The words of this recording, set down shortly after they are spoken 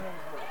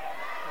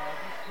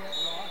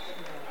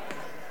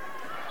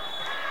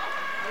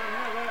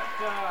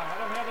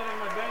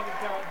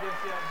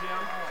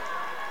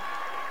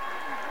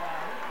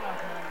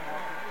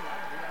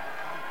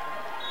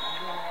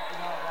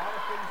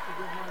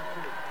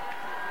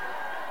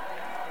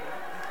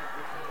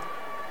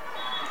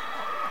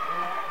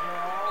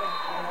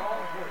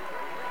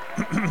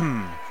Good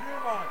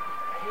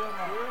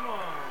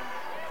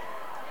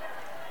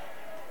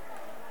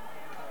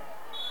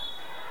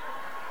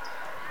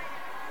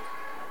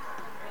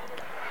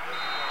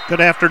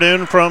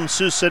afternoon from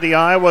Sioux City,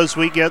 Iowa, as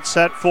we get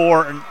set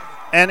for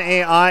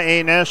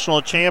NAIA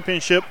National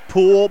Championship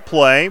pool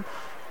play.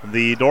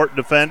 The Dordt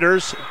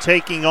Defenders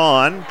taking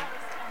on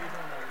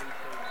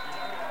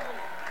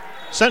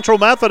Central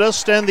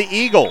Methodist and the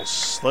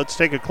Eagles. Let's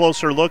take a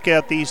closer look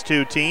at these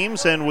two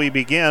teams, and we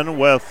begin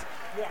with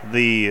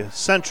the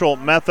Central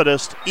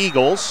Methodist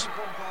Eagles.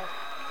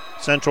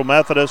 Central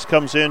Methodist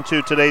comes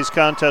into today's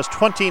contest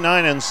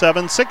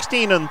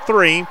 29-7,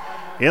 16-3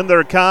 in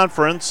their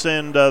conference,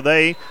 and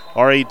they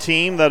are a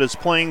team that is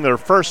playing their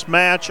first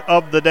match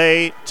of the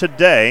day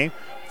today.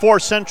 For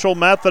Central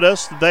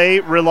Methodist, they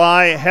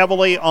rely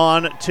heavily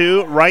on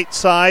two right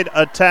side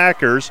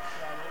attackers.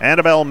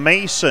 Annabelle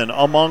Mason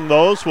among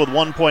those with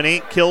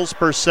 1.8 kills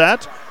per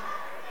set.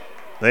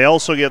 They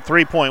also get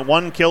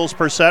 3.1 kills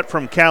per set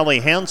from Callie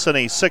Henson,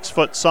 a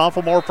 6-foot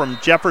sophomore from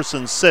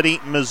Jefferson City,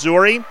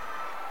 Missouri.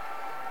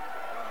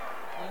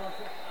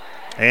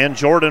 And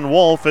Jordan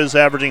Wolf is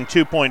averaging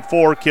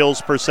 2.4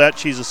 kills per set.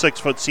 She's a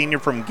 6-foot senior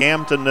from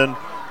Gampton,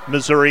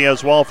 Missouri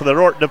as well. For the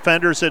Dordt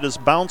Defenders, it is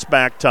bounce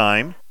back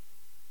time,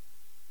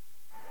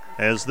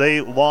 as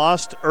they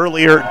lost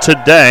earlier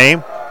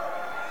today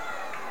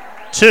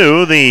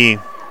to the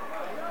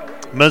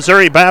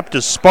Missouri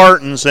Baptist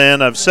Spartans.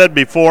 And I've said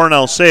before, and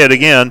I'll say it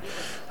again,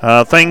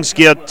 things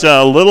get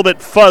a little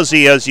bit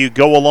fuzzy as you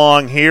go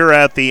along here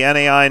at the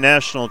NAI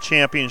National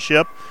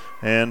Championship.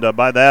 And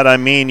by that I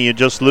mean you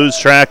just lose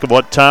track of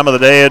what time of the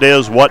day it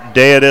is, what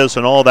day it is,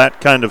 and all that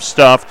kind of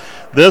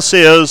stuff. This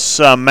is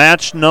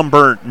match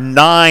number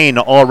 9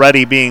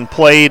 already being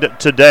played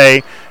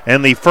today,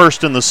 and the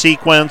first in the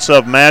sequence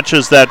of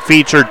matches that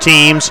feature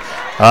teams,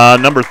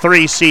 number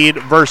 3 seed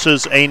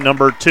versus a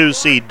number 2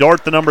 seed.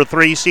 Dordt, the number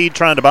 3 seed,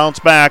 trying to bounce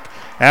back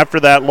after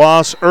that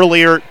loss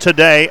earlier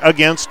today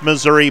against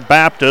Missouri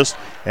Baptist,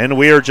 and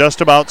we are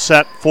just about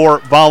set for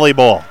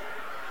volleyball.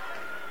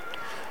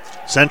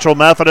 Central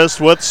Methodist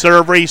with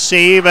serve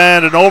receive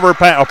and an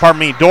overpass.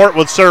 Dordt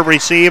with serve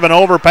receive and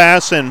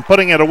overpass, and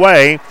putting it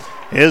away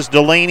is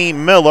Delaney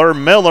Miller.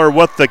 Miller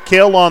with the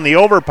kill on the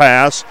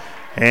overpass,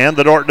 and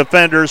the Dordt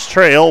Defenders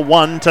trail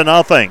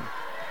 1-0.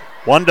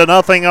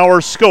 1-0 our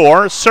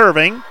score.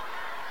 Serving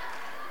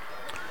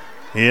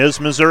is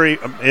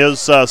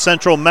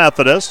Central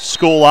Methodist,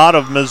 school out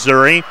of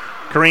Missouri.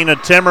 Karina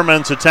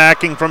Timmermans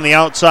attacking from the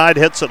outside,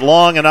 hits it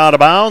long and out of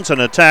bounds. An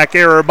attack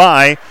error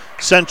by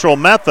Central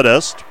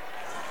Methodist.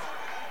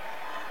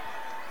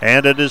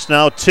 And it is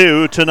now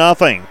 2-0.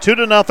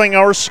 2-0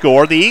 our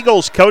score. The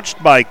Eagles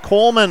coached by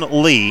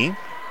Coleman Lee.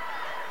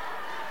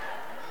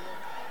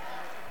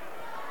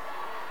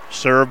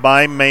 Served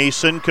by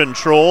Mason,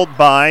 controlled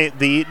by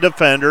the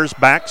defenders.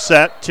 Back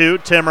set to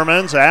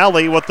Timmermans.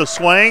 Alley with the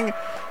swing,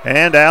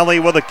 and Alley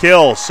with a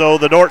kill. So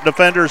the Dordt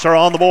Defenders are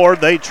on the board.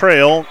 They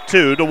trail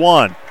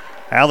 2-1.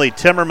 Alley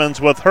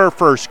Timmermans with her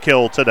first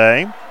kill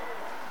today.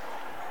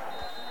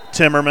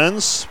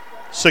 Timmermans,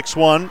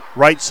 6'1",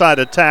 right side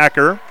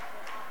attacker.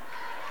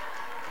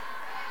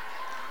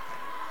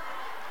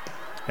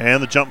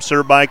 And the jump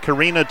serve by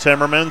Karina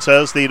Timmermans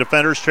as the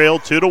defenders trail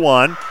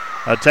 2-1.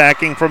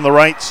 Attacking from the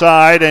right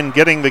side and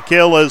getting the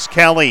kill is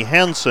Callie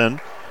Henson.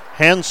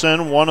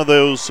 Henson, one of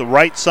those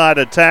right side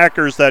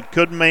attackers that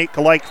could make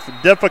life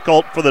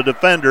difficult for the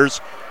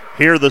defenders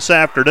here this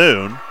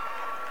afternoon.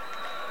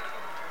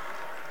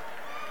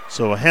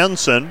 So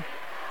Henson,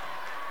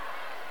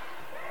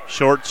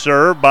 short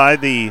serve by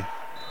the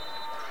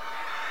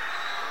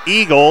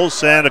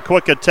Eagles, and a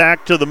quick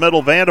attack to the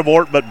middle,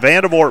 Vandervoort, but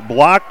Vandervoort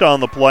blocked on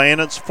the play,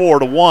 and it's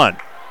 4-1.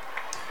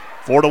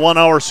 4-1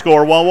 our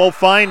score. Well, we'll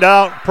find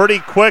out pretty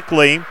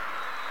quickly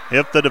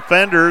if the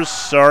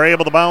defenders are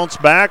able to bounce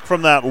back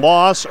from that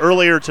loss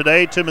earlier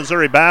today to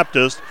Missouri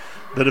Baptist.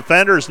 The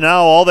defenders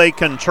now, all they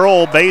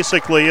control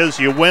basically is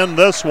you win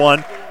this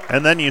one,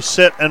 and then you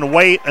sit and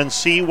wait and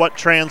see what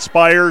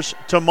transpires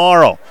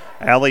tomorrow.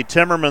 Allie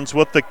Timmermans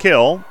with the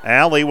kill.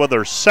 Allie with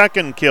her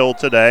second kill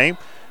today.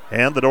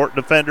 And the Dordt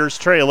Defenders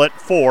trail it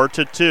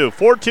 4-2.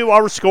 4-2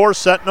 our score,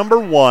 set number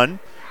 1.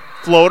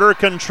 Floater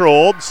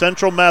controlled.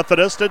 Central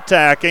Methodist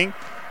attacking.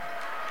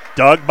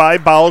 Dug by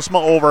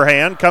Bausma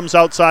overhand. Comes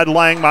outside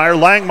Langmeyer.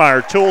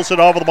 Langmeyer tools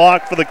it over the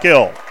block for the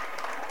kill.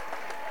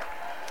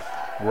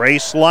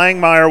 Grace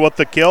Langmeyer with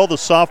the kill. The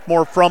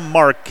sophomore from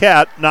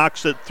Marquette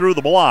knocks it through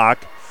the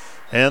block.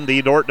 And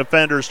the Dordt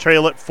Defenders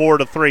trail it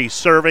 4-3.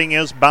 Serving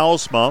is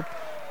Bausma.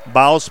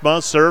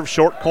 Bausma serve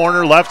short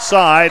corner left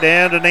side,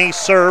 and an ace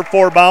serve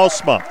for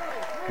Bausma.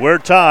 We're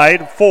tied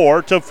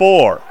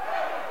 4-4.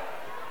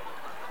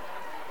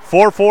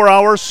 4-4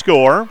 our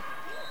score.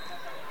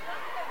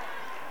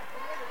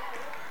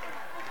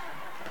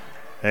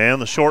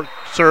 And the short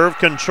serve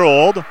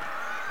controlled.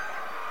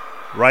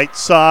 Right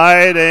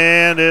side,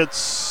 and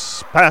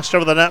it's passed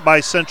over the net by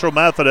Central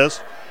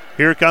Methodist.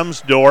 Here comes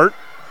Dordt.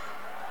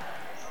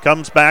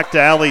 Comes back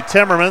to Allie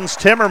Timmermans.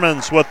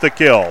 Timmermans with the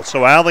kill.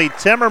 So Allie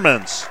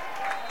Timmermans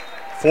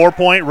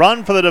 4-point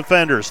run for the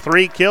defenders.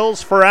 3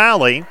 kills for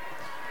Allie.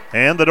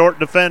 And the Dordt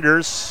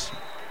defenders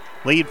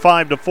lead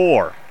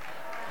 5-4.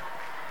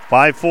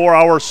 5-4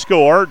 our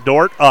score.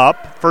 Dordt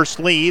up. First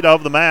lead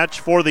of the match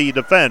for the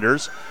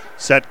defenders.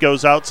 Set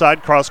goes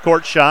outside.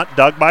 Cross-court shot.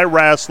 Dug by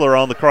Rassler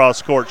on the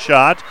cross-court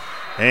shot.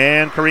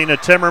 And Karina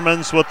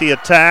Timmermans with the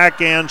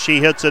attack, and she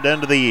hits it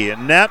into the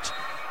net.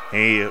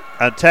 A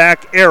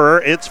attack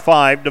error. It's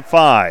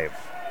 5-5.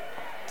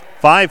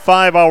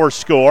 5-5 our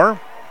score.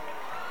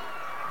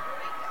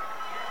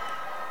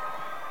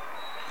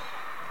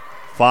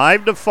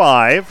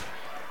 5-5.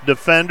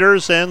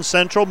 Defenders and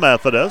Central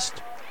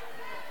Methodist.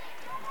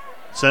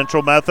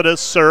 Central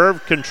Methodist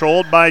serve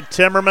controlled by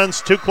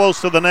Timmermans, too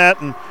close to the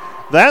net, and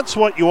that's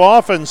what you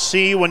often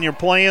see when you're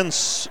playing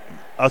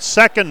a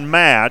second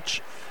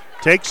match.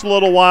 Takes a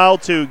little while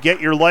to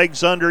get your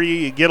legs under you.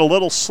 You get a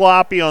little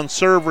sloppy on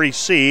serve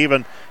receive,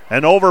 and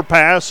an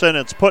overpass, and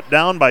it's put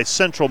down by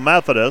Central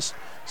Methodist.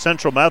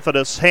 Central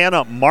Methodist,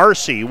 Hannah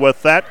Marcy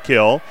with that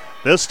kill.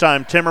 This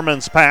time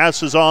Timmermans'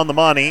 pass is on the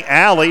money.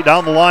 Allie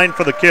down the line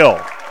for the kill.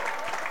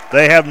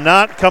 They have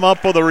not come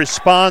up with a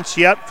response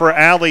yet for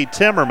Allie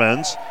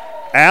Timmermans.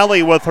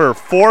 Allie with her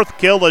 4th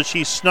kill as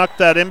she snuck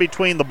that in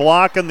between the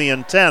block and the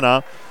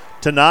antenna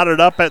to knot it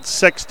up at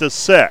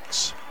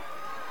 6-6.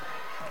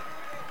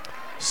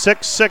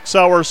 6-6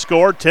 our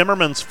score.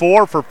 Timmermans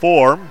 4 for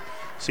 4.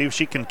 See if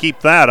she can keep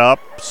that up.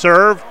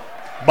 Serve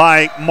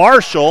by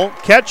Marshall.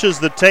 Catches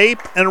the tape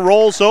and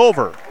rolls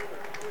over.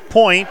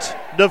 Point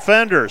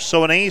defenders.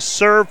 So an ace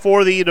serve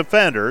for the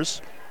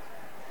defenders.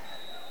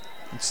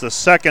 It's the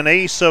second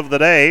ace of the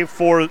day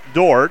for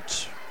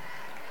Dordt.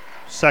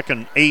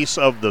 Second ace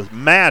of the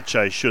match,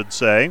 I should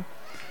say.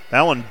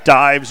 That one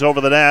dives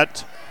over the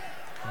net.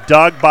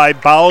 Dug by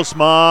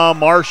Bausma.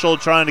 Marshall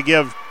trying to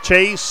give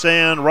chase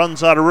and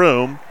runs out of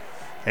room.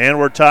 And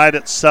we're tied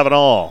at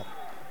 7-all.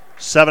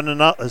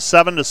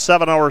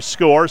 7-7 our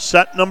score.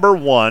 Set number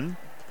 1.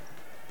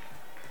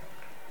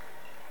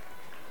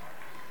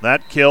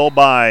 That kill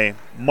by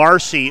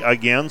Marcy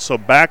again. So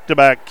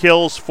back-to-back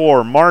kills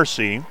for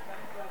Marcy.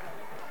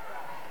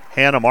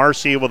 Hannah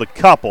Marcy with a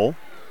couple.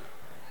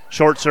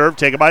 Short serve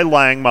taken by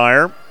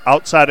Langmeyer.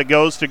 Outside it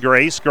goes to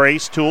Grace.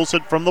 Grace tools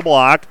it from the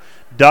block.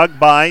 Dug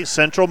by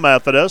Central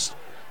Methodist.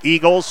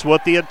 Eagles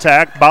with the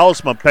attack.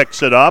 Bausma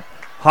picks it up.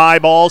 High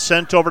ball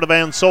sent over to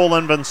Van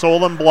Solen. Van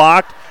Solen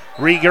blocked.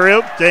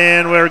 Regrouped,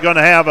 and we're going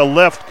to have a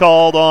lift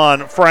called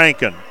on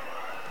Franken.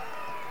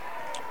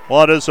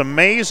 Well, it is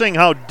amazing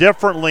how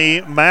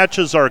differently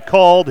matches are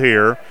called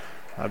here.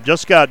 I've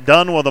just got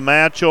done with a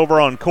match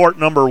over on court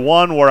number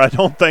 1 where I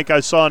don't think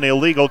I saw an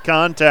illegal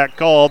contact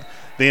called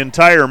the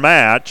entire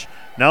match.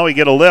 Now we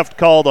get a lift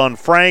called on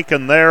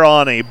Franken there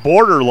on a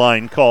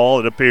borderline call,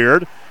 it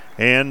appeared.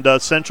 And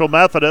Central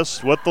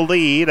Methodist with the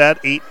lead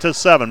at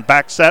 8-7.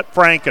 Back set,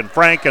 Franken.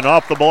 Franken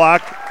off the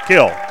block,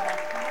 kill.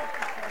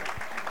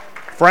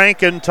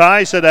 Franken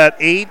ties it at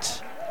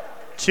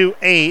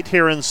 8-8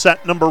 here in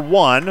set number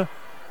 1.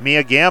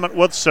 Mia Gamet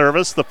with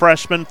service, the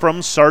freshman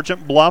from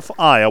Sergeant Bluff,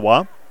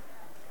 Iowa.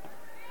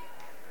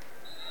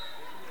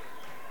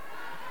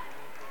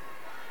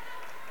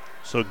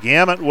 So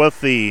Gamet with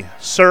the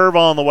serve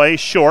on the way,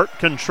 short,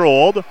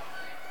 controlled.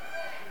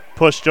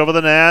 Pushed over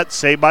the net,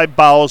 saved by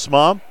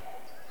Bausma.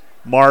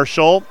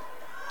 Marshall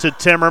to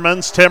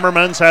Timmermans.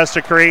 Timmermans has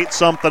to create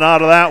something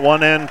out of that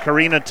one, and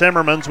Karina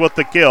Timmermans with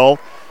the kill.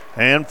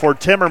 And for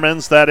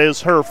Timmermans, that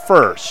is her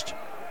first.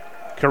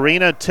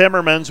 Karina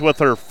Timmermans with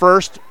her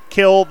first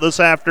kill this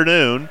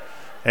afternoon,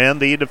 and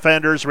the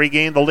defenders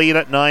regain the lead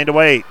at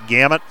 9-8.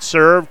 Gamet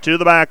serve to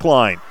the back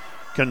line.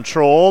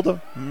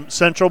 Controlled,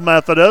 Central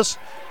Methodist.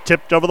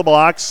 Tipped over the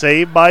block,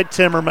 saved by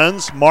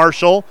Timmermans.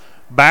 Marshall,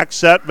 back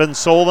set, Van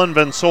Solen.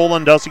 Van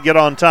Solen doesn't get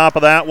on top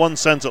of that one,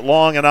 sends it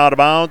long and out of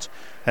bounds.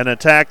 An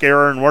attack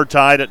error, and we're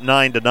tied at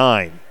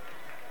 9-9.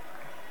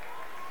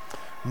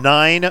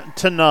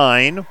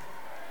 9-9.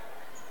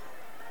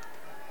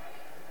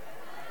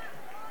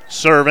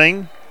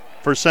 Serving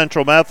for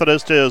Central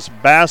Methodist is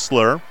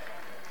Bassler.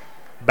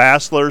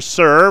 Bassler's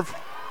serve,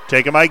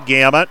 taken by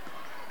Gamet.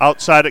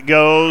 Outside it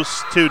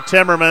goes to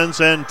Timmermans,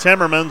 and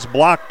Timmermans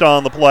blocked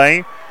on the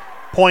play.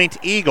 Point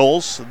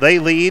Eagles, they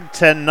lead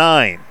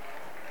 10-9.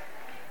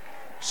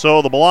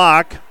 So the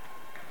block,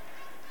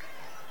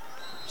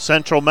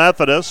 Central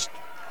Methodist.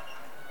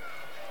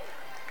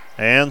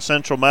 And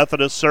Central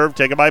Methodist serve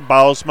taken by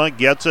Bausma.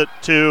 Gets it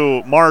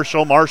to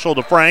Marshall. Marshall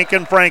to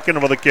Franken.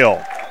 Franken with a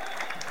kill.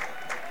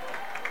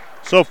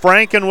 So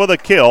Franken with a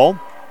kill.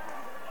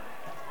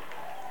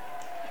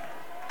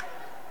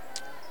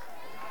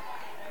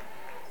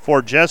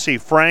 For Jessie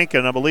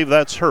Franken, I believe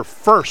that's her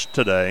first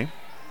today.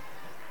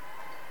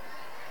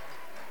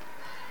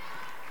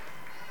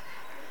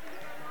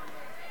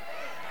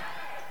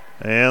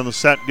 And the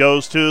set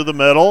goes to the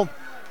middle.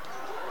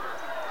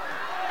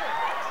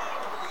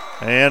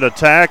 And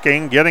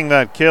attacking, getting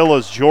that kill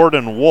is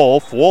Jordan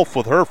Wolf. Wolf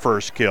with her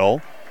first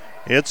kill.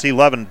 It's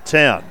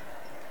 11-10.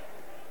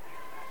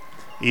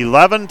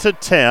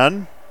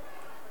 11-10.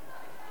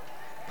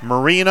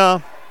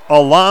 Marina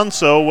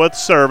Alonso with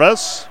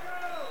service.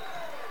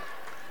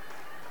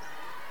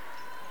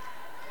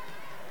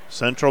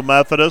 Central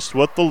Methodist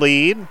with the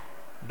lead.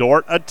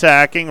 Dordt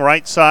attacking,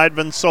 right side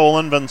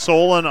Vinsolen.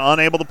 Vinsolen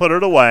unable to put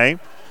it away.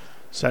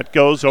 Set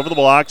goes over the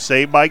block,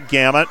 saved by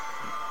Gamet.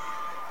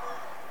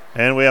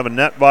 And we have a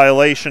net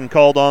violation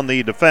called on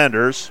the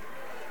defenders.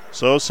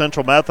 So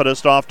Central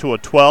Methodist off to a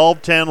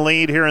 12-10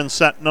 lead here in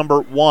set number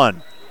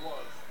 1.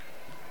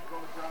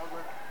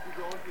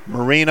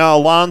 Marina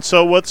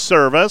Alonso with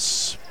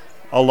service.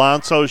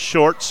 Alonso's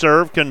short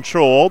serve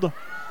controlled.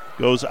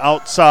 Goes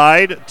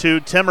outside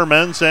to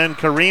Timmermans, and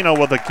Karina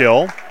with a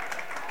kill.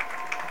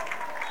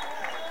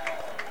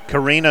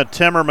 Karina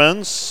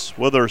Timmermans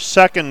with her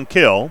second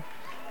kill.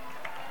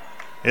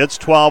 It's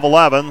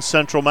 12-11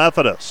 Central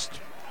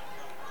Methodist.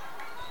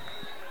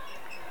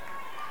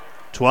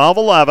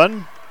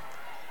 12-11.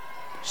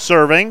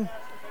 Serving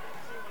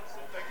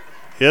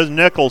is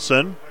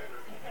Nicholson.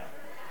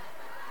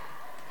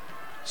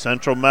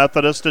 Central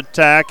Methodist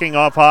attacking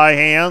off high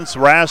hands.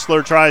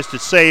 Rassler tries to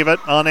save it,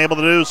 unable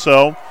to do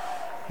so.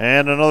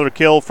 And another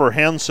kill for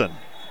Henson.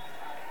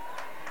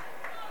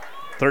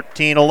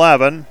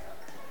 13-11.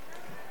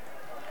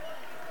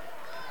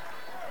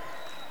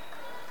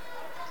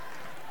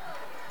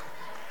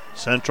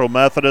 Central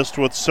Methodist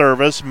with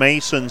service.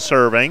 Mason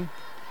serving.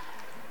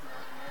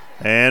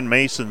 And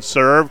Mason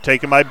serve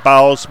taken by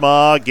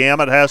Bausma.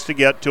 Gamet has to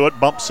get to it.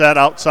 Bump set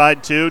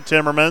outside to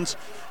Timmermans.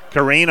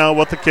 Karina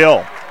with the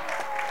kill.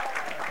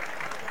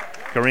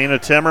 Karina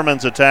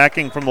Timmermans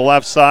attacking from the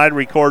left side,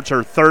 records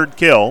her third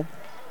kill.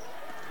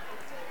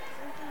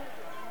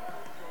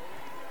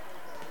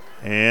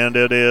 And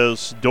it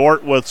is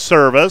Dordt with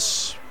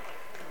service.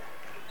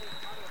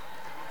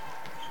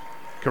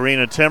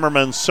 Karina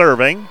Timmermans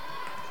serving.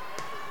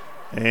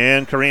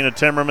 And Karina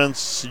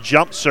Timmermans'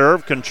 jump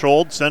serve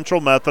controlled.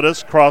 Central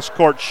Methodist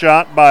cross-court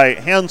shot by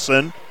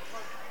Henson.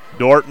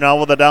 Dordt now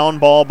with a down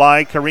ball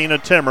by Karina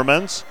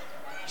Timmermans.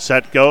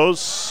 Set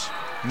goes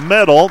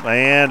middle,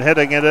 and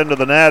hitting it into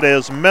the net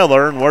is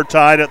Miller, and we're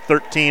tied at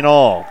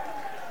 13-all.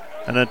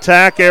 An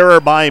attack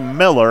error by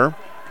Miller.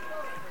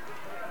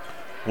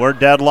 We're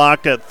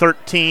deadlocked at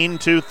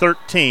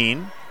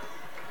 13-13.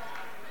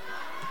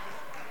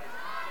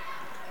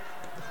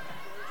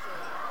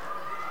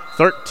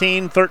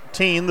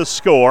 The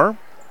score.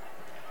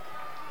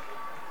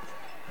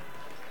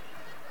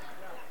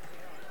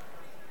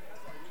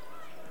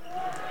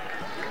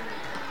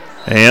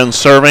 And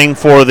serving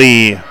for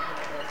the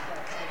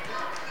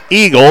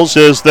Eagles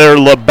is their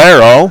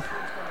libero,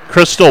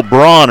 Crystal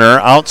Bronner.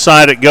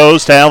 Outside it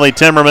goes to Allie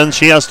Timmermans.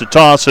 She has to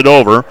toss it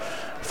over.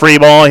 Free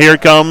ball. Here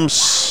comes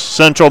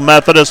Central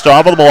Methodist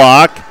off of the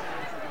block.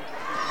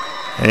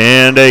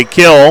 And a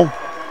kill.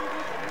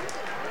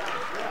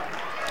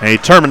 A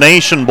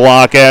termination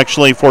block,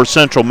 actually, for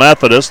Central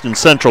Methodist. And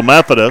Central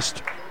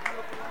Methodist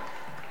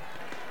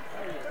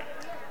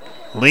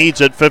leads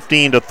at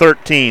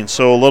 15-13.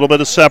 So a little bit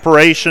of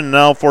separation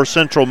now for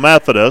Central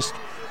Methodist.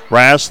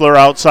 Rassler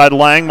outside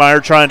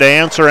Langmeyer trying to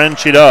answer, and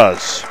she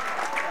does.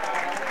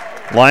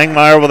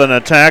 Langmeyer with an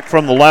attack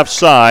from the left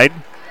side.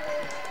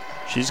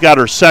 She's got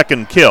her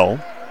second kill.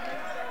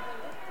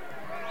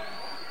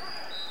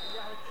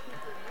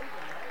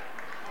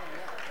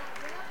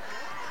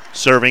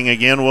 Serving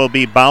again will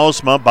be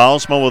Bausma.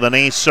 Bausma with an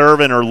ace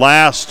serve in her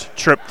last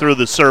trip through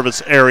the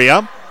service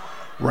area.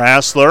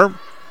 Rassler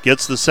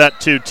gets the set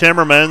to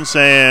Timmermans,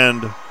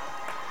 and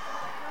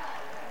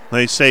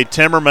they say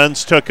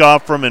Timmermans took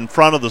off from in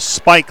front of the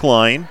spike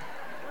line.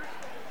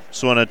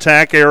 So an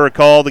attack error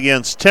called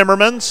against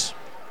Timmermans.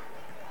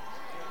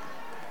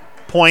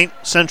 Point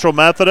Central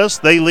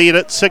Methodist. They lead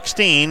at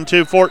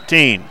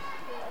 16-14.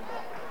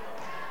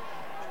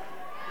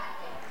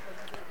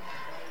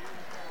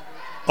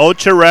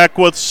 Ocherek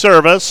with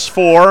service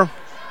for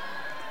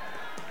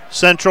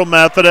Central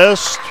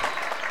Methodist.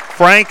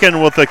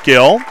 Franken with a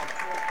kill.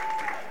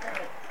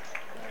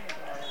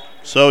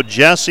 So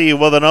Jesse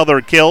with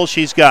another kill.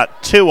 She's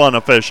got two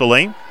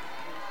unofficially.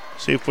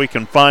 See if we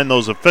can find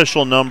those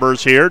official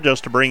numbers here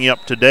just to bring you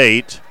up to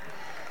date.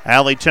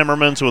 Allie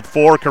Timmermans with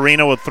 4,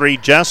 Karina with 3,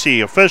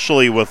 Jesse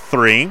officially with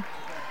 3.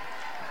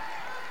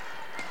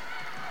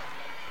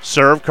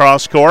 Serve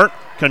cross court,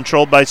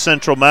 controlled by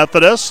Central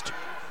Methodist.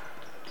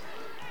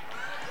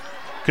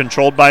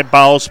 Controlled by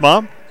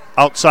Bausma.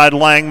 Outside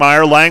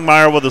Langmeyer.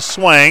 Langmeyer with a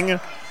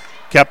swing.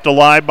 Kept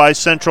alive by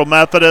Central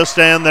Methodist,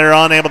 and they're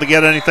unable to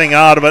get anything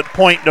out of it.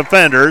 Point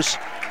defenders.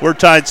 We're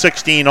tied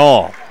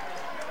 16-all.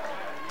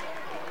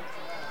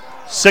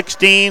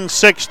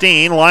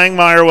 16-16.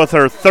 Langmeyer with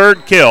her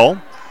third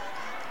kill.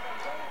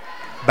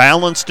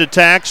 Balanced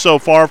attack so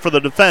far for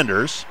the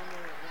defenders.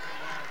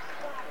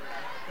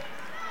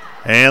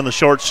 And the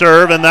short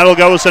serve, and that'll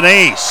go as an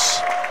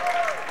ace.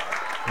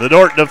 The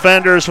Dordt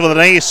defenders with an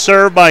ace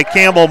serve by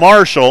Campbell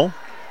Marshall.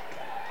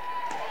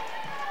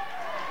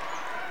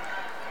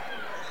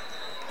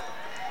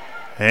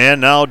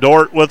 And now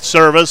Dordt with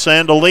service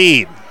and a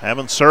lead.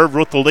 Haven't served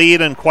with the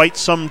lead in quite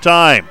some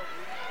time.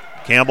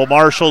 Campbell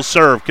Marshall's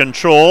serve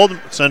controlled.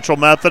 Central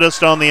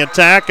Methodist on the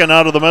attack, and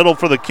out of the middle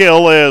for the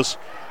kill is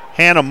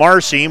Hannah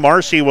Marcy.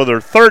 Marcy with her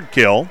third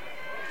kill.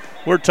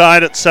 We're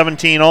tied at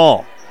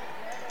 17-all.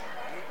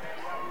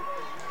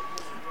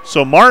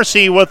 So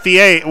Marcy with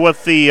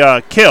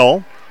the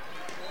kill.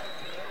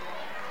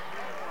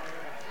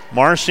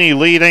 Marcy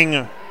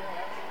leading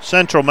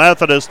Central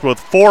Methodist with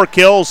 4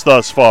 kills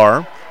thus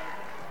far.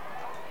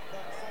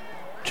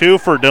 2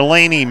 for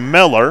Delaney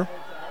Miller.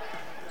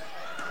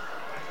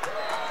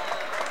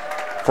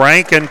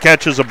 Franken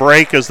catches a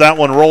break as that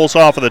one rolls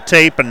off of the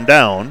tape and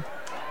down.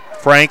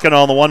 Franken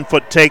on the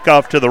 1-foot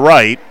takeoff to the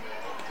right.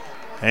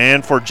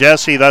 And for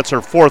Jessie, that's her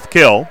 4th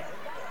kill.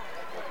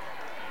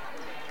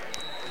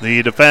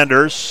 The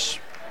defenders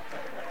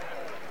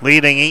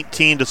leading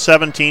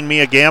 18-17.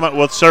 Mia Gamet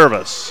with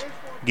service.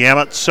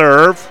 Gamet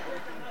serve.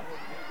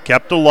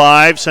 Kept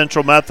alive.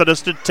 Central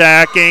Methodist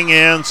attacking,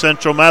 and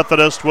Central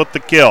Methodist with the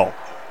kill.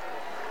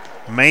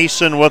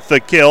 Mason with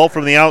the kill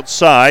from the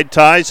outside.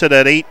 Ties it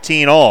at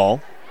 18 all.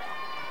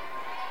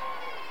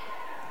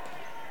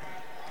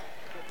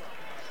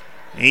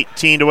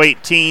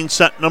 18-18,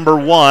 set number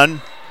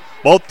 1.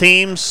 Both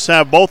teams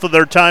have both of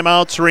their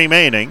timeouts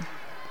remaining.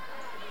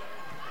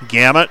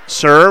 Gamet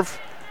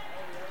serve.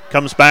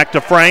 Comes back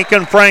to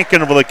Franken.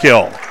 Franken with a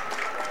kill.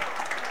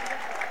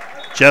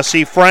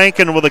 Jesse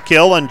Franken with a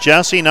kill, and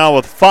Jesse now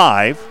with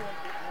 5.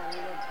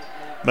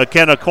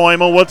 McKenna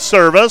Koima with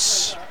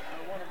service.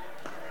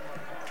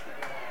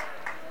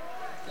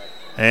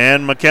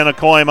 And McKenna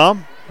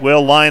Koima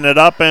will line it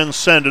up and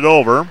send it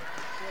over.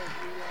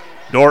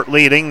 Dordt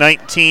leading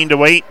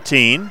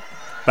 19-18.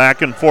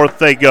 Back and forth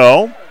they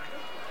go.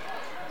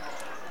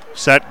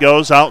 Set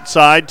goes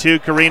outside to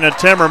Karina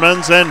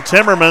Timmermans, and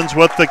Timmermans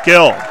with the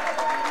kill.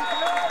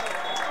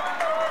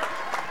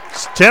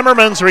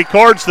 Timmermans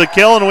records the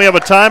kill, and we have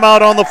a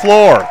timeout on the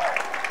floor.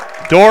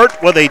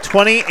 Dordt with a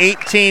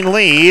 20-18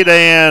 lead,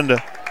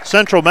 and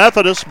Central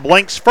Methodist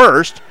blinks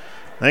first.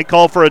 They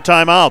call for a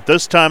timeout.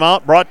 This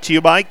timeout brought to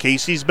you by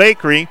Casey's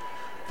Bakery.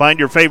 Find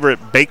your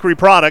favorite bakery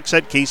products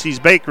at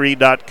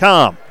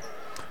caseysbakery.com.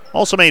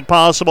 Also made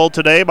possible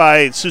today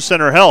by Sioux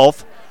Center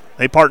Health.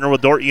 They partner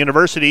with Dordt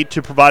University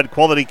to provide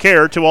quality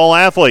care to all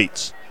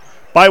athletes.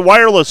 By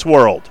Wireless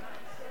World,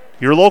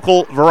 your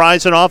local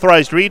Verizon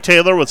authorized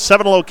retailer with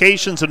 7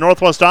 locations in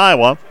Northwest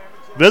Iowa.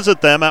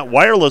 Visit them at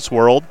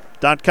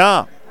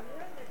wirelessworld.com.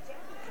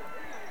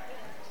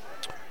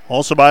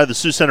 Also by the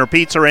Sioux Center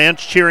Pizza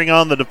Ranch, cheering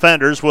on the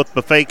defenders with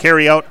buffet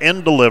carryout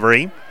and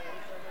delivery.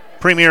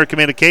 Premier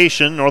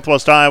Communication,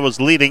 Northwest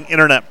Iowa's leading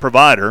internet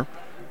provider.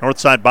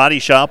 Northside Body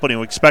Shop, when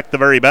you expect the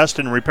very best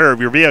in repair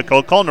of your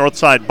vehicle, call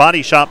Northside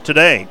Body Shop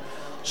today.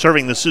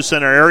 Serving the Sioux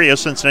Center area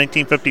since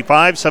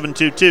 1955,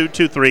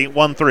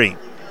 722-2313.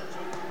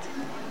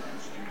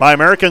 By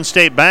American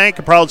State Bank,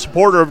 a proud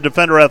supporter of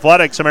Defender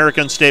Athletics.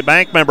 American State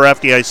Bank, member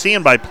FDIC,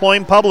 and by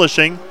Ployne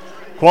Publishing,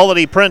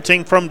 quality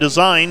printing from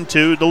design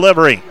to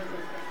delivery.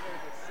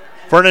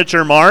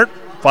 Furniture Mart,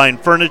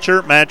 find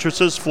furniture,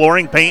 mattresses,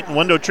 flooring, paint, and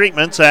window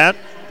treatments at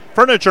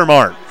Furniture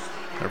Mart.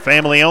 They're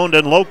family owned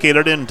and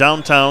located in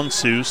downtown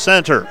Sioux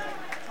Center.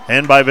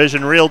 And by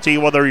Vision Realty,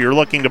 whether you're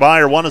looking to buy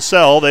or want to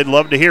sell, they'd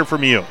love to hear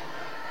from you.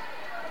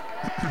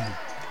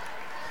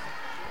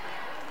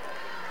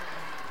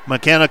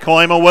 McKenna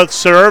Koima with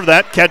serve.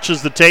 That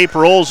catches the tape,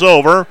 rolls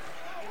over.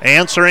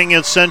 Answering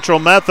is Central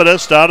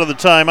Methodist out of the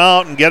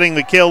timeout, and getting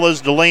the kill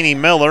is Delaney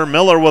Miller.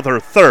 Miller with her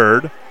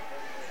 3rd.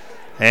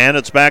 And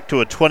it's back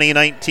to a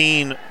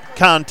 2019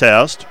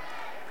 contest.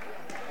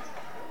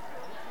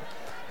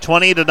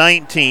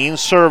 20-19,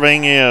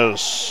 serving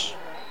is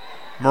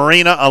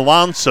Marina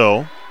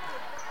Alonso.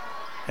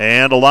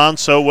 And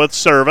Alonso with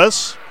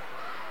service.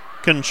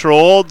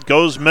 Controlled,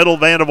 goes middle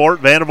Vandevort.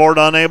 Vandevort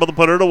unable to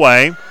put it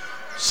away.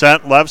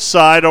 Sent left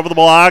side over the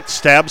block.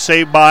 Stab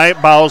saved by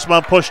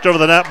Bausma. Pushed over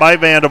the net by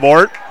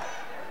Vandevort.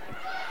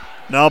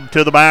 Now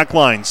to the back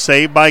line.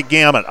 Saved by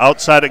Gamet.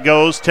 Outside it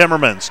goes.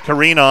 Timmermans.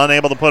 Karina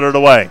unable to put it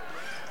away.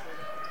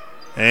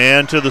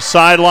 And to the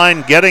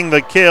sideline, getting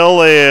the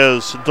kill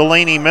is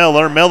Delaney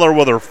Miller. Miller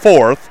with her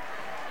 4th.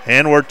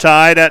 And we're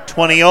tied at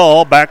 20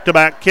 all.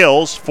 Back-to-back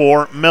kills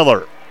for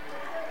Miller.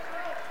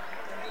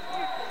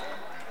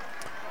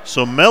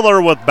 So Miller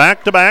with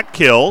back-to-back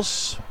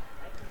kills.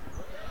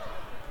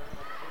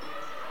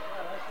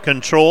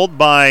 Controlled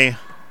by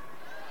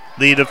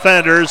the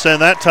defenders, and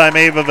that time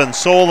Ava Van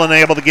Solen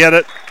able to get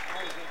it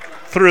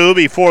through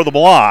before the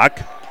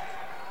block.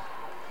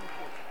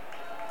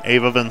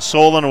 Ava Van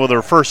Solen with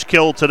her 1st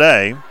kill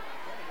today.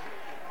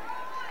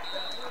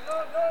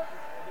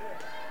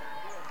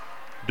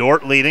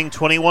 Dordt leading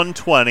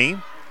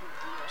 21-20.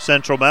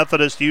 Central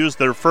Methodist used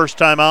their first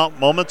timeout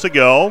moments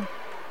ago.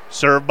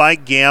 Served by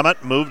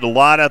Gamet, moved a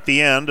lot at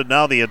the end, and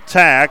now the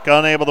attack,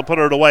 unable to put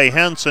it away.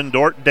 Henson,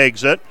 Dordt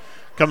digs it.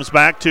 Comes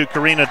back to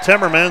Karina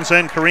Timmermans,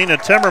 and Karina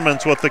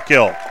Timmermans with the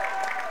kill.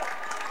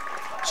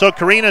 So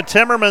Karina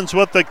Timmermans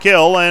with the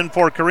kill, and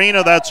for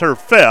Karina, that's her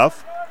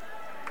 5th.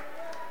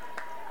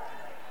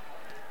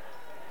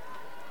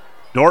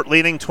 Dordt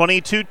leading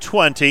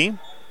 22-20.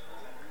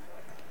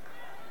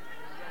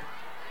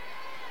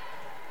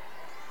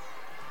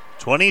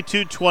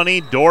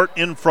 22-20, Dordt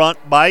in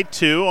front by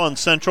 2 on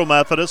Central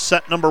Methodist,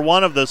 set number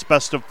 1 of this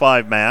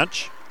best-of-5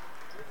 match.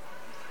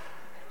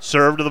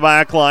 Serve to the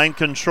back line,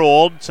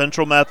 controlled.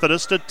 Central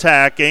Methodist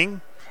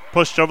attacking.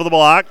 Pushed over the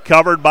block,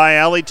 covered by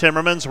Allie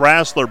Timmermans.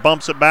 Rassler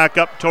bumps it back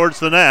up towards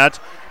the net.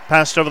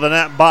 Passed over the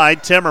net by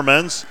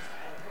Timmermans.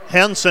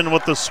 Henson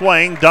with the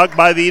swing, dug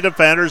by the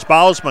defenders.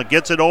 Bausma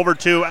gets it over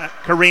to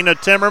Karina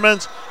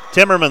Timmermans.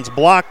 Timmermans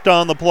blocked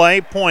on the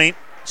play. Point,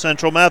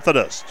 Central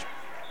Methodist.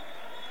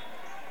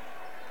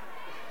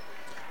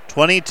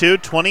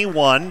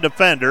 22-21,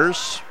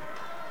 defenders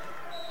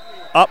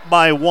up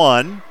by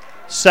 1.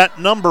 Set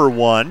number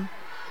 1.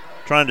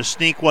 Trying to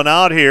sneak one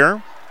out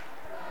here.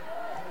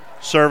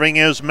 Serving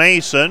is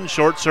Mason.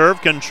 Short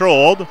serve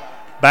controlled.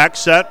 Back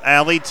set,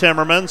 Allie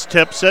Timmermans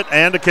tips it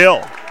and a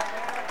kill.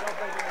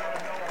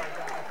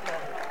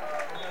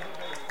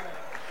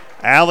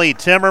 Allie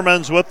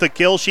Timmermans with the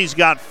kill. She's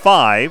got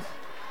 5.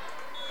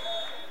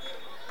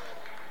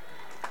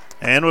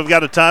 And we've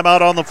got a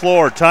timeout on the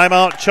floor.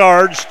 Timeout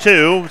charge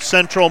to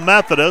Central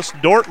Methodist.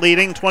 Dordt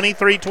leading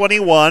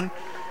 23-21.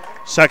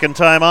 Second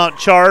timeout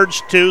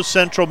charge to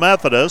Central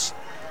Methodist.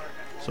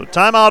 So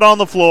timeout on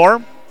the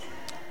floor.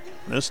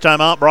 This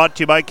timeout brought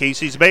to you by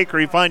Casey's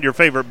Bakery. Find your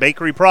favorite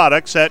bakery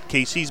products at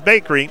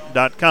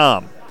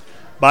caseysbakery.com.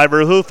 By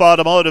Verhoof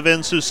Automotive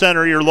in Sioux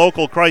Center, your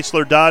local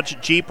Chrysler, Dodge,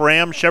 Jeep,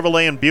 Ram,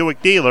 Chevrolet, and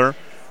Buick dealer.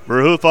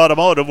 Verhoof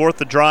Automotive, worth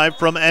the drive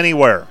from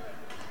anywhere.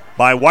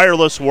 By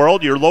Wireless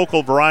World, your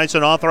local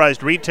Verizon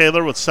authorized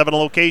retailer with 7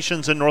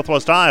 locations in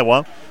Northwest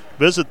Iowa.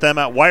 Visit them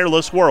at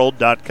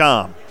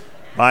wirelessworld.com.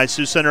 By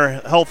Sioux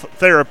Center Health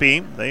Therapy,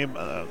 they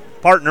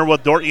partner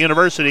with Dordt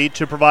University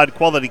to provide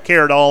quality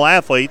care to all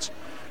athletes.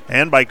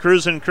 And by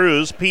Cruz &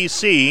 Cruz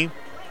PC,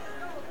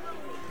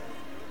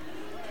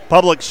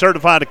 public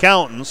certified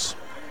accountants,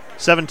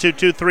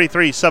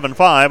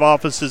 722-3375,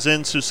 offices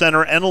in Sioux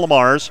Center and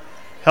Lamar's,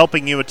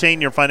 helping you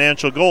attain your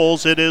financial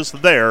goals. It is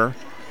their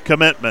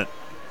commitment.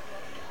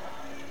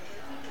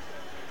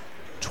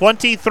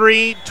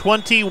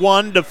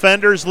 23-21,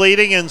 defenders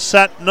leading in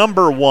set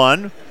number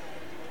 1.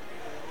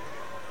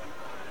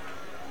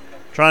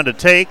 Trying to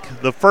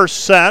take the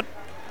first set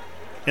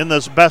in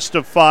this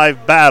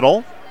best-of-5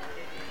 battle.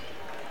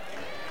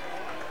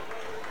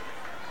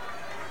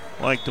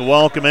 I'd like to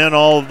welcome in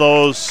all of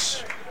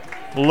those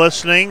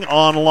listening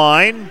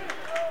online,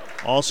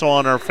 also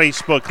on our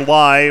Facebook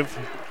Live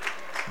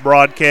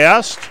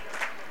broadcast.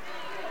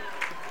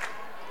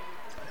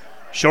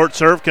 Short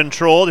serve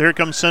controlled. Here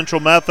comes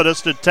Central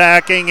Methodist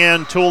attacking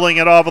and tooling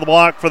it off of the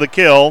block for the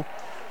kill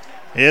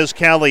is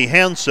Callie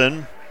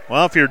Henson.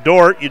 Well, if you're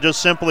Dordt, you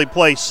just simply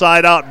play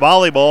side-out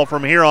volleyball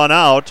from here on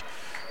out,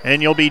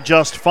 and you'll be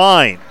just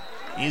fine.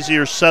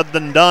 Easier said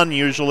than done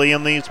usually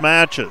in these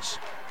matches.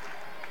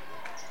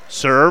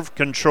 Serve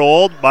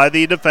controlled by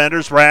the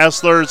defenders.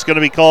 Rassler is going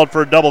to be called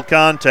for a double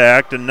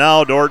contact, and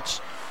now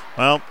Dordt's,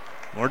 well,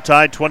 we're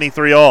tied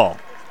 23-all.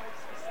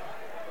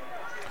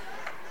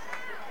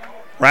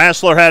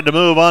 Rassler had to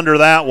move under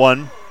that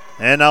one,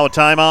 and now a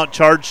timeout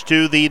charged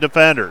to the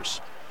defenders.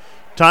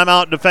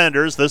 Timeout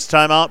defenders, this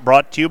timeout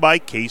brought to you by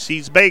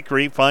Casey's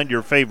Bakery. Find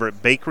your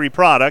favorite bakery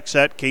products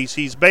at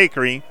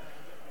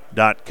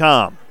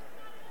caseysbakery.com.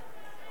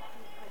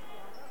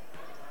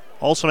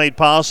 Also made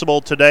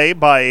possible today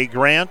by a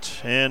grant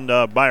and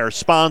by our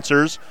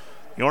sponsors,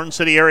 the Orange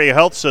City Area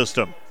Health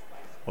System.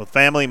 With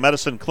family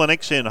medicine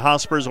clinics in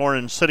Hospers,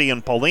 Orange City,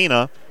 and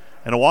Paulina,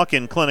 and a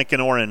walk-in clinic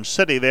in Orange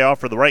City, they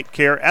offer the right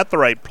care at the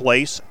right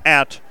place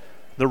at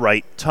the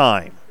right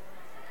time.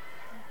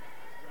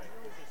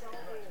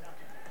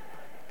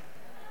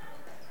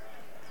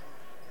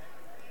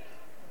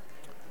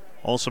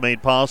 Also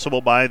made possible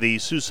by the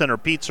Sioux Center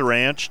Pizza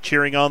Ranch,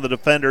 cheering on the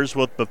defenders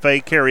with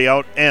buffet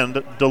carryout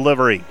and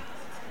delivery.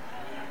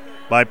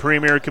 By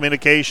Premier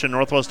Communication,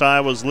 Northwest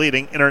Iowa's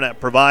leading internet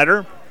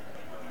provider.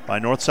 By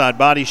Northside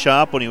Body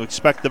Shop, when you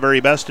expect the very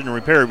best in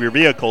repair of your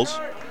vehicles.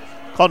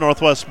 Call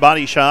Northwest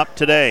Body Shop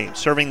today,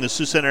 serving the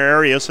Sioux Center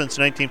area since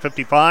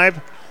 1955,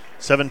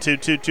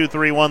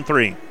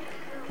 722-2313.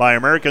 By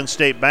American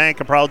State Bank,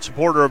 a proud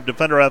supporter of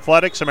Defender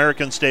Athletics.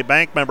 American State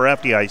Bank, member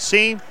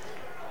FDIC.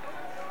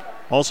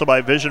 Also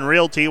by Vision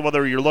Realty,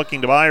 whether you're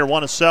looking to buy or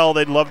want to sell,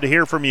 they'd love to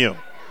hear from you.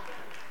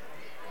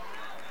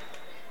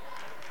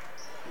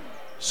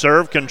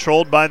 Serve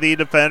controlled by the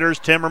defenders.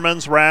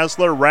 Timmermans,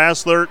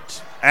 Rassler,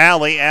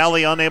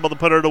 Allie unable to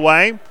put it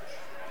away.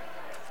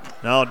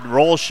 Now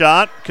roll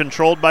shot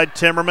controlled by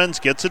Timmermans,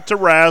 gets it to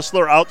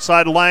Rassler,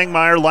 outside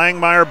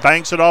Langmeyer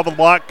banks it off the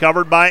block,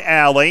 covered by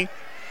Allie.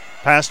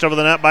 Passed over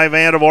the net by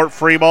Vandervoort.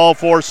 Free ball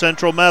for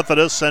Central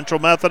Methodist.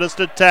 Central Methodist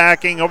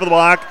attacking over the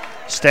block.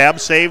 Stab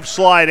save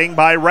sliding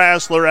by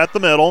Rassler at the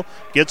middle.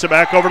 Gets it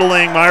back over to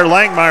Langmeyer.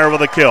 Langmeyer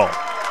with a kill.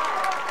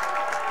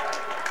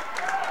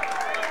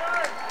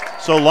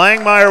 So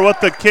Langmeyer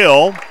with the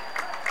kill.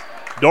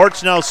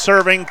 Dordt's now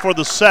serving for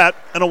the set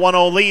and a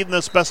 1-0 lead in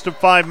this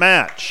best-of-5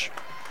 match.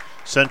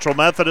 Central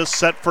Methodist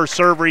set for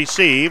serve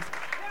receive.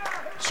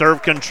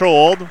 Serve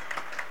controlled.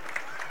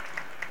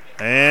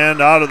 And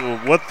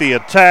with the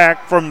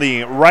attack from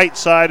the right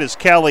side is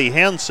Callie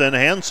Henson.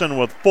 Henson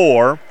with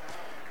 4.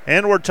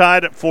 And we're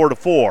tied at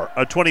 4-4,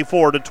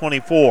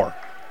 24-24.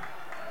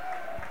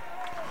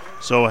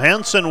 So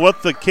Henson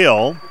with the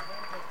kill.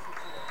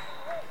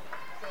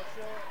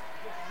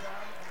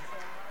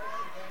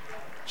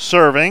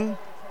 Serving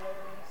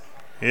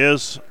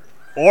is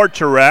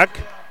Orturek.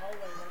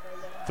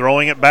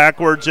 Throwing it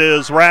backwards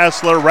is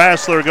Rassler.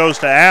 Rassler goes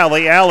to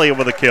Allie. Allie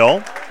with a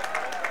kill.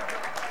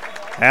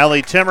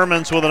 Allie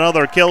Timmermans with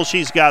another kill.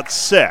 She's got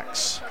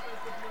 6.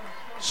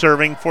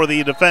 Serving for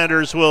the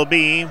defenders will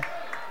be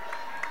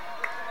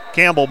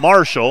Campbell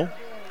Marshall.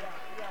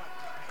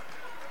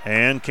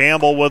 And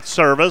Campbell with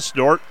service.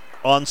 Dort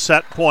on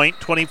set point,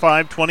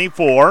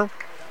 25-24.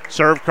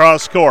 Serve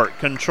cross court,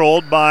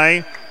 controlled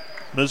by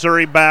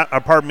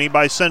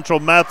by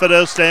Central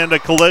Methodist, and a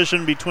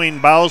collision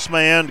between Bausma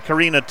and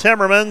Karina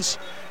Timmermans.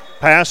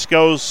 Pass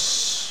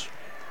goes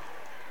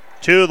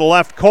to the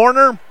left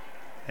corner,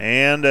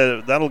 and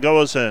that'll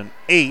go as an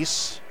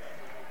ace.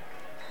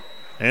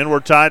 And we're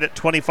tied at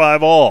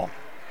 25 all.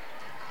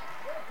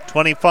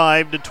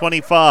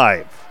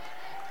 25-25.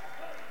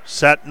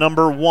 Set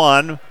number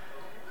 1,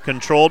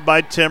 controlled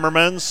by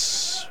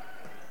Timmermans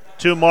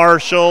to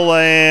Marshall,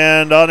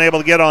 and unable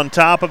to get on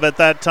top of it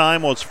that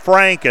time was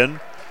Franken.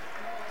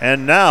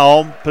 And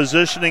now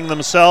positioning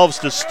themselves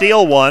to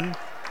steal one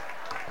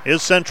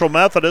is Central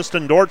Methodist,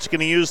 and Dort's going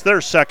to use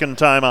their second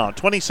timeout.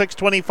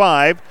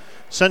 26-25,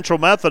 Central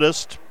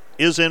Methodist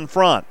is in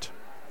front.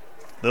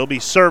 They'll be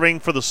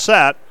serving for the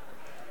set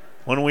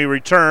when we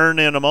return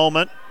in a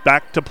moment.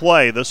 Back to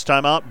play. This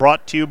timeout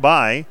brought to you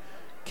by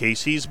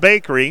Casey's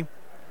Bakery.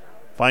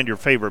 Find your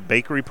favorite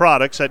bakery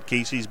products at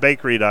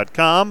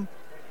caseysbakery.com.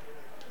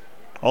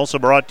 Also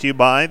brought to you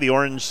by the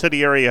Orange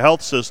City Area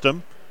Health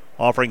System,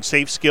 offering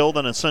safe, skilled,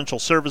 and essential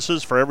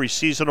services for every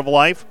season of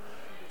life,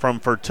 from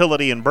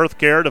fertility and birth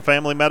care to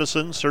family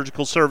medicine,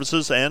 surgical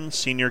services, and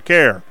senior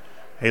care.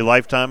 A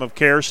lifetime of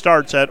care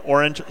starts at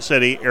Orange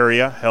City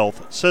Area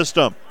Health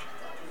System.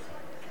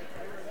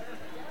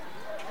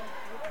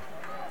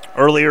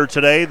 Earlier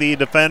today, the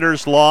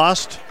defenders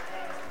lost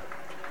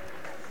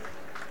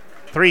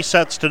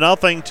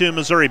 3-0 to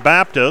Missouri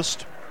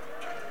Baptist.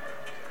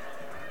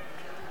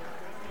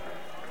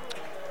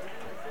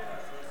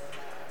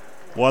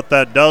 What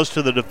that does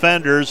to the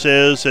defenders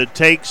is it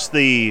takes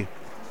their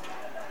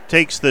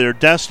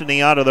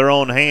destiny out of their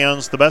own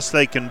hands. The best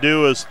they can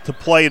do is to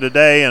play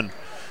today, and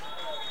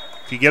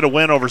if you get a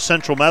win over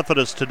Central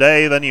Methodist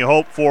today, then you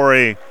hope for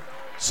a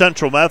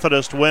Central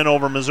Methodist win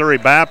over Missouri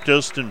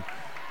Baptist and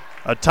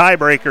a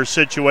tiebreaker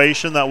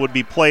situation that would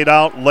be played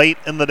out late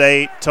in the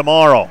day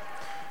tomorrow.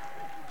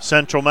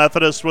 Central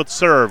Methodist with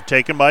serve,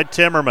 taken by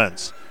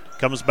Timmermans.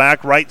 Comes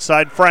back right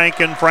side,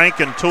 Franken.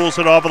 Franken tools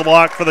it off the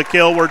block for the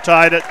kill. We're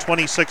tied at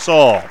 26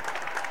 all.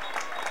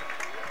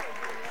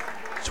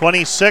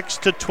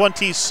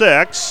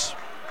 26-26.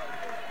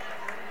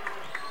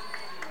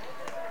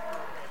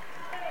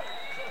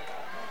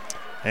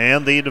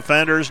 And the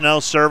defenders now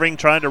serving,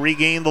 trying to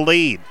regain the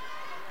lead.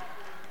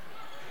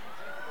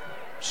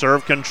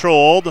 Serve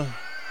controlled.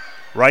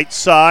 Right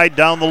side,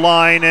 down the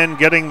line, and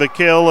getting the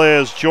kill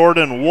is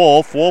Jordan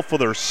Wolf. Wolf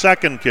with her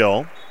second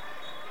kill.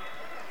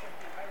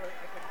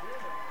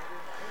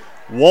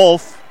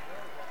 Wolf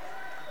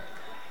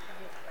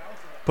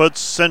puts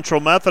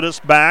Central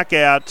Methodist back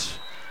at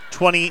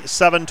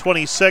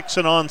 27-26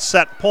 and on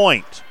set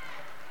point.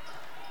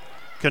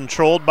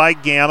 Controlled by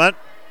Gamet.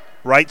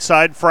 Right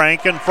side,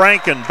 Franken.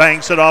 Franken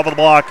banks it off the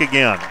block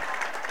again.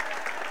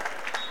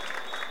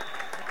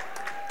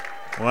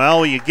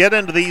 Well, you get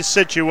into these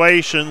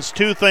situations,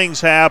 two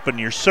things happen.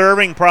 Your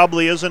serving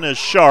probably isn't as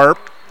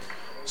sharp,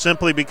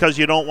 simply because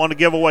you don't want to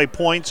give away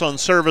points on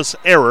service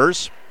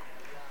errors.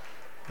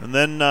 And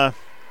then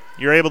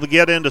you're able to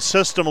get into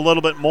system a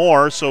little bit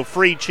more, so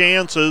free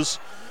chances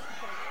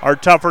are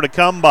tougher to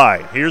come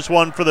by. Here's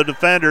one for the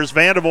defenders.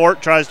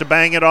 Vandervoort tries to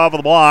bang it off of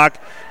the block.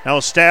 Now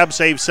a stab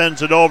save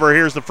sends it over.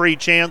 Here's the free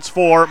chance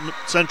for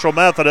Central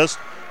Methodist,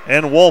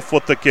 and Wolf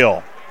with the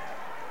kill.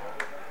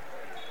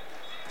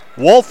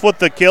 Wolf with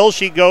the kill.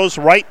 She goes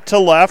right to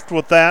left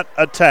with that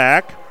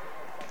attack.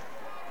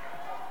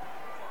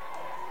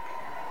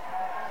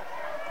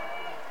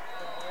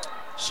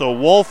 So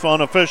Wolf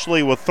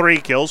unofficially with 3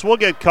 kills. We'll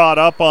get caught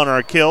up on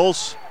our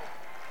kills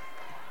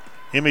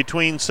in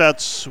between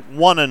sets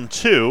 1 and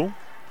 2.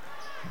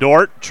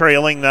 Dort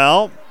trailing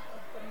now.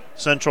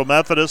 Central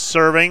Methodist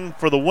serving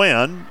for the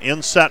win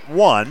in set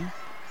 1.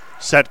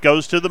 Set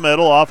goes to the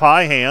middle off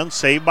high hand.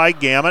 Saved by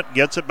Gamet.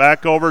 Gets it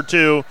back over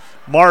to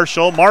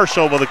Marshall.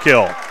 Marshall with a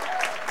kill.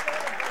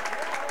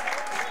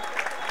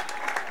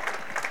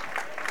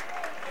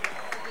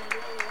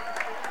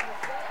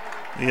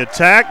 The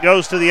attack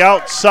goes to the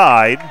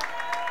outside.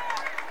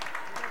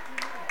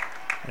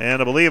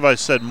 And I believe I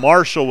said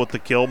Marshall with the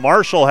kill.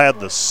 Marshall had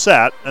the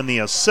set and the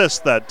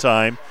assist that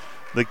time.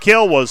 The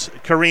kill was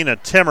Karina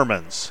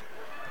Timmermans.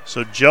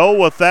 So Joe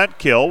with that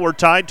kill. We're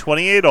tied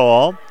 28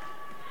 all.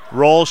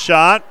 Roll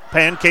shot.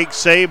 Pancake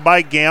save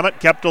by Gamet.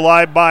 Kept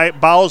alive by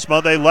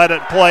Bausma. They let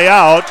it play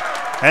out.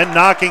 And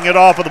knocking it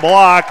off of the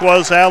block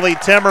was Allie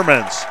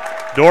Timmermans.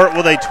 Dort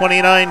with a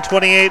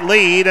 29-28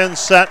 lead in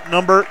set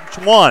number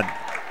 1.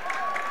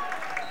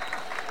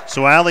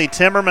 So Allie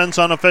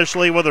Timmermans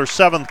unofficially with her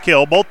 7th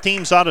kill. Both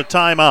teams out of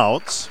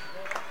timeouts.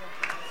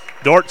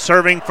 Dordt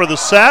serving for the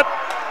set.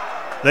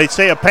 They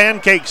say a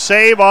pancake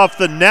save off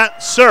the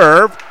net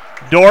serve.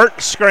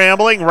 Dordt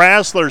scrambling.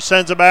 Rassler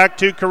sends it back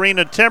to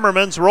Karina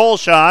Timmermans. Roll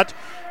shot.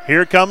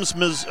 Here comes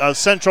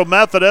Central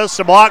Methodist.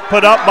 A block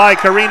put up by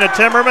Karina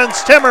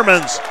Timmermans.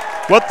 Timmermans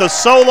with the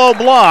solo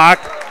block.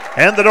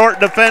 And the Dordt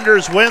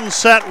defenders win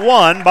set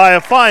 1 by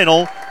a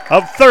final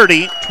of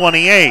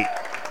 30-28.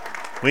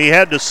 We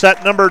head to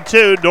set number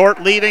 2.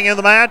 Dordt leading in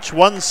the match,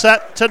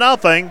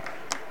 1-0.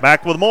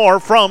 Back with more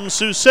from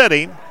Sioux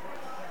City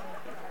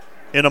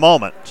in a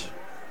moment.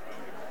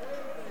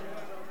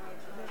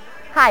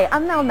 Hi,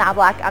 I'm Mel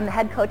Knobloch. I'm the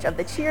head coach of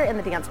the cheer and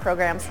the dance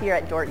programs here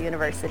at Dordt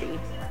University.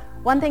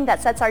 One thing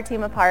that sets our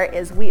team apart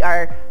is we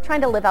are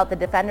trying to live out the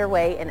Defender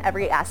way in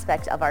every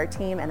aspect of our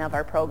team and of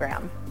our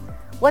program.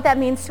 What that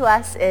means to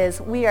us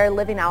is we are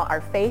living out our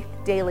faith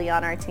daily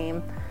on our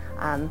team,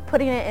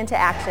 putting it into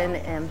action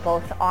and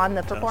both on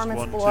the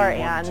performance floor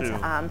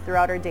and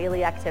throughout our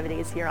daily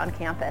activities here on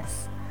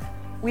campus.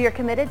 We are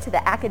committed to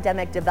the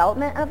academic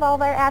development of all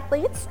of our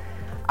athletes.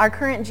 Our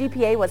current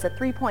GPA was a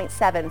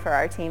 3.7 for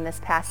our team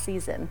this past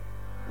season.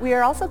 We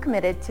are also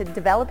committed to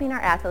developing our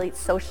athletes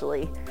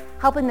socially,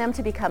 helping them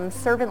to become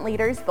servant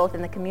leaders both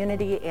in the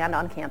community and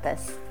on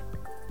campus.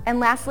 And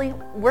lastly,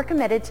 we're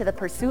committed to the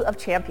pursuit of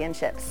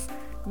championships,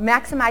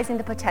 maximizing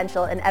the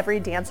potential in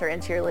every dancer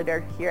and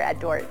cheerleader here at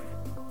Dordt.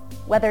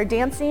 Whether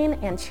dancing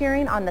and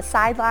cheering on the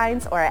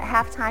sidelines or at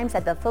half times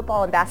at the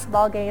football and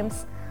basketball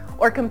games,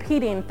 or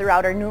competing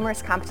throughout our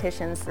numerous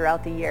competitions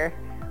throughout the year,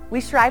 we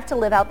strive to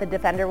live out the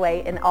Defender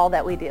way in all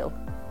that we do.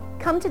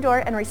 Come to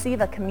Dordt and receive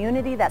a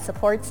community that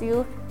supports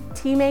you,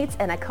 teammates,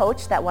 and a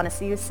coach that want to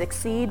see you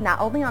succeed not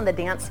only on the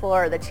dance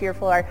floor or the cheer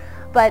floor,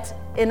 but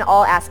in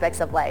all aspects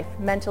of life,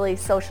 mentally,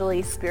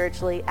 socially,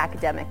 spiritually,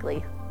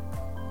 academically.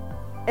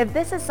 If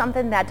this is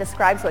something that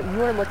describes what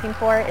you are looking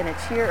for in a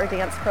cheer or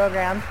dance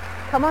program,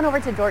 come on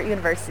over to Dordt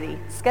University,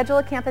 schedule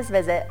a campus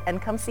visit,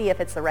 and come see if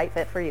it's the right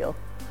fit for you.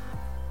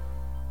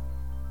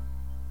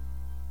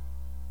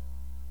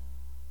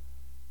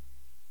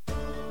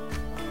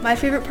 My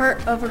favorite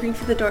part of working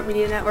for the Dordt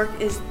Media Network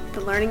is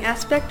the learning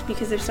aspect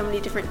because there's so many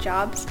different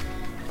jobs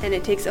and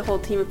it takes a whole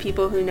team of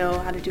people who know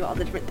how to do all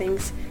the different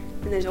things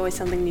and there's always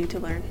something new to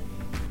learn.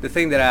 The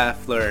thing that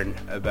I've learned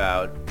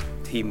about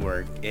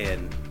teamwork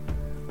in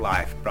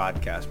live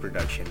broadcast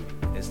production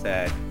is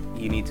that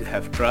you need to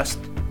have trust,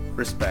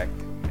 respect,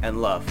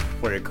 and love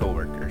for your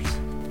coworkers.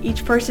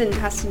 Each person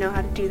has to know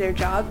how to do their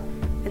job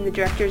and the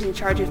director is in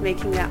charge of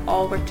making that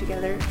all work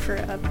together for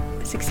a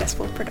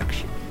successful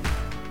production.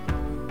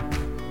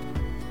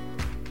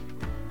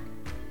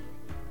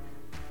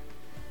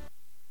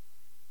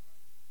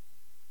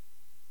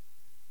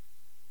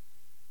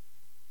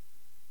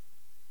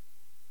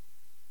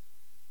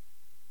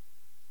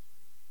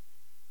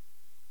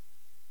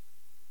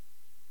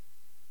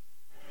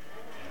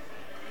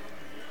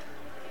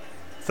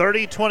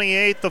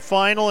 (30-28) the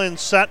final in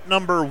set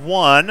number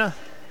 1.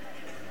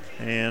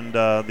 And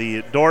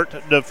the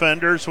Dordt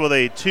defenders with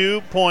a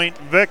 2-point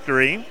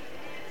victory.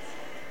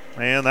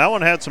 And that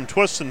one had some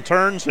twists and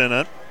turns in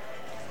it.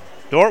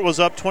 Dordt was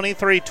up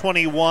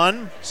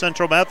 23-21.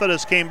 Central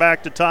Methodist came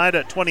back to tie it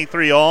at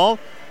 23-all.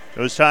 It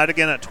was tied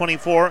again at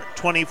 24,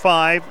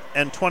 25,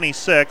 and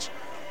 26,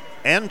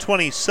 and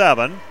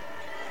 27.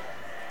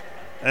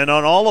 And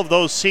on all of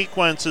those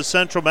sequences,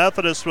 Central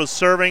Methodist was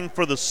serving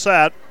for the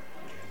set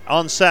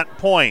on set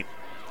point.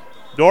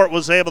 Dordt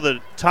was able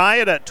to tie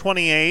it at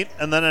 28,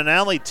 and then an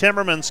Allie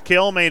Timmermans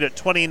kill made it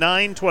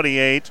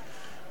 29-28.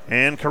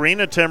 And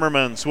Karina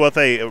Timmermans with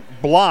a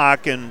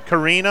block, and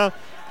Karina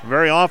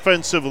very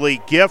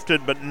offensively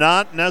gifted but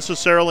not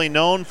necessarily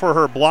known for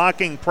her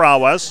blocking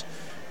prowess,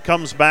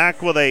 comes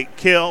back with a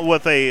kill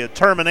with a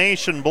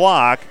termination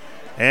block,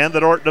 and the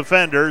Dordt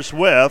defenders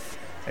with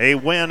a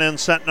win in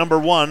set number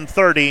 1,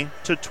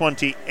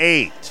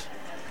 30-28.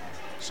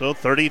 So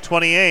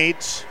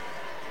 30-28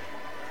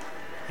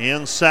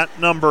 in set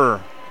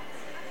number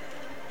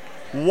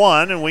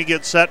 1, and we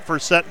get set for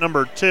set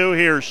number 2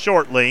 here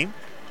shortly.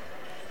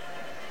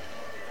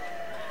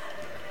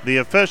 The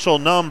official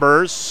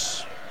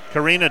numbers,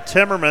 Karina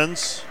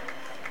Timmermans,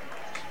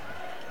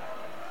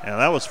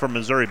 and that was from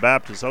Missouri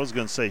Baptist. I was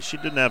going to say she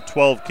didn't have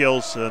 12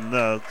 kills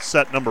in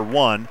set number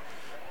 1.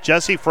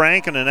 Jesse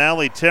Franken and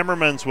Allie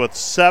Timmermans with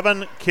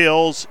 7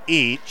 kills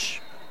each.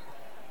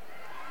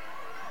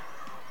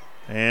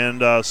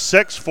 And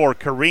 6 for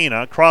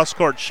Karina.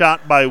 Cross-court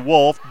shot by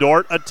Wolf.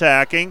 Dordt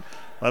attacking.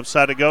 Left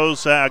side it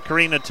goes.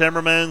 Karina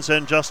Timmermans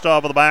and just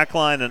off of the back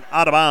line and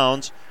out of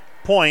bounds.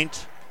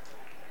 Point,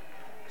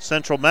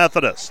 Central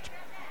Methodist.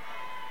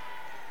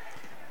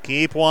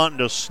 Keep wanting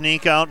to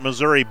sneak out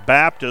Missouri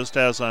Baptist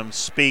as I'm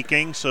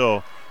speaking,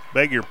 so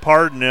beg your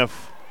pardon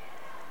if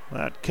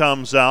that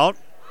comes out.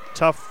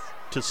 Tough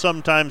to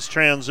sometimes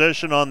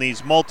transition on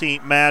these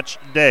multi-match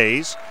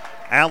days.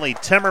 Allie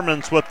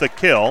Timmermans with the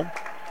kill.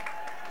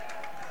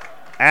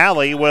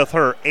 Allie with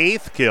her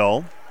 8th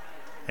kill.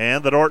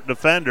 And the Dordt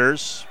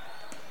defenders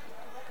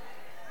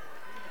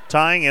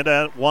tying it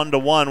at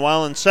 1-1.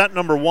 While in set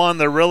number one,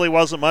 there really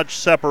wasn't much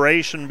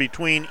separation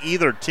between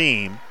either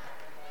team.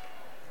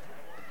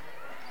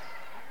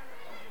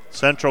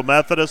 Central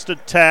Methodist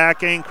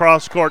attacking,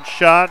 cross-court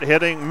shot,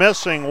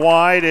 missing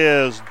wide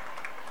is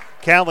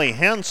Callie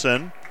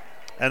Henson.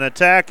 An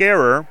attack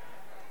error,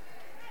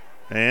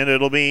 and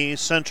it'll be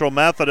Central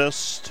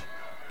Methodist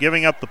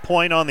giving up the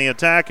point on the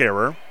attack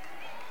error.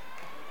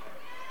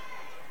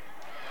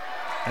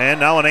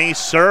 And now an ace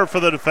serve for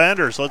the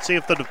defenders. Let's see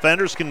if the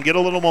defenders can get a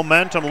little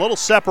momentum, a little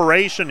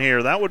separation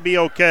here. That would be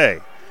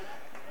okay.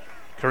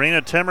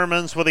 Karina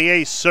Timmermans with the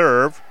ace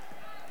serve.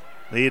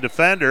 The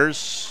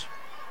defenders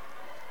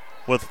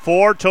with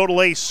 4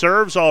 total ace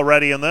serves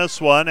already in this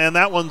one, and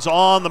that one's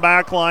on the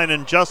back line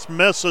and just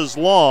misses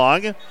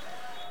long.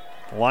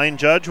 Line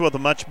judge with a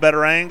much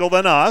better angle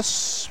than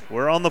us.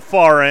 We're on the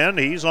far end.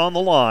 He's on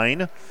the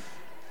line.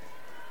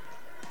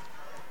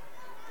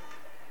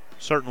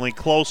 Certainly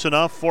close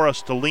enough for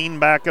us to lean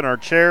back in our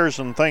chairs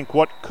and think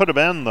what could have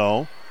been,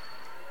 though.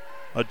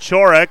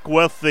 Achorek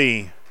with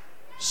the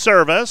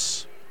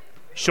service.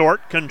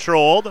 Short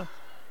controlled.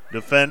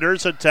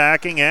 Defenders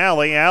attacking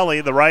Alley.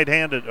 Alley, the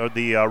right-handed, or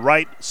the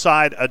right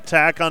side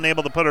attack,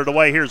 unable to put it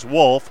away. Here's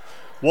Wolf.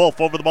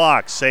 Wolf over the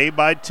block. Saved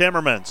by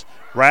Timmermans.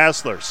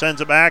 Rassler sends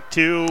it back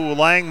to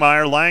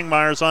Langmeyer.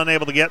 Langmeyer's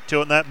unable to get to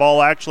it, and that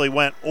ball actually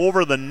went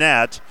over the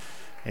net.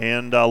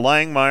 And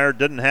Langmeyer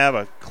didn't have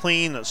a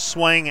clean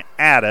swing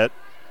at it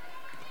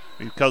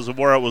because of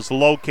where it was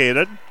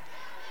located.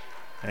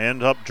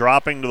 Ended up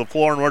dropping to the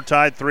floor, and we're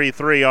tied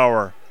 3-3.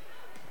 Our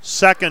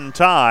second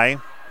tie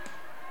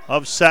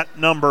of set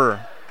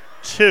number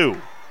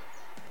 2.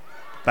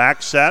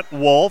 Back set,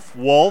 Wolf.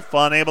 Wolf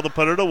unable to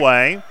put it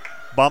away.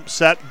 Bump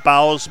set,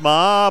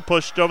 Bausma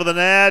pushed over the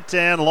net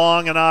and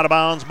long and out of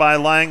bounds by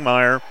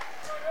Langmeyer.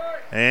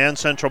 And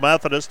Central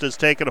Methodist has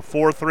taken a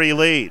 4-3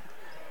 lead.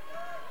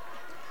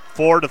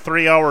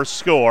 4-3 our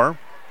score.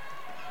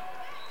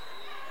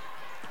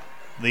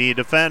 The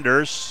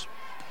defenders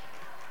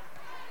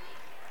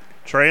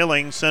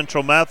trailing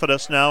Central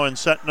Methodist now in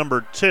set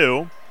number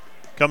 2.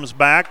 Comes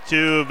back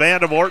to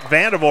Vandevort.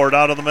 Vandevort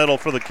out of the middle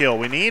for the kill.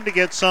 We need to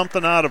get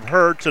something out of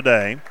her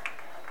today.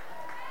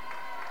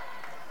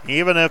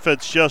 Even if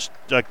it's just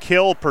a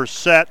kill per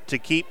set to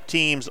keep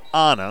teams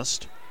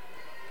honest.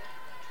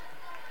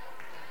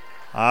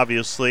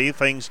 Obviously,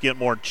 things get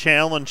more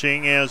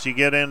challenging as you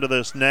get into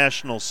this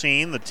national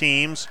scene. The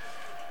teams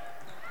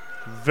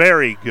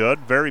very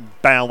good, very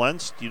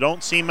balanced. You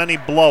don't see many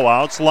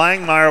blowouts.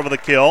 Langmeyer over the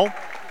kill.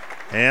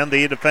 And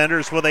the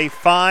defenders with a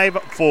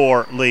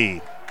 5-4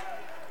 lead.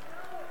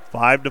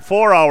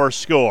 5-4 our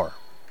score.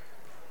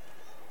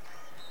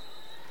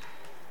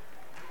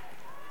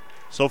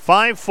 So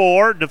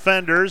 5-4,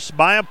 defenders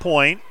by a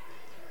point.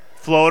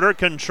 Floater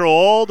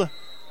controlled,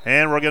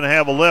 and we're going to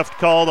have a lift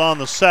called on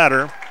the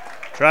setter.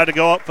 Tried to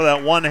go up for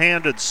that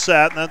one-handed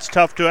set, and that's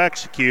tough to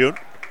execute.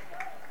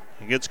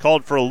 He gets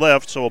called for a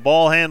lift, so a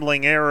ball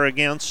handling error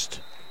against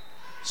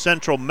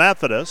Central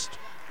Methodist.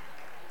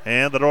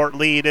 And the Dordt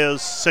lead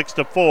is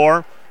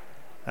 6-4.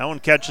 That one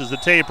catches the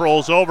tape,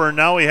 rolls over, and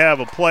now we have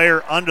a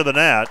player under the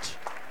net.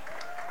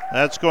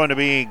 That's going to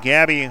be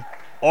Gabby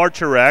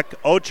Ochorek.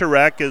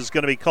 Ochorek is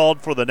going to be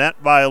called for the net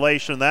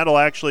violation. That'll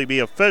actually be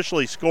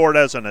officially scored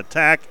as an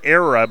attack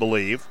error, I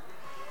believe.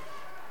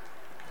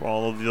 For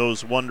all of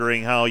those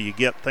wondering how you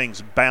get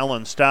things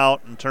balanced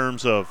out in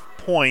terms of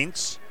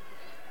points.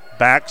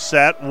 Back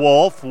set,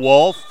 Wolf,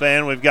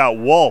 and we've got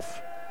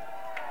Wolf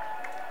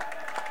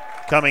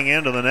coming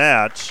into the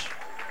net.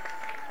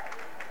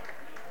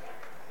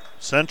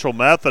 Central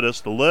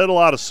Methodist a little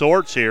out of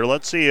sorts here.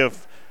 Let's see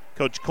if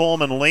Coach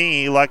Coleman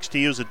Lee elects to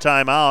use a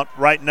timeout.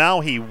 Right now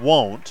he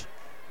won't.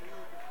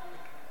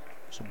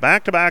 So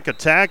back-to-back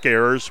attack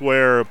errors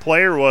where a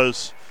player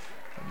was,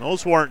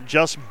 those weren't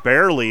just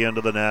barely into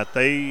the net.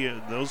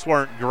 Those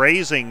weren't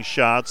grazing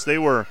shots. They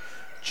were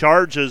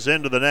charges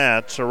into the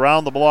net.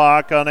 Around the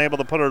block, unable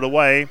to put it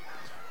away.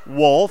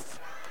 Wolf,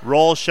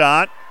 roll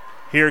shot.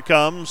 Here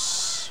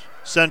comes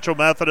Central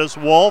Methodist.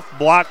 Wolf,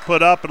 block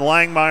put up, and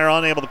Langmeyer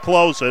unable to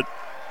close it.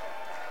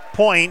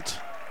 Point,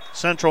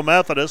 Central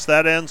Methodist.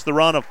 That ends the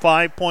run of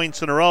 5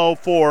 points in a row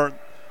for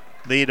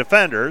the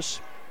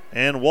defenders.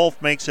 And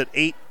Wolf makes it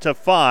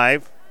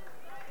 8-5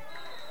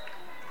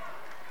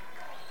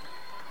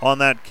 on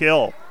that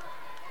kill.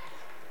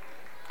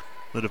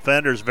 The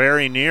defenders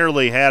very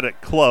nearly had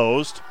it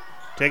closed.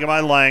 Taken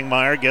by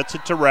Langmeyer, gets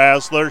it to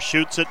Rassler,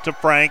 shoots it to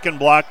Frank, and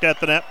blocked at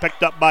the net,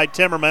 picked up by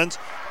Timmermans.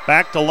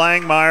 Back to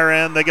Langmeyer,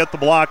 and they get the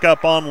block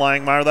up on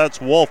Langmeyer.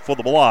 That's Wolf with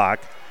the block.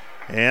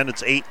 And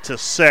it's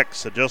 8-6.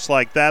 So just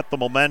like that, the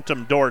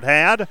momentum Dordt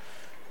had.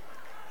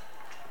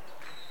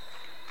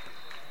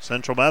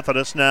 Central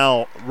Methodist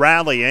now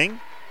rallying.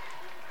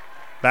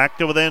 Back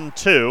to within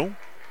 2.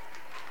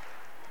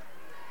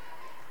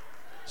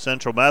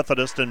 Central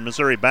Methodist and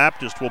Missouri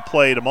Baptist will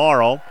play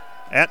tomorrow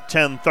at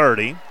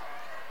 10:30.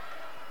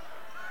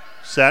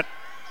 Set.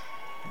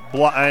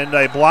 And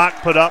a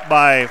block put up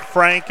by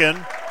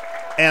Franken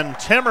and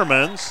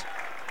Timmermans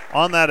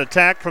on that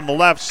attack from the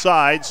left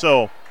side.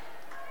 So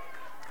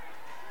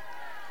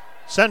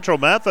Central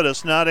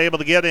Methodist not able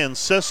to get in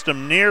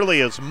system nearly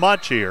as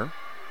much here.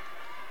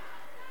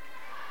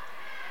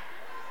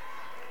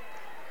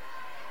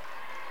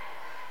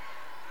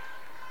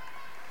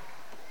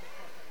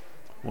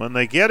 When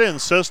they get in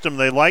system,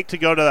 they like to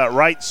go to that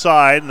right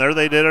side, and there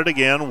they did it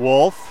again.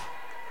 Wolf.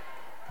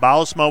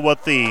 Bausma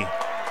with the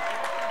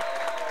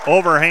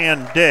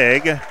overhand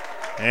dig,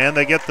 and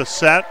they get the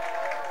set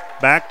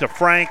back to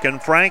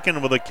Franken.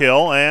 Franken with a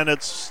kill, and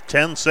it's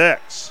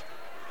 10-6.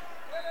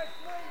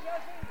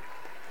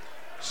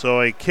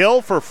 So a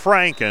kill for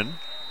Franken.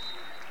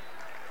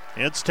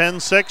 It's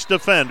 10-6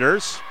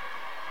 defenders.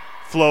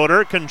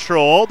 Floater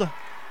controlled.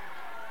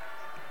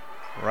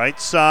 Right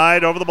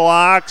side over the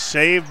block,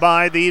 saved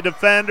by the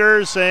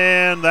defenders,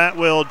 and that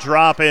will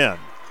drop in.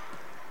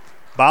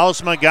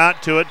 Bausma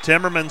got to it.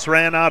 Timmermans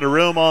ran out of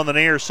room on the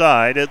near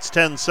side. It's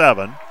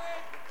 10-7.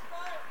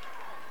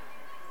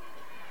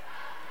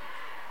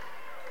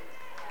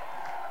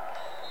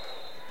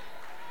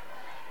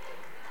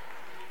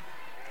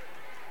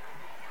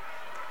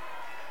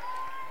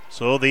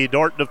 So the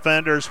Dordt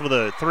defenders with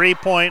a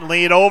 3-point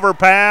lead.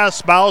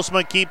 Overpass.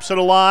 Bausma keeps it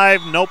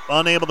alive. Nope,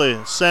 unable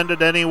to send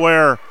it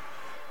anywhere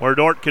where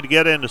Dordt could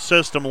get into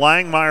system.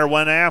 Langmeyer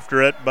went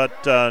after it,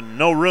 but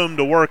no room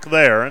to work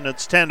there, and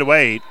it's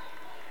 10-8.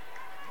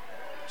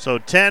 So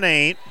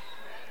 10-8.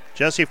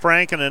 Jesse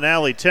Franken and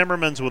Allie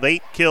Timmermans with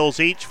 8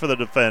 kills each for the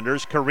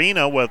defenders.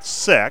 Karina with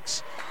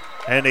 6.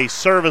 And a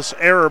service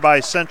error by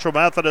Central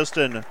Methodist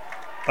and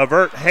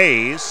Avert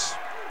Hayes.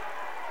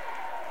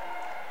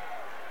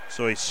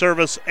 So a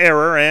service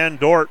error, and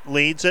Dordt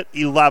leads it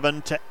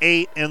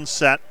 11-8 in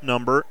set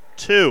number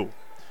 2.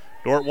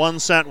 Dordt won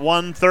set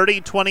 1,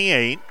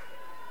 30-28.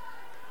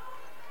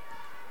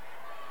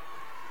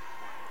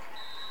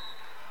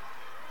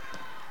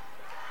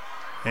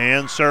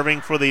 And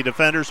serving for the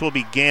defenders will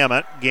be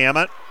Gamet.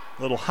 Gamet,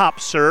 little hop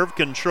serve,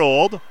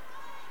 controlled.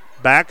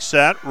 Back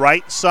set,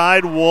 right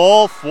side,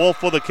 Wolf.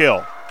 Wolf with a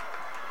kill.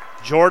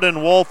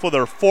 Jordan Wolf with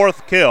her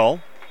 4th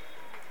kill.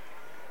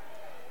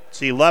 It's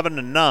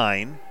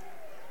 11-9.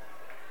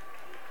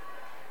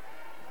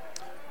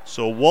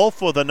 So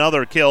Wolf with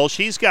another kill.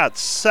 She's got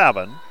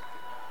 7.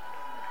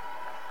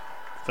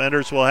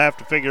 Defenders will have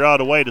to figure out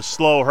a way to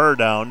slow her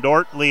down.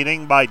 Dordt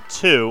leading by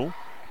 2.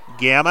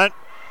 Gamet,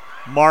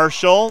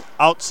 Marshall,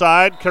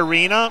 outside,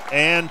 Karina,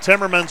 and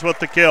Timmermans with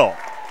the kill.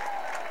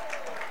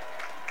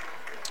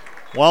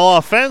 Well,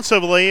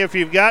 offensively, if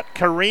you've got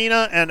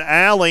Karina and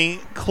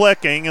Allie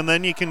clicking, and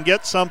then you can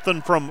get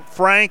something from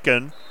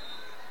Franken,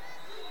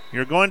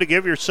 you're going to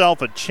give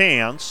yourself a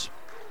chance.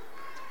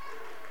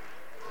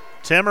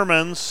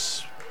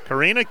 Timmermans,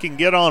 Karina can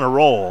get on a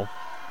roll.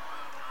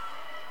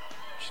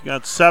 She's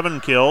got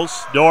 7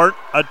 kills. Dordt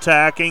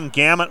attacking.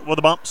 Gamet with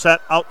a bump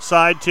set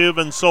outside to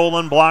Van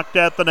Solen, blocked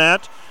at the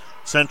net.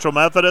 Central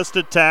Methodist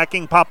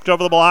attacking, popped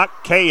over the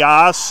block.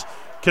 Chaos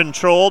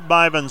controlled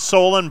by Van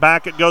Solen.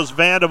 Back it goes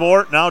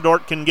Vandevoort. Now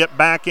Dordt can get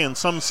back in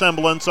some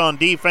semblance on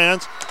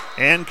defense.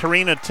 And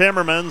Karina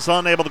Timmermans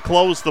unable to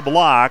close the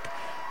block.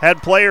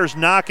 Had players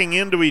knocking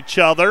into each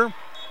other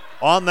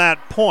on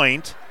that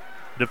point.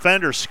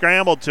 Defender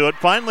scrambled to it,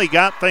 finally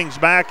got things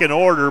back in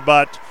order,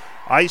 but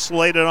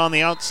isolated on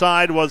the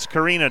outside was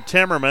Karina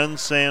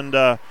Timmermans,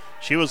 and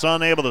she was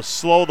unable to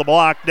slow the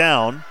block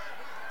down.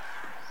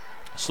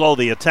 Slow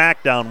the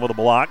attack down with a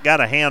block. Got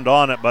a hand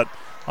on it, but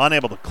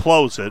unable to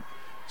close it.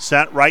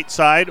 Set right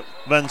side,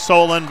 Van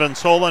Solen. Van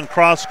Solen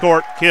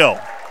cross-court kill.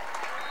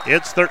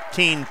 It's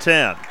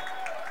 13-10.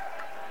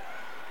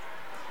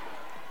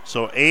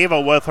 So Ava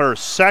with her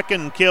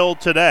 2nd kill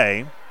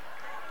today.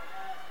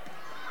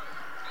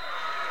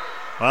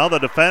 Well, the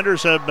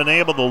defenders have been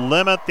able to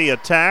limit the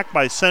attack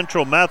by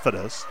Central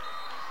Methodist.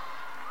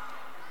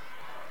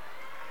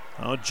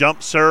 Oh,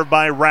 jump serve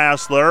by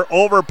Rassler.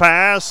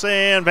 Overpass,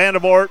 and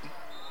Vandevoort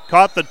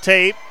caught the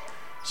tape.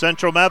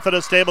 Central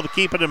Methodist able to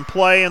keep it in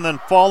play, and then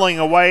falling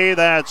away,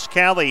 that's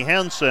Callie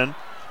Henson.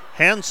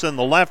 Henson,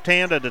 the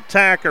left-handed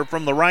attacker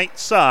from the right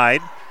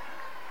side.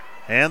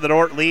 And the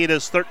Dordt lead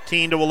is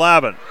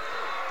 13-11.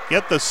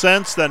 Get the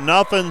sense that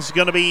nothing's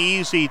going to be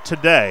easy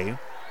today.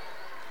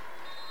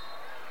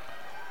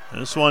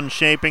 This one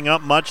shaping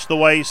up much the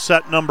way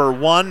set number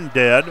 1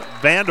 did.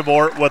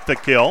 Vandevoort with the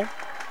kill.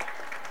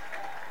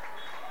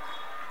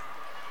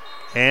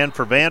 And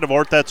for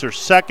Vandevoort, that's her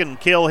 2nd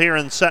kill here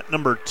in set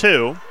number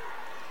 2.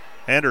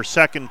 And her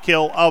 2nd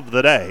kill of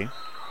the day.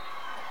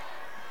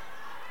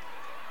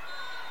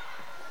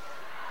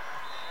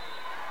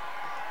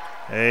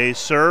 A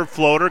serve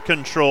floater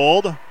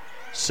controlled.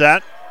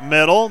 Set,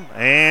 middle,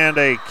 and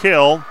a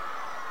kill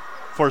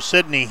for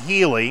Sydney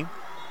Healy.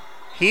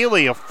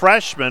 Healy, a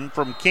freshman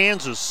from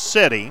Kansas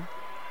City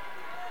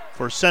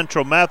for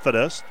Central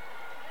Methodist.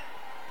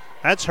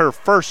 That's her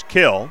 1st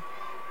kill.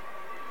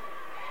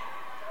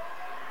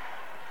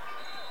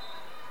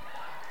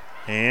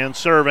 And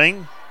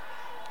serving,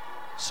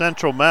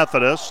 Central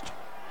Methodist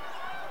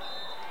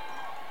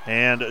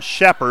and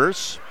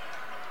Sheppers.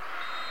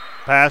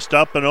 Passed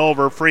up and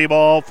over. Free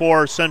ball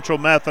for Central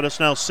Methodist.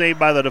 Now saved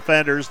by the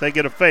defenders. They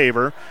get a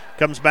favor.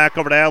 Comes back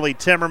over to Allie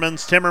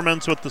Timmermans.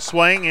 Timmermans with the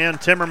swing and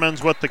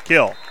Timmermans with the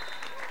kill.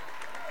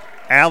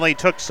 Allie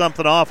took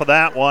something off of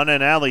that one,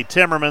 and Allie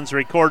Timmermans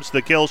records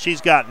the kill.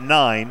 She's got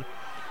 9.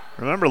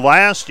 Remember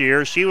last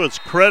year, she was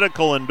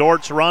critical in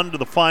Dort's run to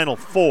the Final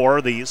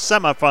Four, the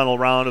semifinal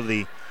round of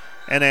the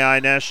NAI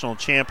National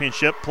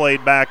Championship,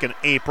 played back in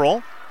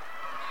April.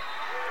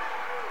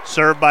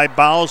 Served by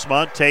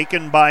Bausma,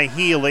 taken by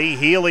Healy.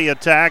 Healy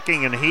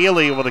attacking, and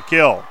Healy with a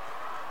kill.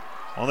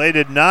 Well, they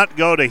did not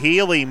go to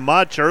Healy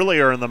much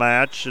earlier in the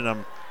match, and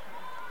I'm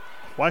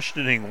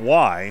questioning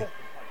why,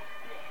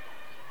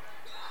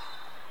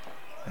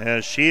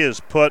 as she has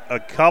put a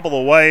couple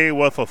away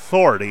with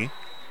authority.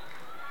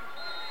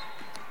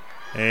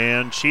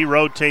 And she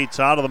rotates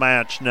out of the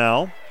match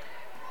now.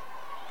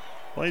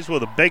 Plays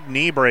with a big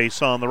knee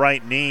brace on the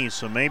right knee,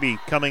 so maybe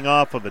coming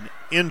off of an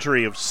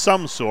injury of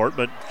some sort,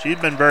 but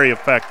she'd been very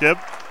effective.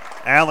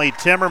 Allie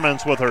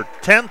Timmermans with her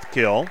 10th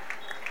kill.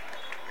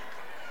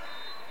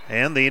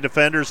 And the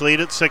defenders lead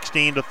at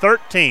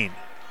 16-13.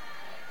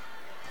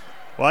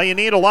 Well, you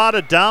need a lot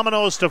of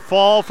dominoes to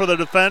fall for the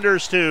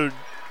defenders to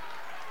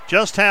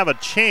just have a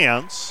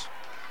chance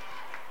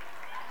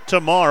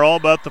tomorrow,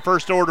 but the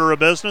first order of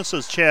business,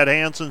 as Chad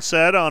Hansen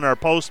said on our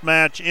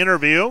post-match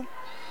interview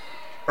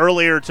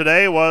earlier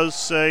today,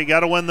 was you got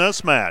to win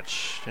this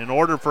match. In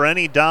order for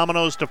any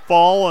dominoes to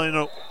fall in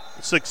a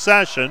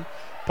succession,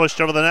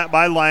 pushed over the net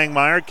by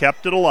Langmeyer,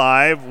 kept it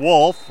alive.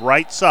 Wolf,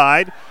 right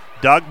side,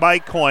 dug by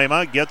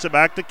Koima, gets it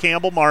back to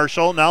Campbell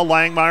Marshall. Now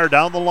Langmeyer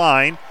down the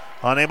line,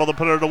 unable to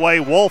put it away.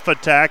 Wolf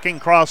attacking,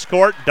 cross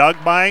court,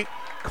 dug by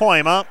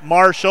Koima.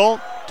 Marshall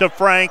to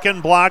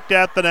Franken, blocked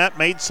at the net,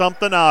 made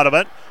something out of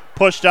it.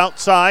 Pushed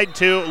outside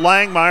to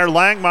Langmeyer.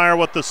 Langmeyer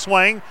with the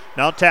swing.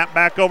 Now tapped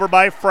back over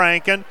by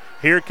Franken.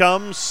 Here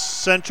comes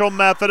Central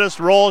Methodist.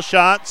 Roll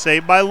shot.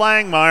 Saved by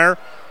Langmeyer.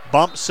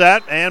 Bump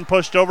set and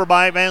pushed over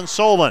by Van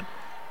Solen.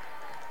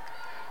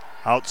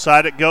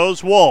 Outside it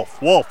goes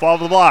Wolf. Wolf off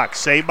the block.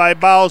 Saved by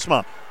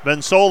Bausma. Van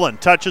Solen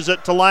touches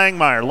it to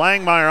Langmeyer.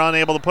 Langmeyer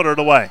unable to put it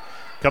away.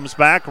 Comes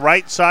back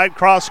right side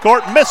cross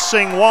court.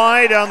 Missing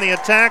wide on the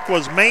attack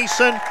was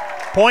Mason.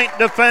 Point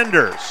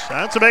defenders.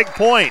 That's a big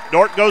point.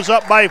 Dordt goes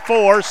up by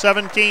 4,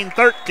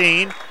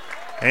 17-13.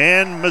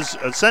 And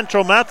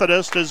Central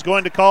Methodist is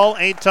going to call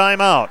a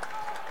timeout.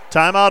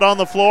 Timeout on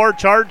the floor,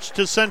 charged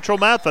to Central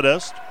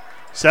Methodist.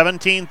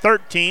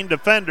 17-13,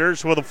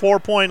 defenders with a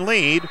 4-point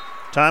lead.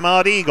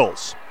 Timeout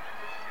Eagles.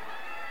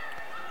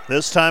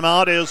 This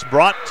timeout is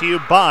brought to you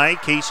by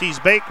Casey's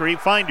Bakery.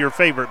 Find your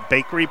favorite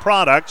bakery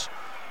products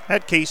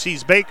at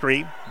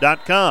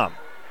caseysbakery.com.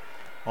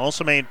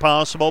 Also made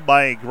possible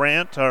by a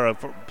grant, or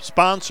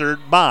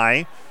sponsored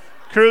by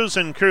Cruz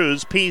 &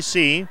 Cruz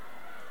PC,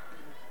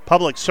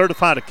 Public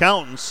Certified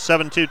Accountants,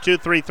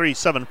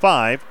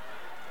 722-3375.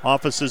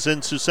 Offices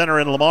in Sioux Center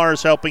and Lamar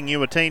is helping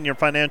you attain your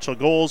financial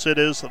goals. It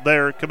is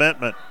their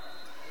commitment.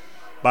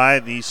 By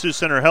the Sioux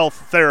Center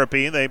Health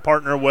Therapy, they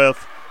partner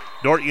with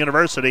Dordt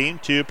University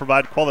to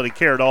provide quality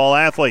care to all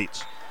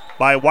athletes.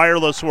 By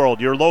Wireless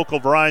World, your local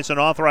Verizon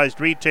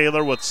authorized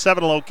retailer with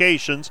 7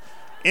 locations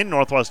in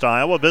Northwest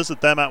Iowa. Visit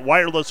them at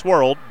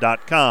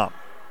wirelessworld.com.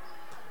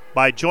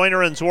 By Joyner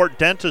 & Zwart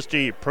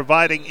Dentistry,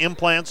 providing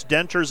implants,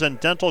 dentures, and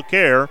dental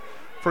care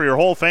for your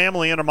whole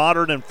family in a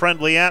modern and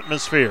friendly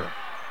atmosphere.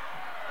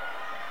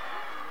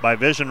 By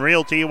Vision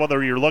Realty,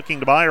 whether you're looking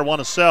to buy or want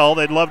to sell,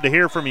 they'd love to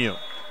hear from you.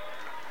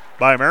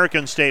 By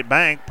American State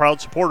Bank,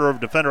 proud supporter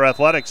of Defender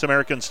Athletics,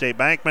 American State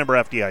Bank, member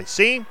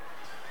FDIC.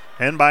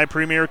 And by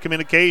Premier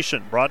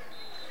Communication, brought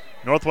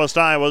Northwest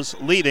Iowa's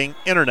leading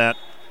internet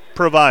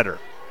provider.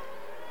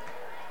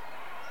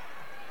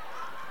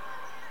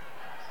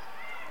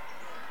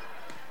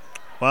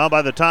 Well,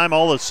 by the time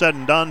all is said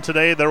and done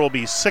today, there will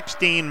be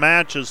 16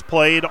 matches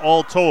played,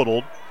 all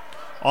totaled,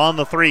 on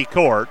the 3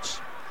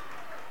 courts.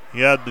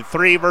 You had the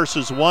 3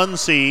 versus 1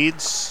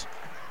 seeds,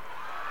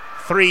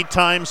 3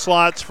 time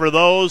slots for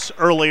those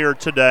earlier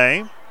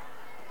today.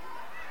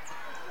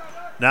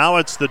 Now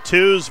it's the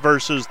 2s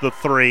versus the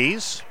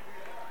 3s.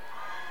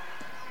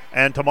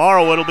 And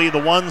tomorrow it'll be the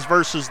 1s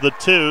versus the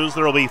 2s.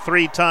 There will be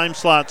 3 time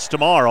slots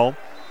tomorrow.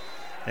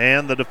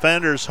 And the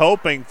defenders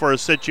hoping for a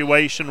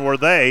situation where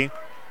they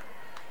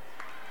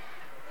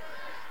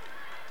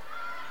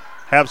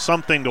have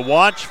something to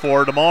watch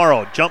for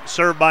tomorrow. Jump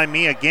serve by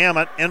Mia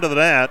Gamet into the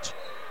net.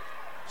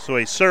 So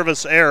a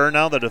service error.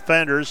 Now the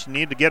defenders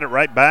need to get it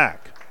right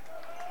back.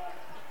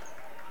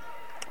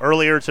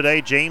 Earlier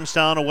today,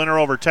 Jamestown a winner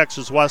over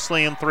Texas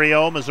Wesleyan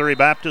 3-0. Missouri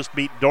Baptist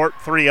beat Dordt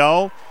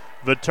 3-0.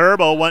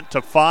 Viterbo went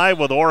to 5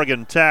 with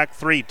Oregon Tech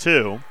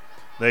 3-2.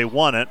 They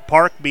won it.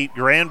 Park beat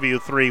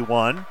Grandview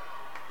 3-1.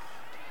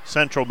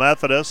 Central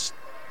Methodist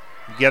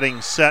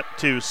getting set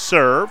to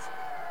serve.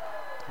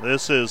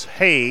 This is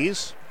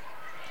Hayes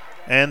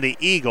and the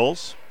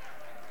Eagles.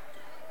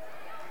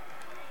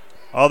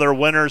 Other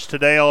winners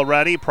today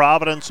already.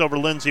 Providence over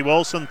Lindsey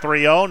Wilson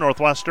 3-0.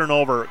 Northwestern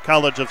over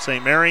College of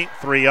St. Mary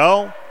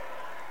 3-0.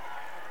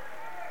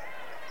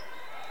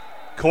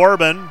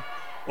 Corbin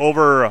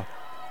over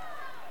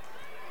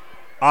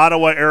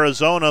Ottawa,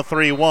 Arizona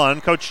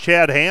 3-1. Coach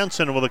Chad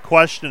Hansen with a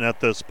question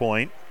at this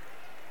point.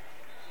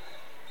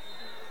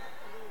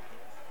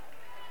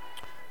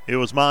 It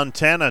was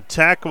Montana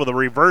Tech with a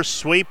reverse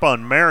sweep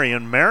on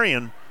Marion.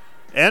 Marion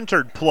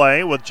entered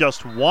play with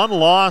just one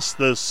loss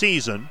this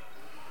season.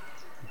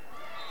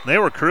 They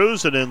were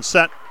cruising in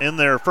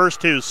their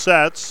first two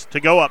sets to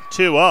go up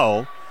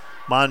 2-0.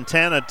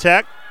 Montana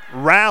Tech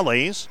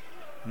rallies,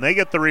 and they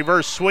get the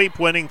reverse sweep,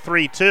 winning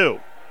 3-2.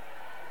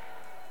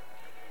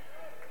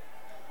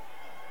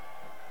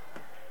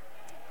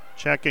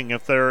 Checking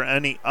if there are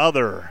any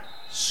other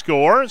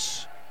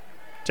scores.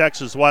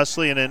 Texas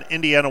Wesleyan and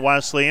Indiana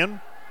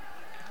Wesleyan.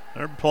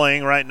 They're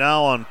playing right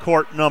now on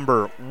court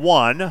number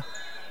 1.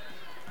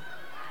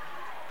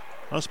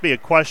 Must be a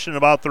question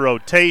about the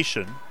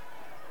rotation.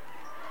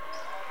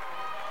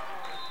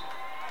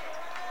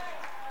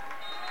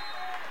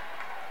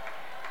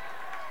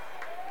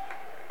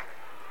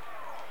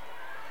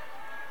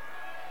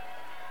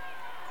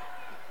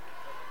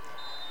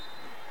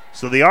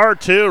 So the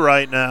R2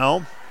 right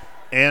now,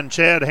 and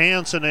Chad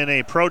Hansen in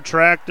a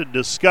protracted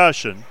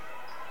discussion.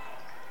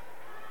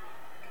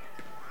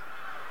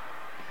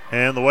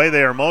 And the way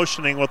they are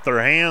motioning with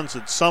their hands,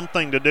 it's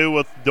something to do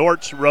with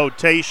Dort's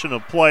rotation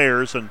of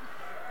players, and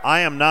I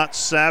am not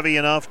savvy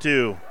enough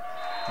to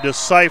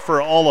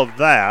decipher all of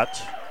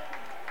that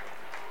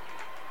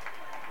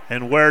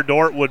and where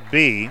Dort would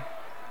be.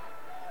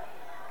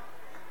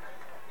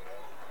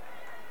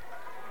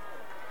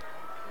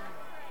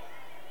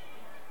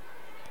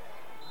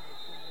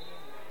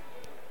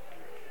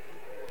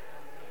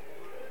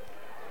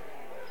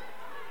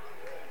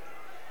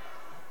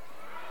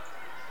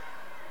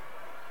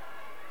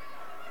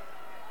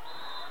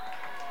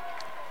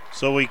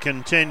 So we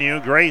continue.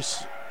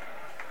 Grace.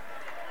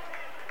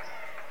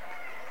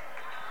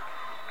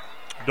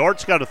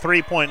 Dort's got a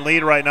 3-point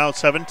lead right now,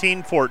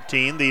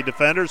 17-14. The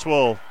defenders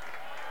will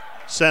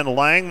send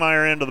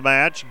Langmeyer into the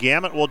match.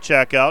 Gamet will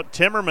check out.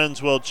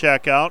 Timmermans will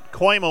check out.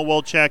 Koima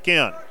will check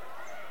in.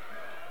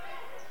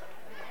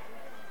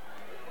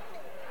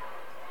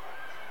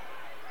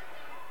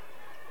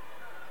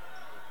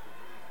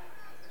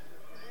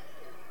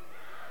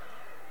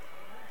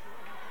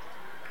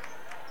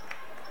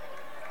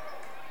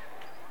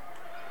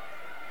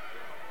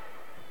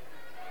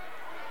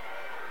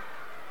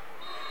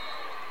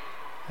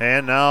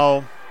 And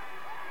now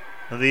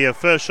the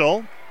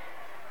official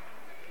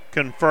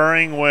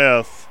conferring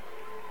with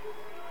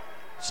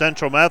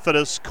Central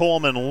Methodist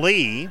Coleman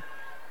Lee.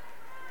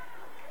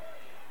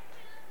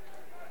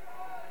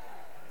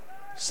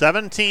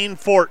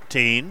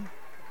 17-14.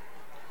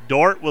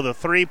 Dort with a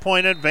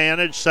 3-point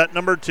advantage. Set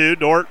number 2.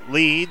 Dort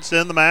leads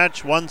in the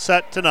match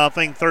 1-0,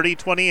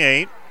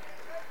 30-28.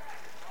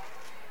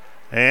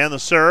 And the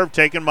serve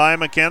taken by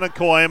McKenna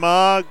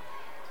Koima.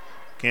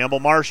 Campbell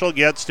Marshall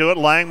gets to it.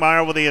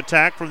 Langmeyer with the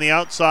attack from the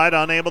outside,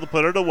 unable to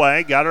put it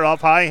away. Got it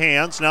off high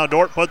hands. Now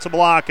Dort puts a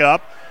block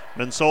up.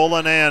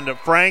 Vinsolen and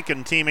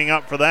Franken teaming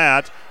up for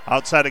that.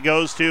 Outside it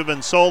goes to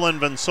Vinsolen.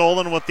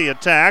 Vinsolen with the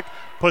attack.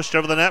 Pushed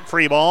over the net.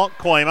 Free ball.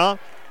 Koima.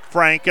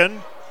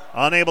 Franken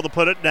unable to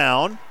put it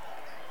down.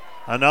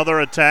 Another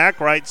attack.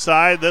 Right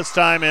side. This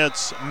time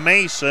it's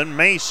Mason.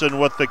 Mason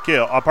with the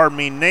kill.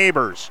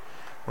 Neighbors.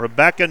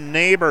 Rebecca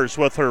Neighbors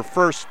with her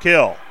first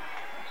kill.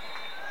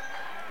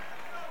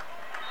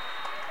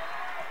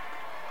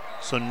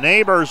 So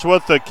Neighbors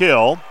with the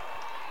kill.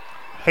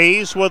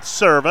 Hayes with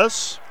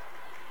service.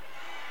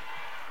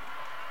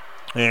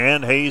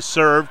 And Hayes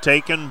serve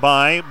taken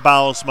by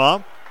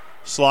Bausma.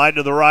 Slide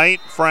to the right.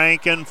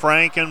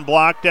 Franken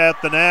blocked at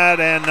the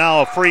net. And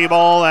now a free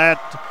ball at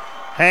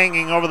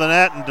hanging over the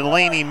net. And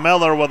Delaney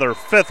Miller with her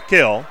 5th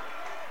kill.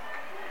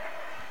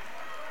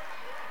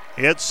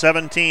 It's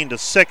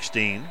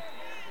 17-16.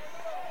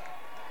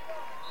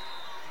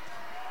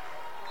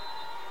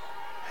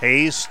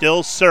 Hayes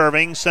still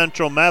serving.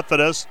 Central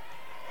Methodist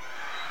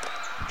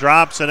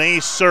drops an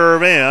ace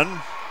serve in.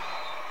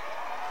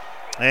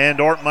 And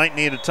Dort might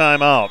need a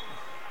timeout.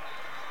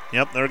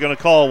 Yep, they're going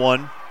to call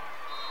one.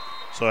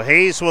 So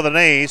Hayes with an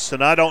ace,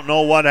 and I don't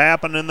know what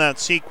happened in that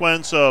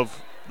sequence of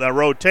the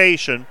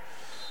rotation,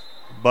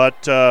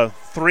 but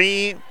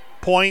 3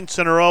 points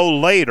in a row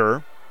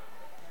later,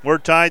 we're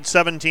tied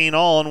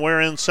 17-all, and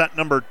we're in set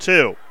number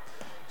 2.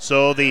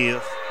 So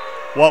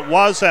what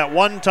was at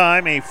one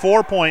time a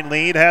 4-point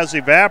lead has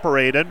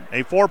evaporated.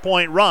 A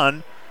 4-point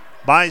run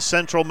by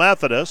Central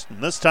Methodist.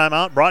 And this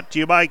timeout brought to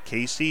you by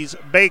Casey's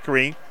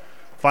Bakery.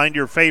 Find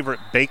your favorite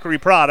bakery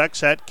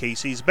products at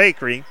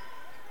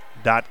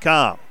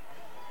caseysbakery.com.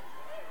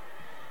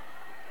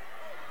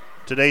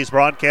 Today's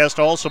broadcast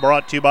also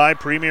brought to you by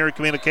Premier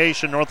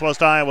Communication,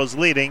 Northwest Iowa's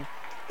leading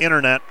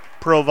internet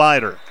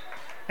provider.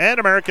 And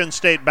American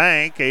State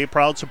Bank, a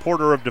proud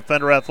supporter of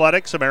Defender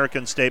Athletics.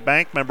 American State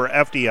Bank, member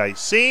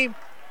FDIC.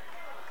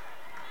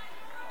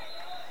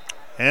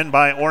 And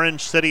by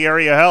Orange City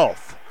Area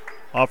Health,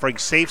 offering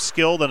safe,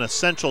 skilled, and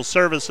essential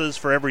services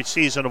for every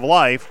season of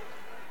life,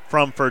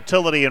 from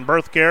fertility and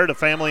birth care to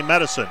family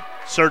medicine,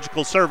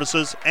 surgical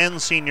services,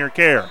 and senior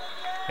care.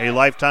 A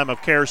lifetime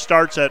of care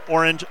starts at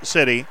Orange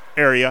City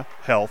Area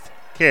Health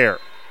Care.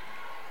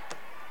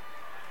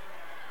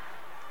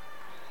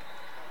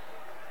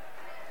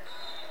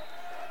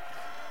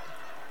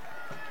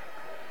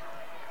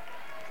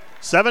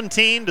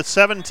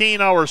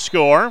 (17-17) our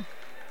score.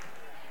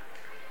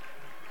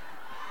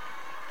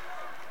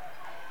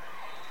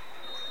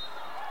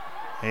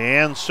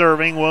 And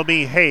serving will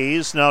be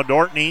Hayes. Now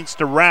Dordt needs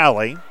to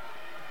rally.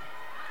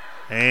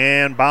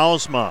 And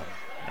Bausma.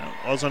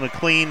 That wasn't a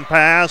clean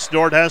pass.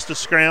 Dordt has to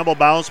scramble.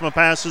 Bausma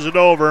passes it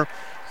over.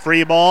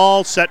 Free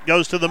ball. Set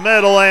goes to the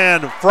middle,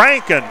 and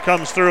Franken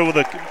comes through with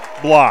a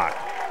block.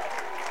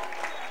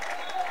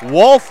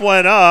 Wolf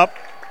went up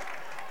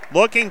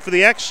looking for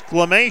the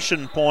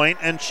exclamation point,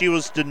 and she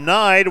was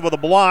denied with a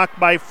block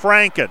by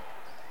Franken.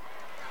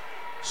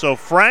 So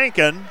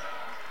Franken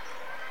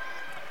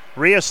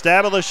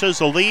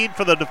reestablishes a lead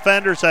for the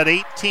defenders at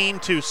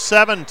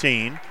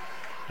 18-17.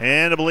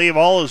 And I believe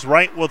all is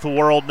right with the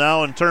world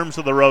now in terms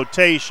of the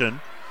rotation.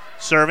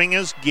 Serving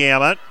is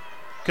Gamet,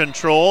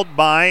 controlled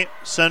by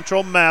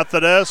Central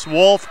Methodist.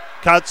 Wolf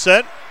cuts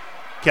it,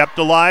 kept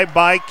alive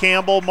by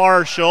Campbell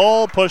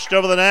Marshall, pushed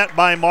over the net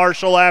by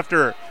Marshall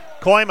after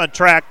Koima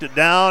tracked it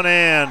down,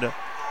 and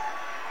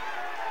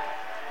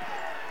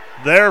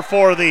there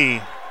for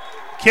the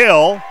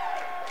kill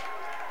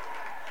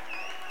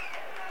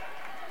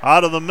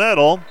out of the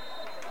middle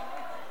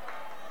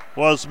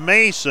was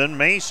Mason.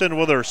 Mason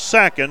with her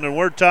second, and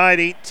we're tied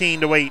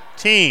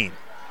 18-18.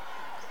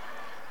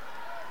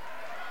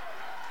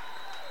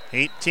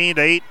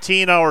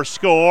 18-18 our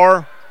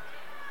score.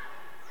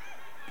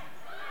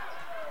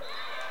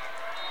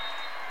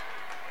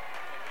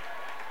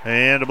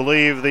 And I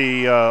believe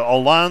the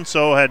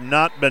Alonso had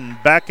not been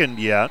beckoned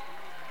yet.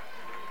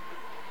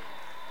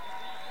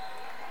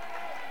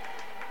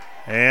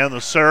 And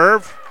the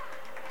serve.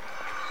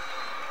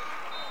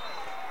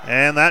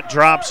 And that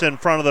drops in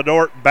front of the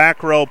Dordt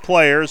back row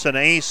players. An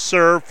ace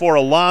serve for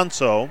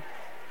Alonso.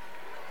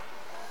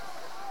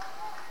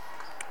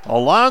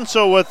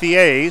 Alonso with the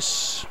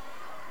ace.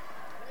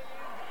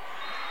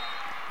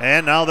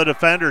 And now the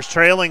defenders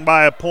trailing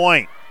by a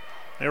point.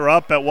 They were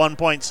up at one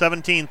point,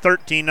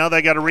 17-13. Now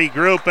they got to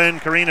regroup,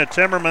 and Karina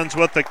Timmermans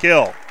with the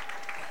kill.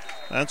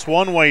 That's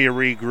one way you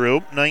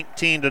regroup.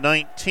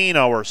 19-19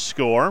 our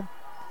score.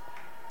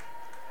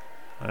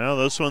 Well,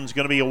 this one's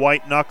going to be a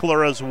white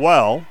knuckler as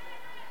well.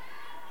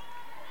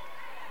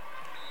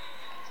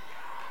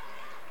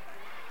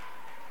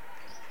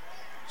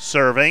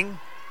 Serving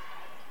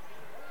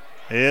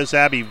is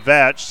Abby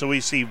Vetch. So we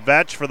see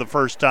Vetch for the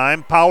first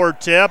time. Power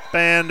tip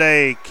and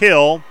a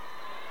kill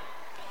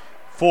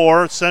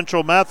for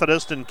Central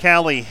Methodist and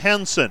Callie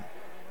Henson.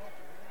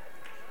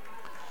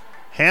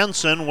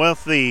 Henson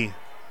with the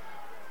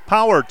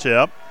power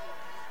tip.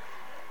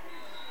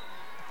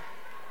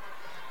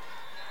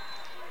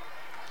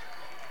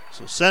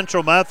 So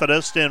Central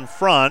Methodist in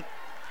front,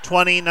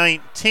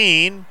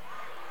 2019.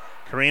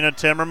 Karina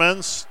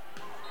Timmermans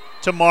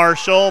to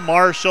Marshall.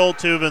 Marshall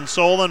to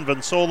Vinsolen.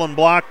 Vinsolen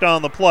blocked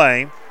on the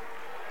play.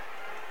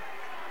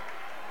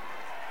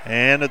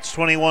 And it's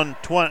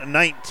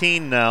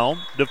 21-19 now.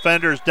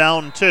 Defenders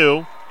down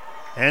 2.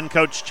 And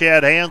Coach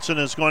Chad Hansen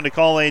is going to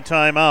call a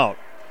timeout.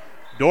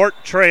 Dordt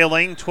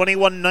trailing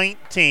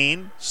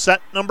 21-19,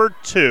 set number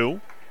 2.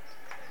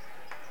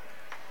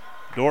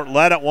 Dordt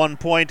led at one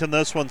point in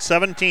this one,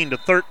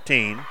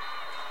 17-13.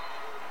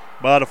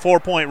 But a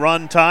 4-point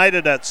run tied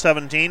it at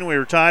 17. We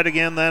were tied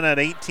again then at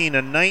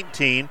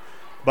 18-19.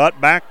 But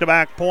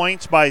back-to-back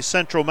points by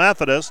Central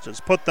Methodist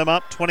has put them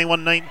up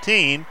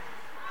 21-19.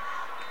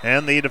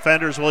 And the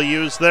defenders will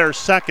use their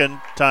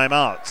second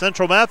timeout.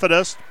 Central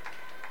Methodist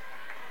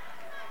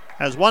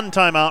has one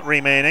timeout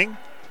remaining.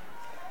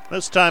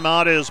 This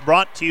timeout is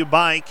brought to you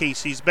by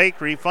Casey's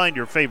Bakery. Find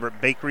your favorite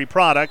bakery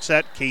products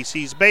at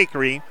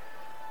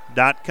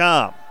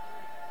caseysbakery.com.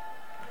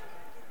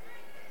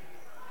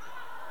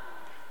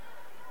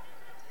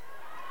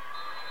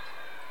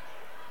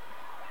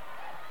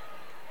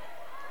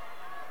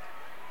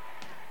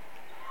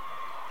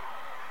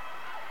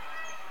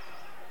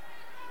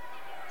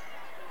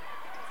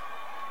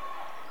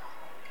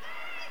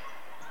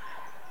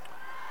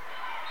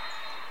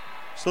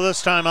 So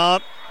this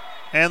timeout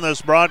and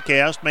this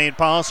broadcast made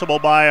possible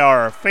by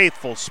our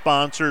faithful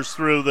sponsors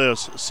through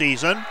this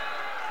season.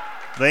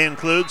 They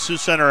include Sioux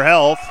Center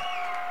Health.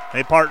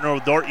 They partner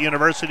with Dordt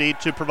University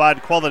to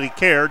provide quality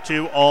care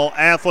to all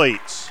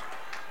athletes.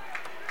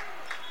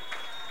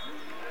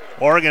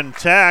 Oregon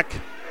Tech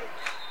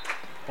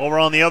over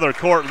on the other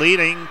court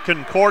leading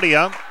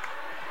Concordia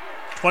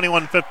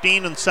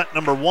 21-15 in set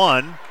number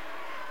 1.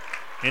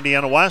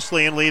 Indiana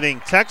Wesleyan leading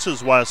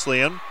Texas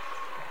Wesleyan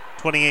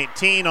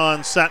 2018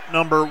 on set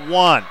number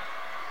 1.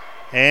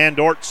 And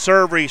Dort's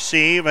serve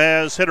receive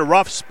has hit a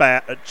rough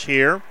patch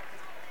here.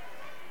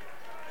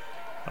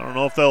 I don't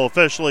know if they'll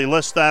officially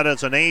list that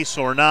as an ace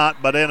or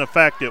not, but in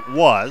effect it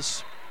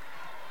was.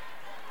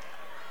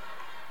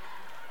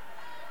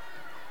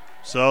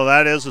 So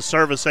that is a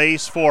service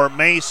ace for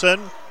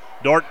Mason.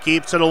 Dordt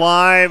keeps it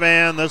alive,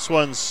 and this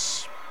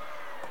one's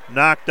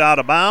knocked out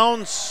of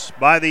bounds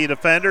by the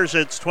defenders.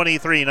 It's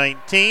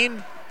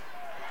 23-19.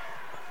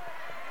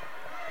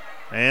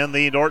 And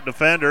the Dordt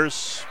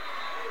defenders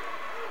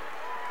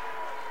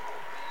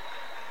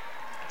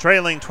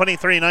trailing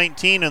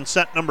 23-19 in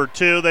set number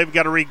 2. They've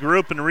got to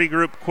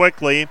regroup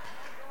quickly,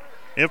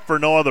 if for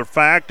no other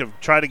fact, to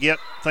try to get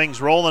things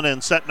rolling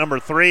in set number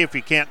 3 if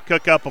you can't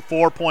cook up a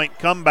 4-point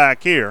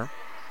comeback here.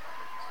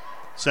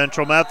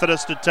 Central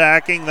Methodist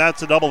attacking.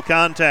 That's a double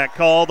contact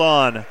called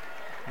on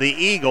the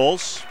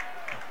Eagles.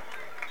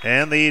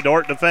 And the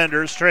Dordt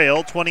defenders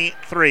trail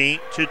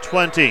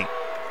 23-20.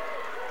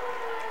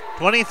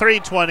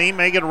 23-20,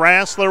 Megan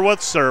Rassler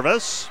with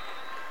service.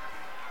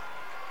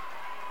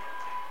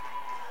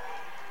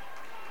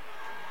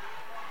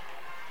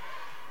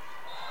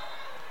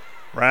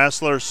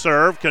 Rassler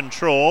serve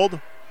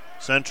controlled.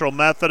 Central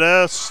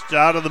Methodist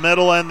out of the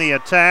middle and the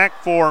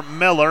attack for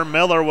Miller.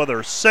 Miller with her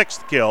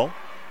 6th kill.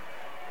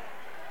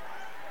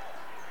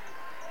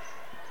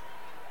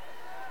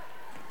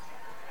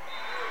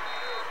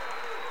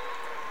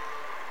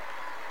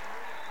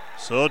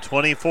 So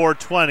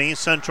 24-20,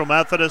 Central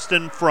Methodist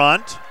in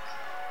front.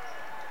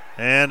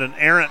 And an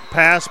errant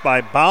pass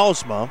by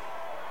Bausma.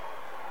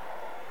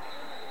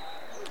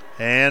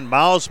 And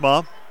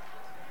Bausma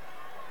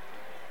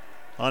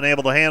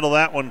unable to handle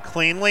that one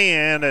cleanly,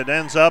 and it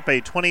ends up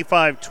a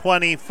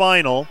 25-20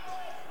 final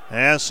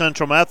as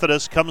Central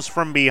Methodist comes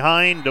from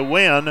behind to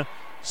win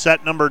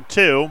set number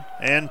 2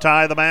 and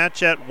tie the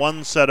match at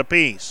 1 set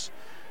apiece.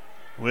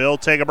 We'll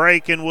take a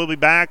break and we'll be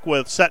back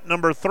with set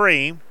number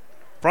 3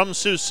 from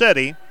Sioux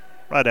City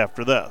right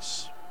after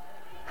this.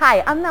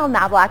 Hi, I'm Mel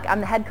Knobloch. I'm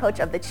the head coach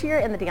of the cheer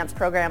and the dance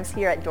programs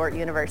here at Dordt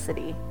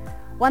University.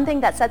 One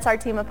thing that sets our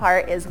team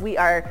apart is we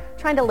are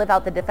trying to live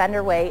out the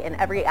Defender way in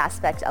every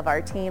aspect of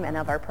our team and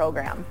of our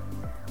program.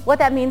 What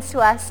that means to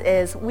us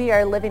is we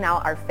are living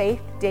out our faith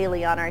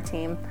daily on our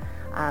team,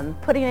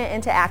 putting it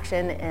into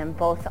action in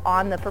both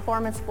on the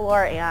performance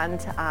floor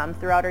and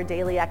throughout our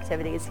daily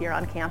activities here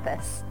on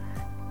campus.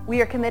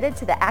 We are committed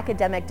to the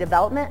academic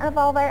development of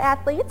all of our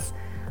athletes.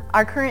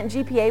 Our current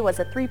GPA was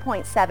a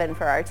 3.7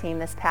 for our team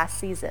this past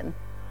season.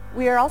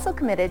 We are also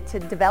committed to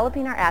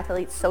developing our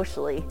athletes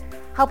socially,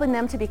 helping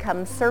them to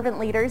become servant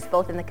leaders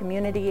both in the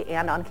community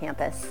and on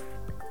campus.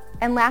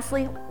 And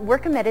lastly, we're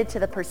committed to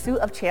the pursuit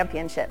of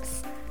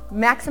championships,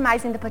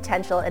 maximizing the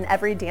potential in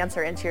every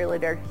dancer and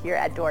cheerleader here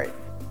at Dordt.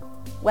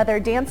 Whether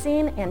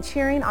dancing and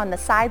cheering on the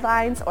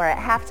sidelines or at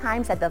half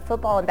times at the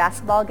football and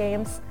basketball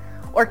games,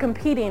 or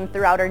competing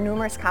throughout our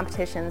numerous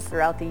competitions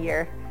throughout the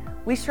year,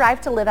 we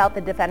strive to live out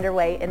the Defender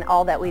way in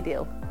all that we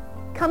do.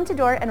 Come to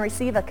Dordt and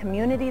receive a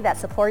community that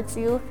supports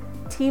you,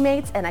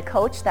 teammates and a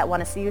coach that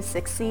want to see you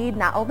succeed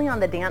not only on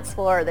the dance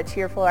floor or the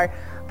cheer floor,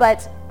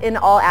 but in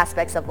all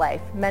aspects of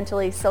life,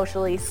 mentally,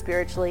 socially,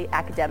 spiritually,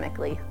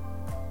 academically.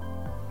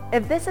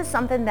 If this is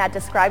something that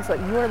describes what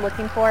you are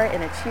looking for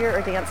in a cheer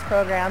or dance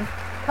program,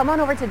 come on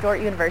over to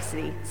Dordt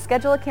University,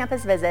 schedule a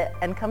campus visit,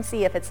 and come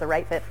see if it's the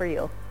right fit for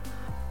you.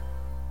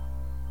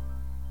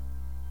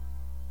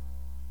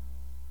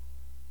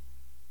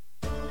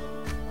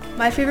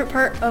 My favorite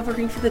part of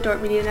working for the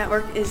Dordt Media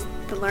Network is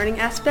the learning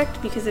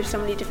aspect because there's so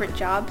many different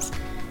jobs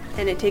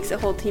and it takes a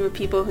whole team of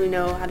people who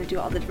know how to do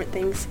all the different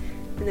things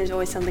and there's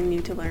always something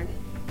new to learn.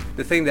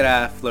 The thing that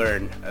I've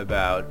learned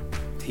about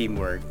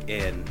teamwork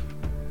in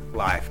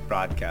live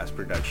broadcast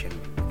production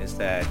is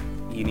that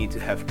you need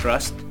to have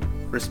trust,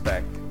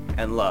 respect,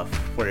 and love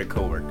for your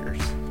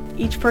coworkers.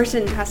 Each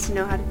person has to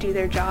know how to do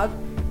their job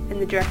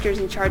and the director is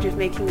in charge of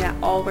making that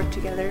all work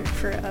together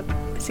for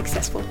a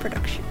successful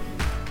production.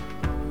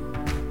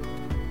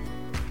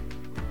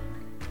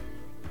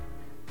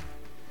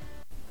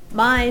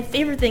 My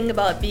favorite thing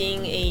about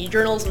being a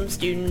journalism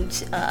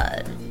student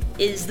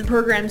is the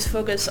program's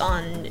focus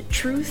on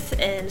truth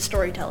and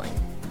storytelling.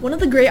 One of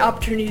the great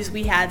opportunities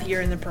we have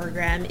here in the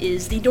program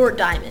is the Dordt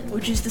Diamond,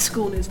 which is the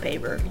school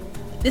newspaper.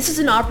 This is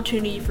an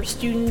opportunity for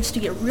students to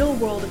get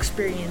real-world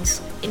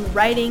experience in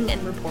writing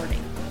and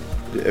reporting.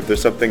 If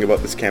there's something about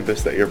this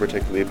campus that you're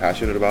particularly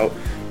passionate about,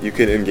 you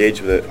can engage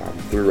with it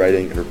through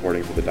writing and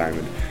reporting for the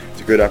Diamond.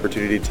 It's a good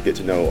opportunity to get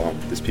to know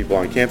these people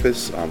on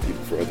campus, people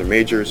from other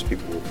majors,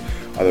 people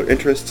with other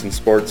interests in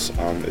sports.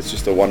 It's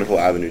just a wonderful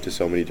avenue to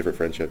so many different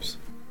friendships.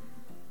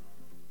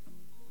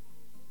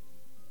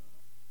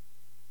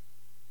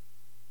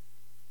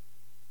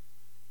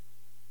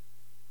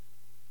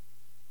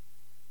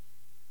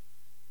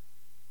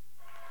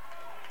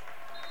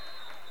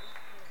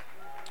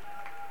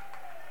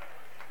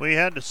 We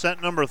head to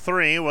set number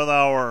 3 with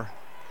our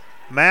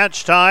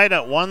match tied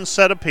at 1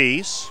 set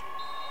apiece.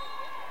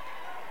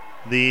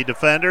 The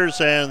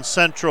Defenders and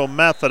Central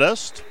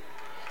Methodist.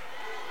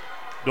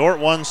 Dordt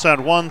won set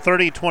 1,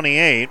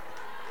 30-28.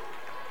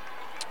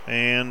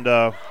 And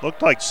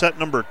looked like set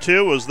number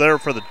 2 was there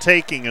for the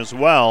taking as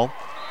well.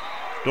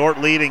 Dordt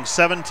leading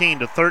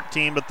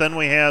 17-13, but then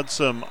we had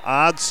some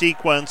odd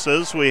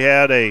sequences. We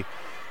had a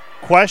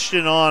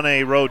question on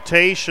a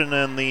rotation,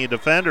 and the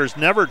Defenders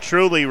never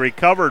truly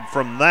recovered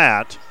from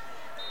that.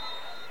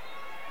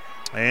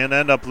 and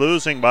end up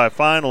losing by a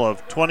final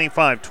of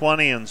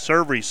 25-20, and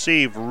serve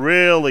receive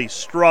really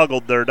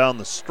struggled there down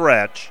the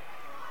stretch.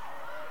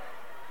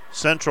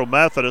 Central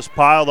Methodist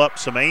piled up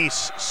some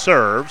ace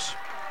serves.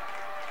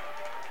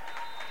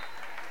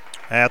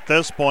 At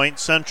this point,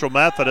 Central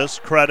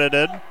Methodist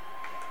credited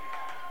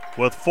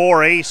with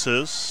 4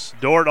 aces.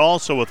 Dordt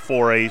also with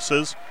 4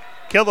 aces.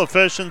 Kill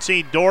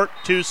efficiency, Dordt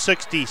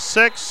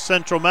 266,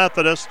 Central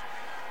Methodist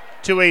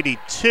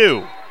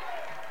 282.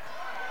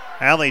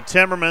 Allie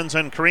Timmermans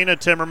and Karina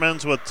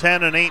Timmermans with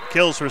 10 and 8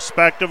 kills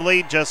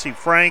respectively. Jessie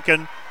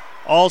Franken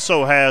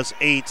also has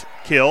 8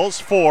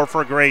 kills, 4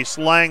 for Grace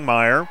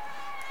Langmeyer.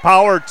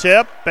 Power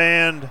tip,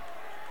 and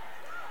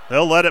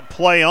they'll let it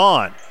play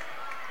on.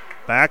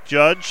 Back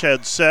judge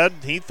had said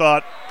he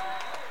thought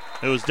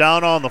it was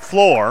down on the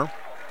floor.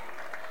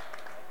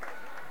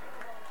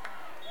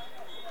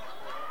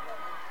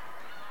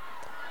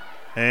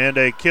 And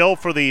a kill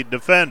for the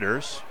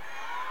defenders.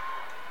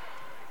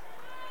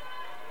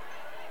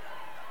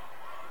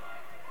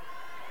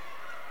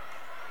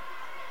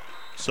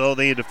 So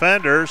the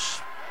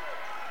defenders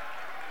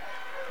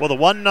with a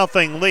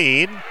 1-0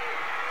 lead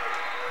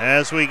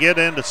as we get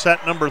into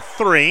set number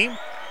 3.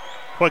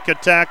 Quick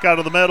attack out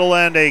of the middle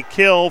and a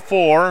kill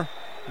for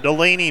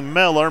Delaney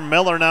Miller.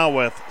 Miller now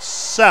with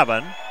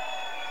 7.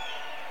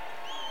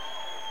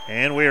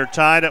 And we are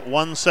tied at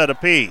 1 set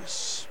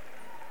apiece.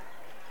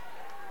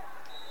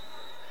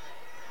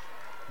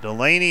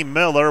 Delaney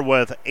Miller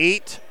with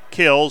 8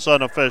 kills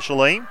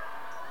unofficially.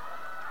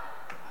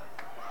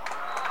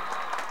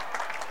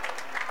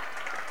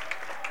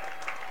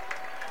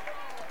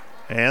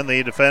 And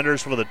the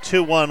defenders with a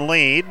 2-1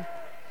 lead.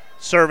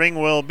 Serving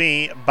will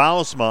be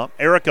Bausma,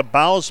 Erica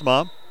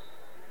Bausma,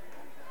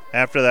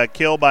 after that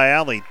kill by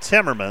Allie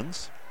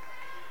Timmermans.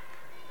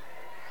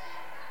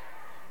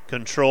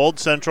 Controlled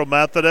Central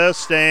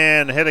Methodist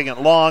and hitting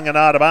it long and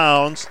out of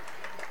bounds.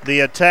 The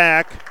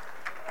attack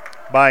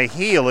by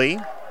Healy.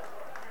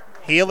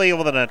 Healy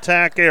with an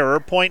attack error.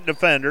 Point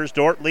defenders.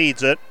 Dordt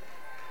leads it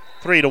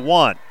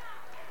 3-1.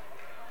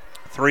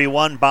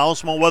 3-1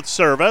 Bausma with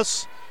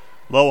service.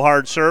 Low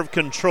hard serve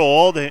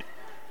controlled.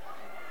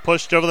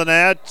 Pushed over the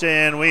net,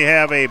 and we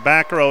have a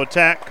back row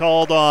attack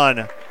called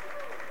on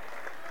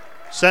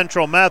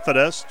Central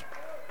Methodist.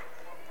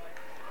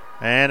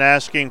 And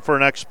asking for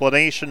an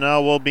explanation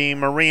now will be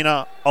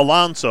Marina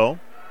Alonso.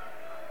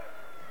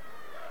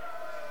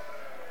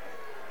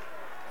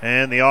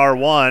 And the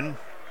R1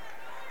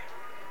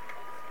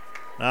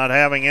 not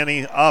having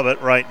any of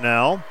it right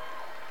now.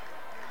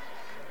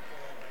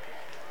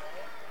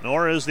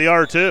 Nor is the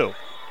R2.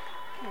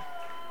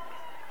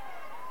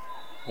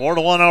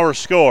 4-1 our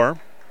score.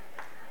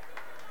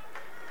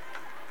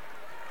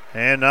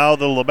 And now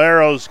the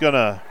libero's going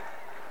to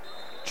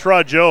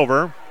trudge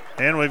over,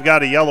 and we've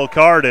got a yellow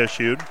card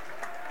issued.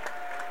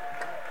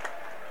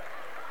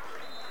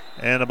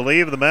 And I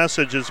believe the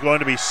message is going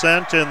to be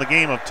sent in the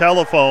game of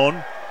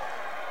telephone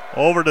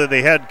over to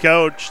the head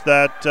coach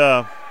that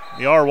the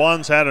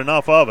R1's had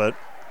enough of it.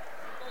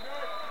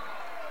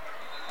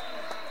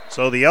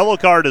 So the yellow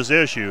card is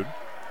issued.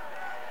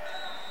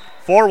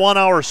 4-1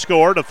 our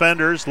score,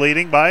 defenders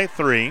leading by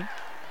 3.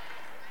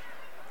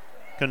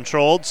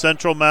 Controlled,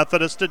 Central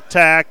Methodist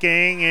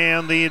attacking,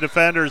 and the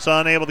defenders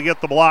unable to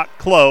get the block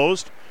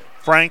closed.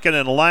 Franken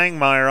and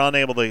Langmeyer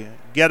unable to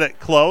get it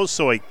closed,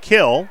 so a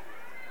kill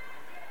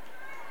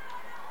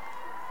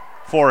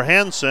for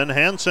Henson.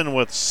 Henson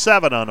with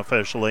 7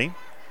 unofficially.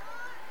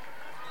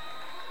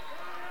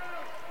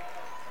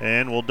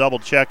 And we'll double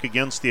check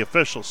against the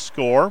official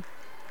score.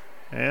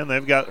 And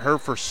they've got her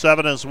for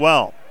 7 as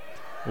well.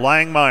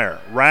 Langmeyer,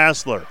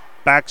 Rasler,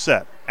 back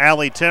set.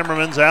 Allie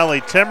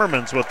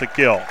Timmermans with the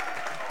kill.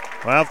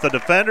 Well, if the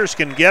defenders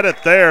can get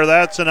it there,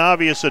 that's an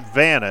obvious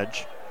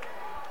advantage.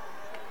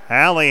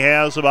 Allie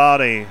has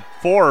about a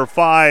 4 or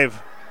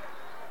 5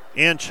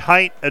 inch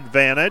height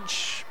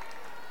advantage.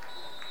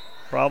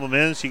 Problem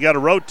is you got to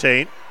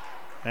rotate,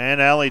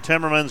 and Allie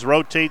Timmermans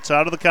rotates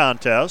out of the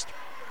contest.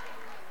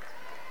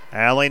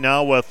 Allie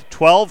now with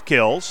 12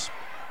 kills.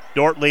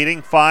 Dordt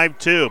leading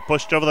 5-2.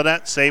 Pushed over the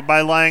net, saved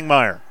by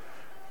Langmeyer.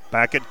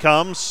 Back it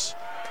comes.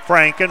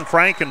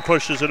 Franken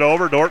pushes it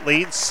over. Dordt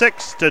leads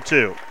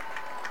 6-2.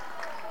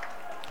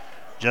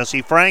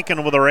 Jessie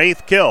Franken with her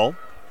 8th kill.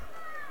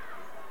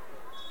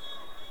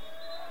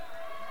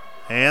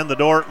 And the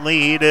Dordt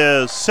lead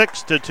is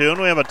 6-2.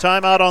 And we have a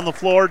timeout on the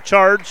floor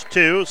charged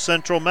to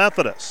Central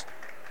Methodist.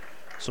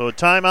 So a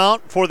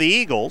timeout for the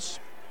Eagles.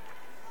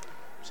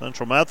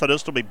 Central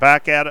Methodist will be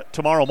back at it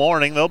tomorrow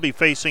morning. They'll be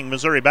facing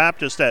Missouri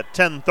Baptist at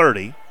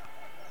 10:30.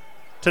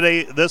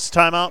 Today, this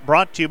timeout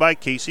brought to you by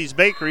Casey's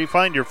Bakery.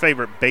 Find your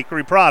favorite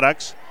bakery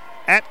products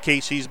at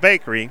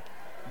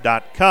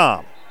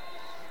caseysbakery.com.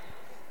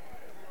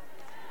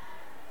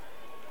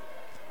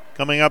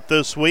 Coming up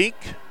this week,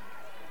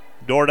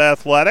 Dordt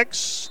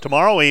Athletics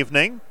tomorrow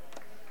evening.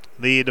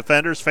 The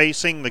defenders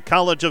facing the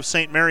College of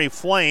St. Mary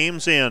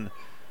Flames in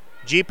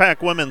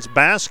GPAC women's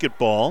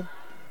basketball.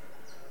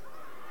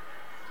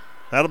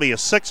 That'll be a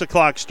 6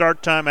 o'clock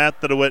start time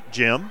at the DeWitt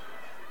Gym.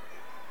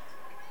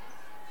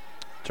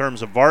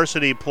 terms of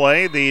varsity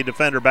play, the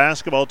Defender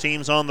basketball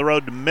team's on the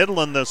road to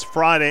Midland this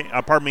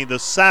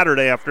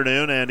Saturday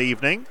afternoon and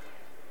evening.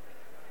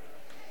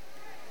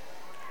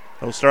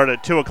 They'll start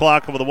at 2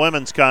 o'clock with the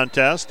women's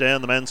contest,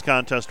 and the men's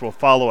contest will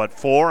follow at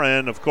 4.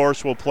 And, of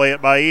course, we'll play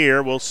it by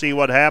ear. We'll see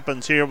what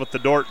happens here with the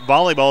Dordt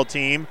volleyball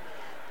team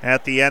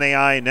at the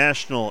NAI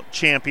National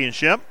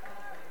Championship.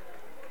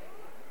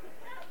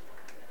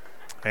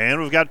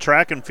 And we've got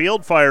track and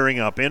field firing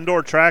up.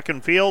 Indoor track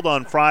and field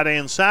on Friday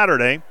and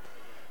Saturday.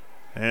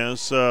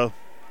 It's going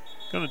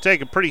to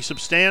take a pretty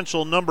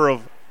substantial number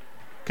of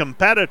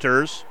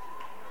competitors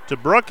to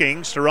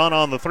Brookings to run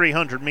on the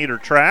 300-meter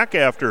track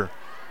after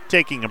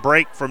taking a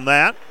break from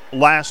that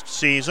last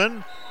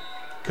season,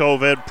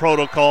 COVID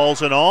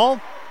protocols and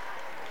all.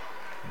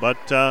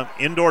 But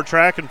indoor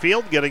track and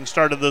field getting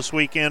started this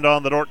weekend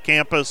on the Dordt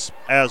campus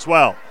as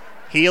well.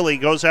 Healy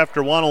goes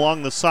after one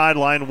along the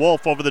sideline.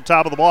 Wolf over the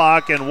top of the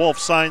block, and Wolf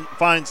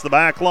finds the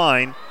back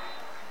line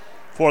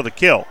for the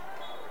kill.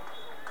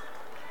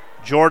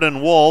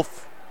 Jordan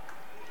Wolf,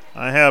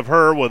 I have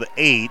her with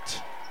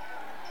 8.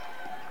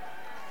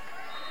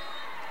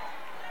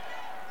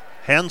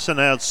 Henson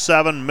has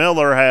 7.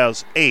 Miller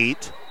has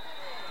 8.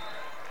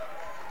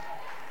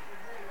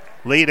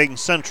 Leading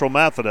Central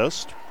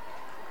Methodist.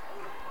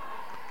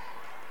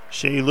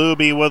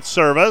 Shea-Luby with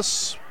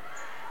service.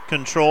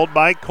 Controlled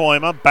by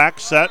Koima. Back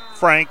set,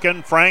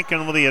 Franken.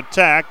 Franken with the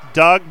attack.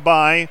 Dug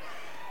by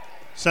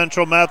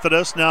Central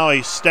Methodist. Now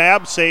a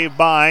stab saved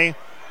by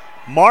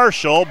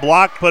Marshall.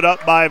 Block put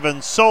up by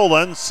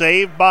Vinsolen.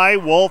 Saved by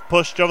Wolf.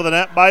 Pushed over the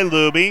net by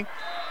Luby.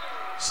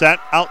 Set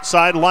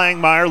outside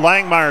Langmeyer.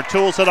 Langmeyer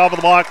tools it off of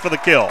the block for the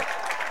kill.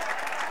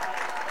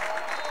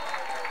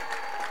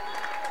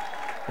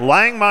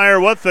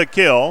 Langmeyer with the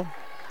kill.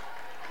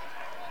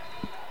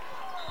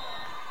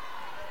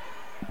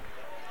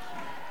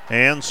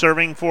 And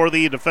serving for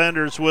the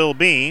Defenders will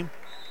be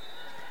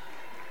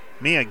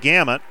Mia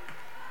Gamet.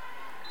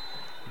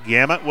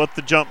 Gamet with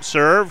the jump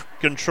serve.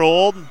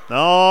 Controlled.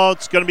 No,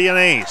 it's going to be an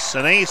ace.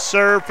 An ace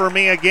serve for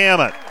Mia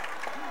Gamet.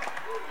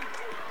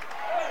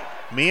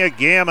 Mia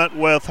Gamet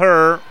with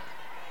her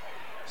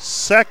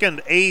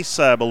second ace,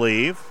 I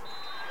believe.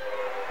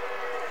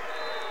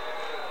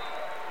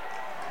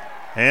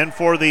 And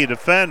for the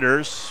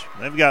Defenders,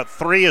 they've got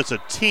 3 as a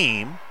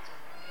team.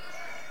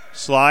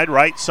 Slide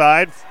right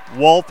side.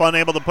 Wolf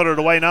unable to put it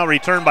away. Now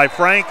returned by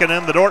Franken,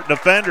 and the Dordt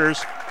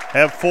Defenders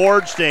have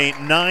forged a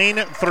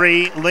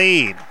 9-3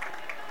 lead.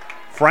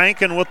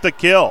 Franken with the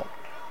kill.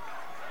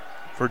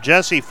 For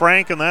Jessie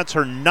Franken, that's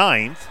her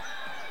 9th.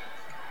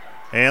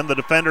 And the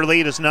Defender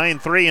lead is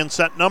 9-3 in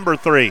set number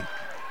 3.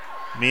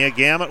 Mia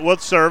Gamet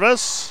with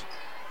service.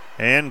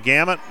 And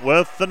Gamet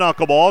with the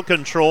knuckleball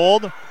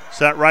controlled.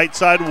 Set right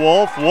side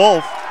Wolf.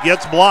 Wolf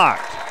gets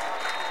blocked.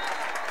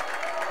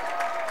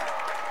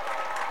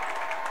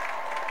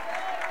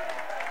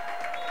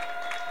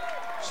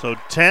 So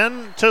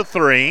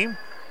 10-3.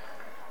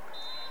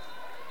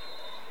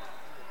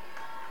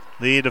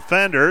 The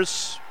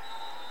Defenders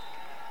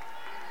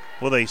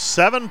with a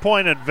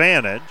 7-point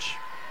advantage.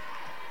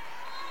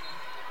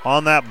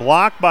 On that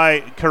block by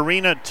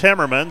Karina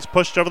Timmermans,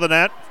 pushed over the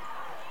net,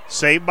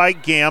 saved by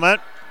Gamet.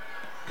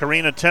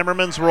 Karina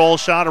Timmermans' roll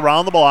shot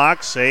around the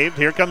block, saved.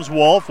 Here comes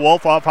Wolf.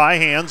 Wolf off high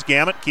hands.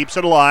 Gamet keeps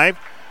it alive.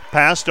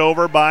 Passed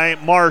over by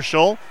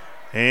Marshall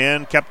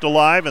and kept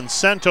alive and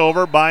sent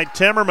over by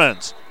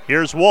Timmermans.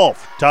 Here's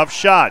Wolf. Tough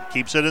shot.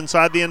 Keeps it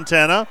inside the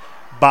antenna.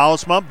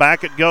 Bausma,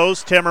 back it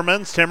goes.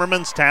 Timmermans.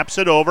 Timmermans taps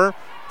it over.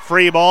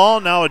 Free ball.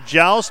 Now a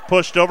joust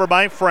pushed over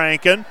by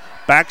Franken.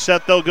 Back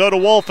set, they'll go to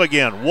Wolf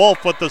again.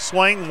 Wolf with the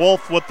swing.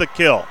 Wolf with the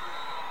kill.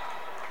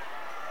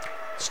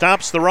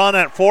 Stops the run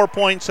at 4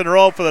 points in a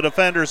row for the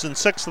Defenders in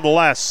 6 of the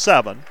last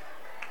 7.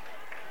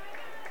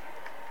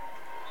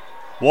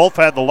 Wolf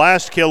had the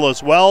last kill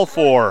as well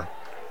for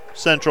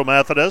Central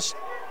Methodist.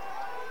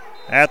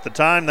 At the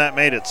time, that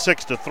made it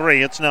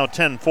 6-3. It's now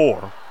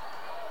 10-4.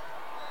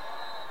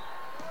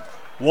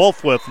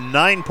 Wolf with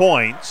 9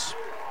 points.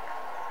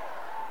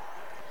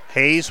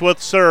 Hayes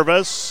with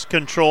service.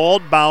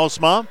 Controlled.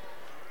 Bausma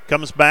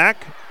comes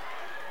back.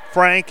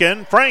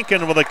 Franken.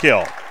 Franken with a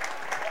kill.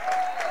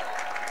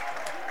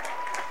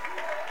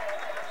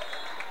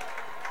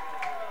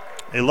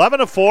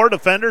 (11-4),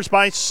 Defenders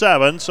by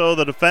 7. So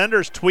the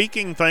Defenders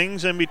tweaking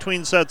things in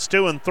between sets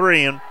 2 and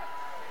 3, and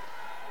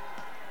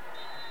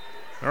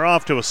they're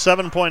off to a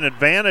 7-point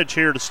advantage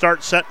here to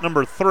start set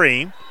number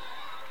 3,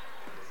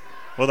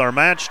 with our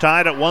match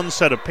tied at 1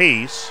 set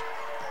apiece.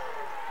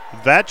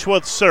 Vetch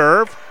with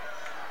serve,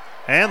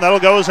 and that'll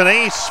go as an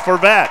ace for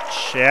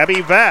Vetch. Abby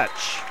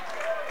Vetch.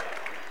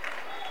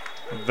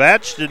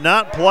 Vetch did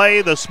not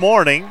play this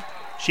morning.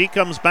 She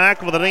comes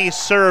back with an ace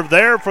serve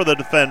there for the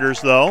Defenders,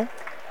 though.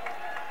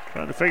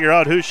 Trying to figure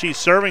out who she's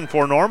serving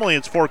for. Normally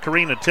it's for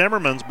Karina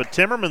Timmermans, but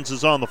Timmermans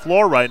is on the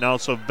floor right now,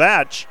 so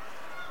Vetch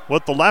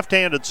with the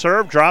left-handed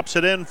serve drops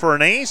it in for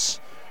an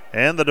ace,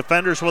 and the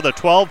Defenders with a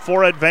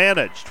 12-4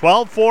 advantage.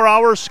 12-4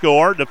 our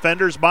score,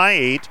 Defenders by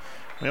 8.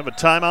 We have a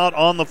timeout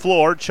on the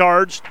floor,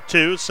 charged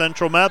to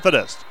Central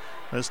Methodist.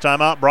 This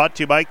timeout brought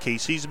to you by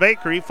Casey's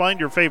Bakery. Find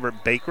your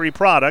favorite bakery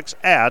products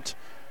at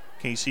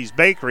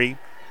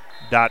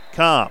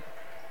caseysbakery.com.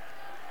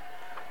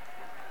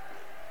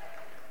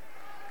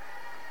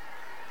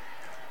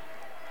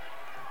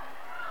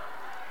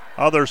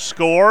 Other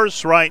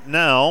scores right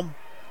now.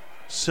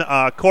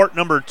 Court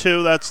number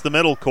 2, that's the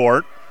middle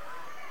court.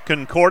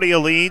 Concordia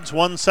leads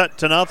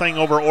 1-0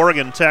 over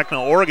Oregon Tech.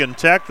 Now Oregon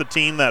Tech, the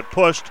team that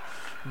pushed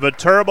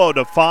Viterbo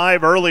to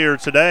 5 earlier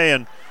today,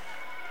 and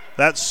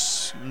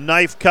that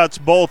knife cuts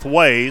both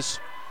ways.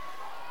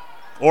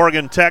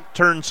 Oregon Tech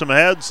turned some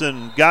heads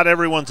and got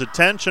everyone's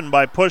attention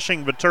by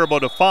pushing Viterbo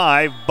to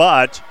 5,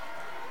 but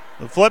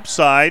the flip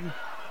side,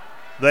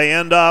 they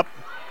end up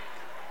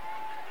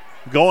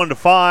going to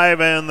 5,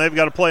 and they've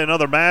got to play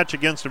another match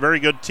against a very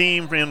good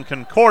team in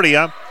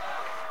Concordia.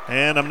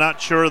 And I'm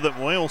not sure that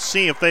we'll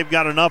see if they've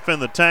got enough in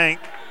the tank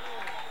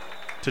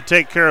to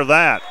take care of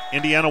that.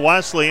 Indiana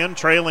Wesleyan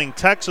trailing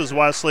Texas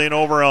Wesleyan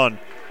over on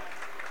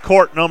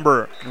court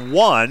number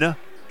 1,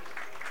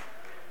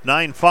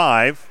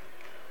 9-5.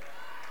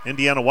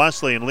 Indiana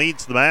Wesleyan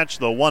leads the match,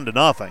 though,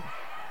 1-0.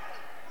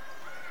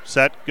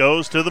 Set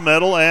goes to the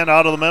middle, and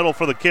out of the middle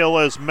for the kill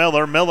is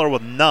Miller. Miller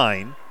with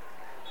 9.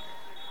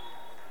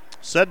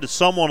 Said to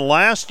someone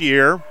last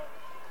year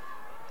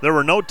there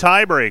were no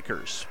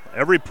tiebreakers.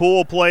 Every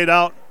pool played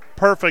out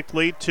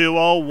perfectly,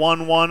 2-0,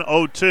 1-1,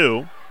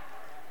 0-2.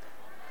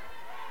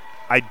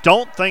 I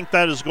don't think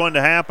that is going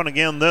to happen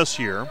again this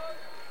year.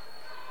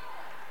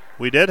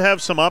 We did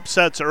have some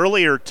upsets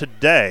earlier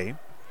today,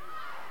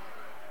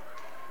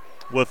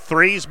 with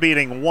 3s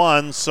beating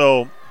 1,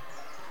 so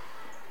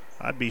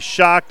I'd be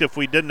shocked if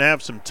we didn't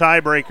have some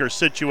tiebreaker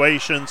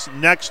situations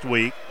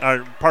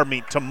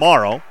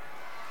tomorrow.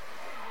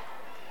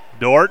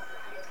 Dort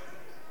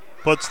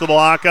puts the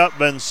block up.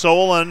 Van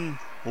Solen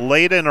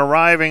late in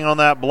arriving on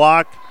that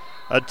block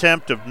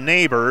attempt of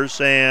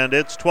Neighbors, and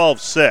it's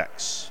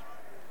 12-6.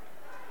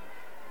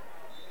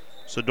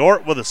 So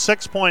Dort with a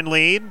 6-point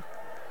lead.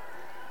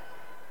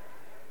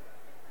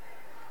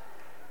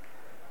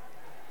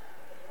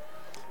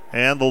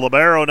 And the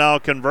libero now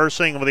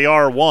conversing with the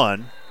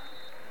R1.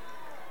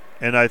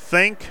 And I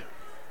think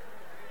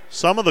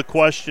some of the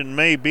question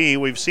may be,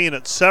 we've seen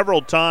it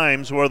several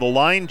times where the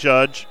line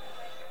judge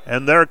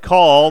and their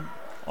call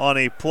on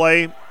a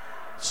play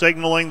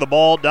signaling the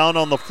ball down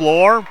on the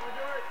floor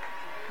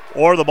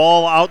or the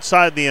ball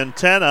outside the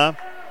antenna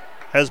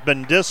has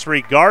been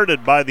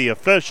disregarded by the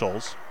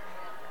officials.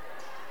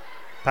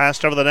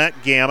 Passed over the net,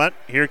 Gamut.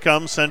 Here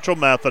comes Central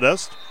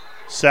Methodist.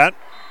 Set.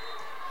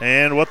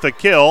 And with the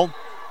kill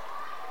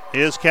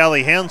is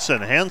Callie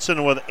Henson.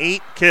 Henson with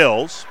 8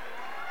 kills.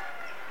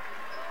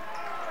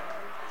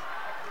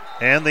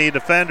 And the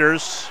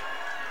defenders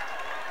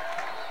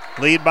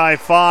lead by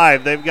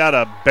 5. They've got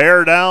to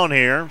bear down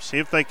here, see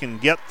if they can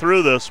get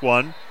through this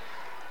one.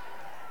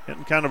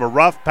 Getting kind of a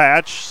rough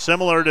patch,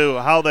 similar to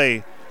how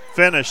they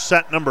finished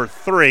set number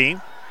 3.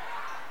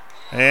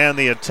 And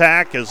the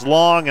attack is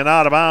long and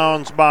out of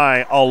bounds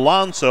by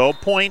Alonso.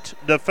 Point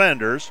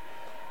defenders.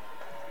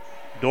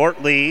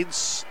 Dort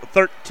leads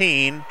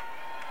 13-7.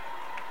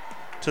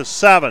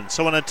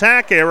 So an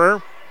attack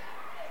error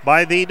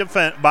by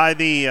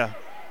the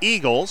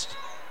Eagles.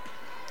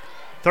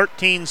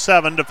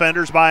 13-7,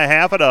 defenders by a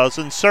half a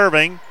dozen.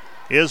 Serving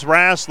is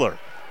Rassler.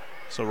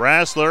 So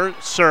Rassler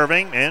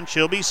serving, and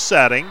she'll be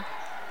setting.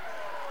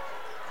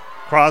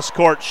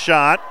 Cross-court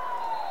shot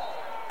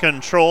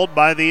controlled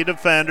by the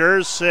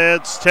defenders.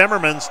 It's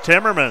Timmermans.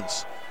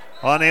 Timmermans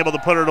unable to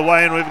put it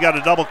away, and we've got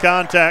a double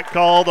contact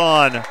called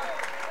on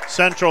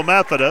Central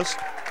Methodist.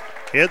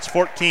 It's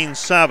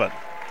 14-7.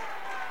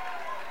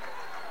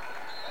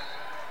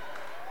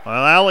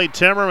 Well,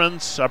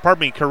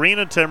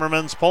 Karina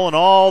Timmermans pulling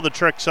all the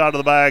tricks out of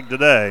the bag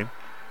today.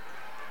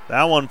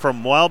 That one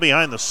from well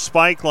behind the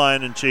spike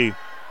line, and she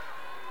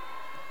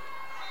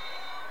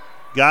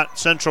got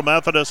Central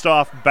Methodist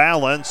off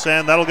balance,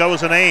 and that'll go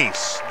as an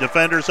ace.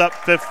 Defenders up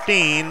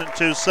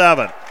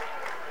 15-7.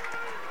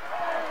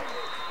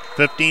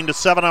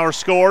 15-7 our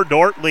score.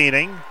 Dort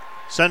leading.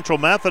 Central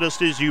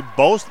Methodist is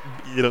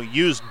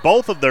used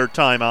both of their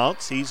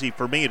timeouts. Easy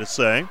for me to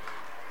say.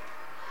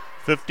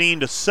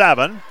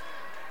 15-7.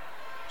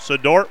 So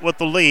Dort with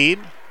the lead.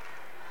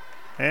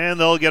 And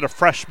they'll get a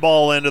fresh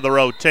ball into the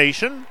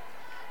rotation.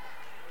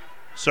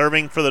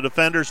 Serving for the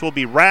defenders will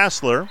be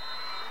Rassler.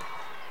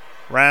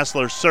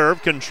 Rassler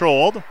serve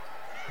controlled.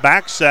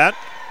 Back set.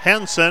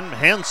 Henson.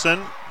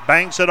 Henson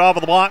banks it off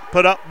of the block,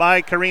 put up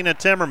by Karina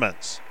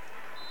Timmermans.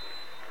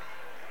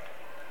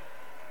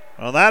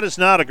 Well, that is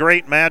not a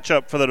great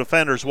matchup for the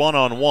defenders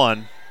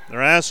one-on-one.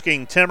 They're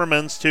asking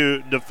Timmermans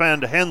to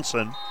defend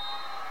Henson.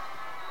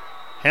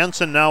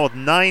 Henson now with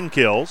 9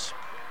 kills.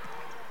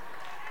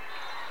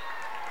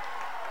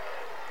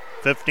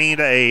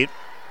 15-8.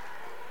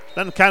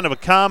 Been kind of a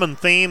common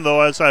theme,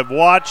 though, as I've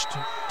watched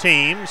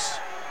teams.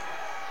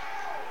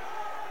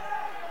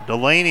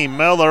 Delaney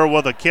Miller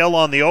with a kill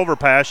on the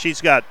overpass.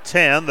 She's got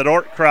 10. The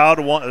Dort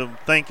crowd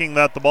thinking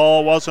that the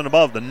ball wasn't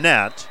above the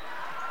net.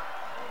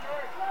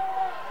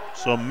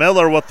 So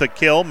Miller with the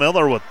kill.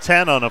 Miller with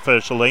 10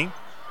 unofficially.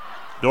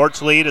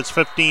 Dort's lead is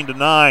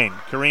 15-9.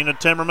 Karina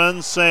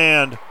Timmermans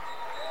and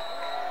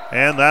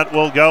that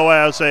will go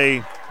as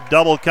a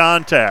double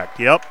contact.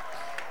 Yep.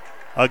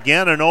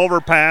 Again, an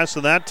overpass,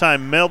 and that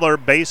time Miller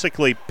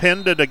basically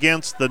pinned it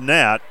against the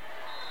net.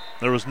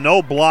 There was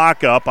no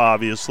block up,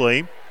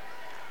 obviously.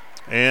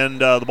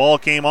 And the ball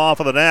came off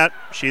of the net.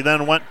 She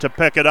then went to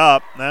pick it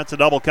up. That's a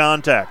double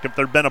contact. If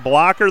there'd been a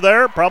blocker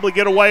there, probably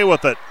get away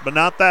with it, but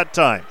not that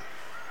time.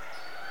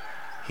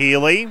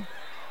 Healy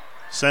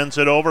sends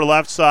it over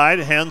left side.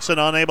 Henson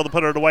unable to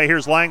put it away.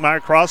 Here's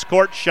Langmeyer.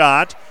 Cross-court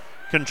shot.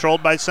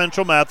 Controlled by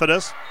Central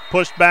Methodist.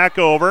 Pushed back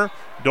over.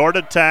 Dort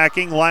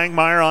attacking.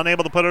 Langmeyer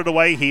unable to put it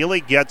away.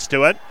 Healy gets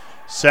to it.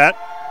 Set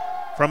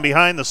from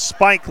behind the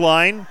spike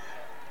line.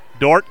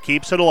 Dort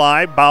keeps it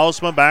alive.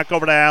 Bausma back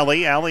over to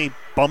Alley. Alley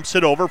bumps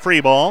it over.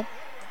 Free ball.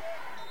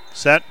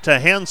 Set to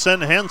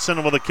Henson.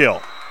 Henson with a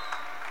kill.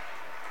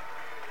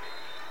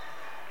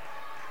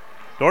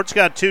 Dort's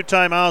got 2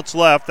 timeouts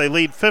left. They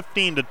lead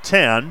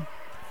 15-10.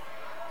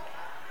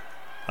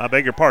 I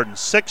beg your pardon,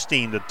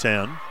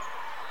 16-10.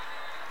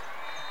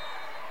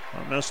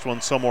 I missed one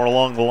somewhere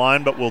along the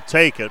line, but we'll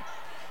take it.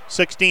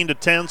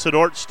 16-10, so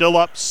Dort still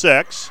up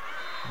 6.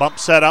 Bump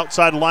set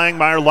outside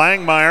Langmeyer.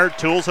 Langmeyer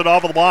tools it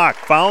off of the block.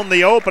 Found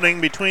the opening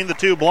between the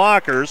 2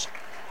 blockers.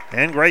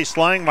 And Grace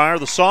Langmeyer,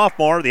 the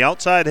sophomore, the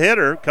outside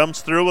hitter,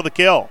 comes through with a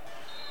kill.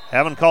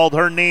 Haven't called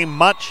her name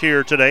much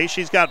here today.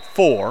 She's got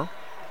 4.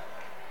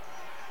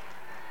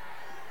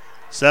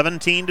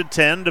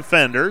 17-10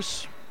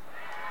 defenders.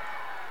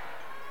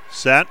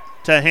 Set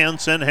to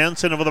Henson.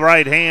 Henson with the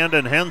right hand,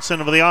 and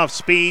Henson with the off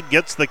speed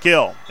gets the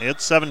kill.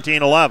 It's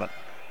 17-11.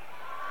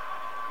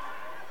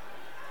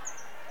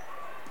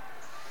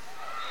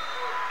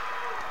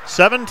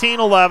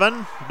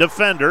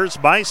 Defenders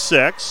by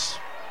 6.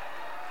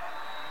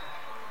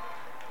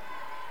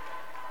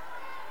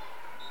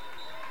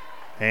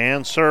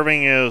 And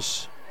serving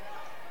is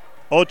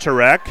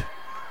Otarek.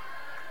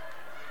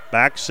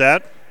 Back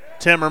set.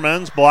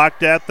 Timmermans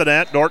blocked at the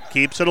net. Dort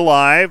keeps it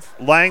alive.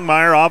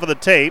 Langmeyer off of the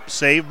tape.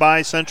 Saved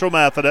by Central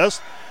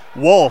Methodist.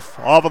 Wolf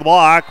off of the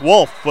block.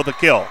 Wolf with a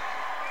kill.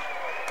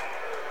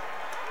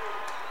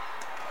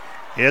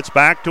 It's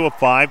back to a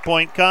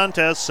 5-point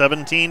contest,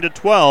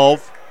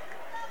 17-12.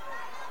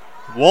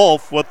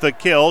 Wolf with the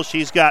kill.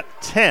 She's got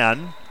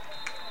 10.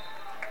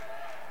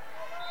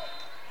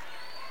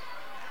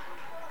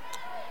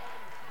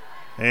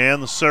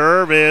 And the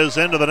serve is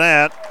into the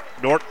net.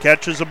 Dort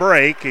catches a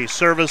break, a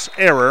service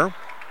error.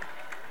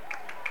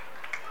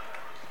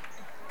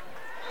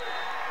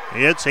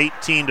 It's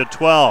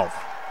 18-12.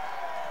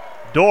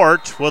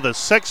 Dort with a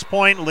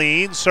 6-point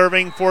lead,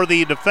 serving for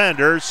the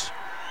defenders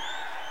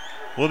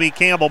will be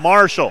Campbell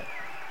Marshall.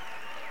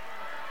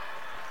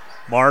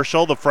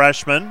 Marshall, the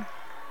freshman,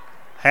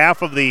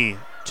 half of the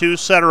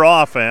 2-setter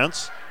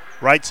offense.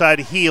 Right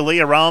side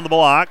Healy around the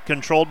block,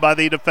 controlled by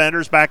the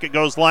defenders. Back it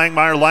goes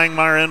Langmeyer.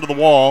 Langmeyer into the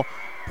wall.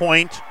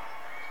 Point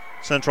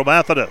Central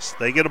Methodist.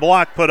 They get a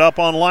block put up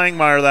on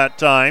Langmeyer that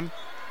time.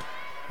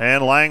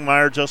 And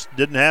Langmeyer just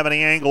didn't have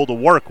any angle to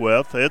work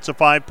with. It's a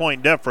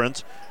 5-point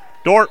difference.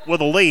 Dort with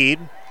a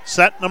lead.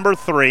 Set number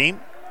 3.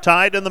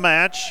 Tied in the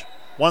match.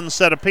 1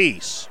 set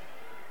apiece.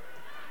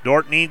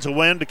 Dort needs a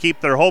win to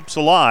keep their hopes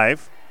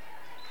alive.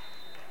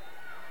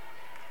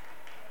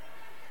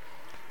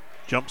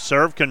 Jump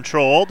serve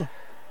controlled.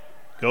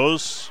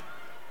 Goes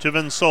to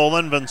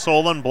Vinsolen.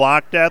 Vinsolen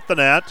blocked at the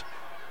net.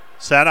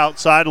 Set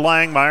outside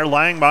Langmeyer.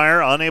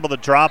 Langmeyer unable to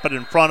drop it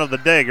in front of the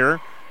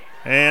digger.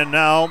 And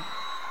now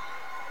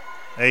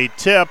a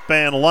tip,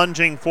 and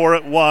lunging for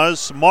it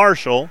was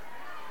Marshall.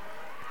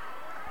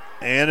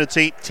 And it's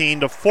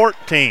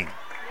 18-14.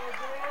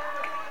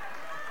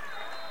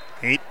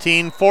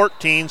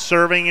 18-14,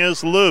 serving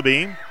is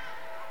Luby.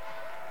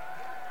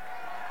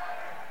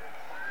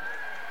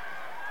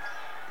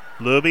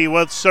 Luby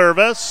with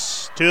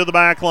service to the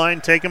back line,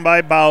 taken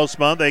by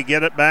Bausma. They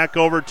get it back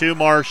over to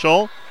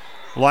Marshall.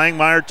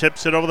 Langmeyer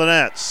tips it over the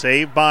net.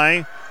 Saved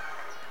by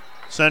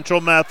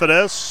Central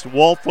Methodist.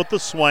 Wolf with the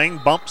swing.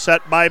 Bump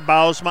set by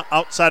Bausma.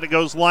 Outside it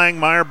goes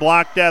Langmeyer.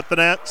 Blocked at the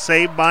net.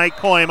 Saved by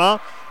Koima.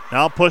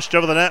 Now pushed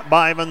over the net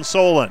by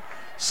Vinsolen.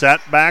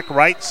 Set back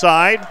right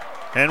side.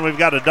 And we've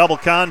got a double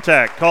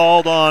contact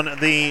called on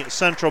the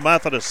Central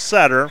Methodist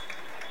setter.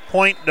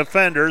 Point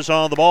defenders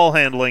on the ball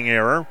handling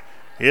error.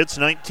 It's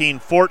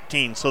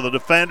 19-14, so the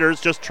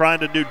defenders just trying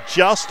to do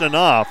just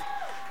enough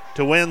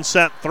to win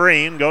set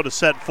 3 and go to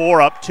set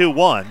 4 up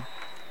 2-1.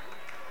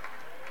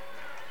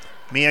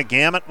 Mia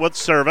Gamet with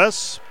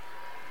service.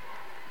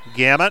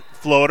 Gamet,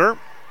 floater.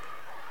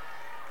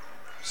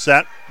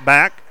 Set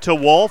back to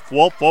Wolf.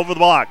 Wolf over the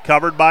block,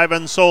 covered by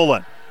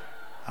Vinsolen.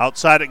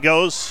 Outside it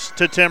goes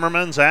to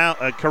Timmermans.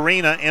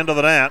 Karina into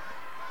the net.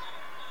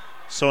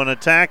 So an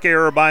attack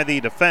error by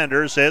the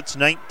defenders. It's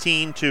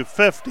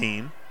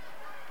 19-15.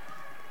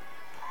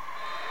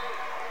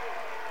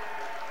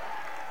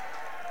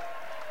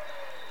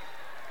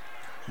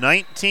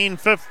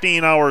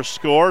 19-15 our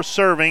score.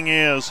 Serving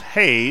is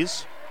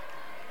Hayes.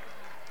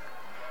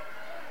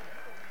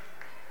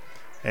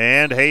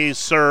 And Hayes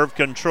serve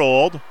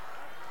controlled.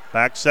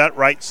 Back set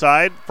right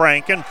side.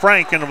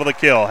 Franken with a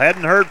kill.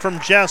 Hadn't heard from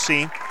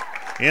Jesse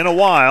in a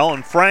while,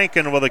 and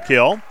Franken with a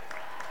kill.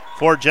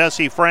 For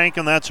Jesse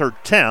Franken, that's her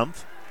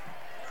 10th.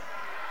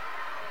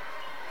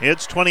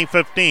 It's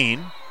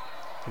 2015.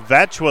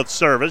 Vetch with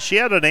service. She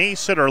had an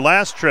ace at her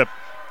last trip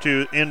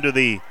into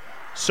the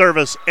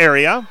service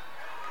area.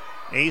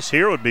 Ace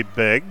here would be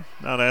big.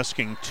 Not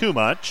asking too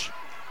much.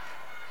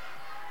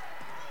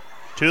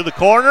 To the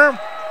corner.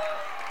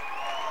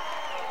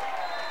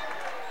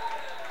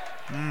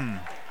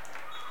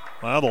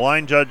 Well, the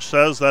line judge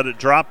says that it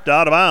dropped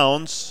out of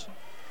bounds.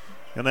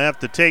 Going to have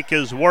to take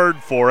his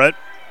word for it.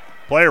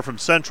 Player from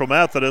Central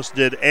Methodist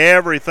did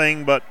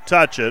everything but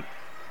touch it.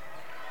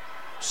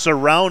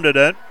 Surrounded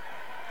it.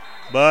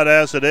 But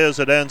as it is,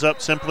 it ends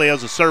up simply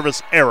as a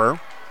service error.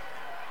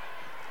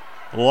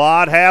 A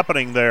lot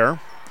happening there.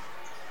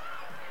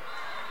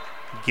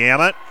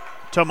 Gamet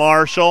to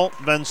Marshall.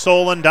 Van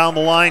Solen down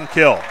the line,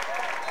 kill.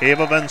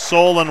 Ava Van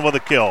Solen with a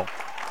kill.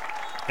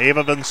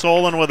 Ava Van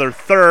Solen with her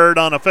 3rd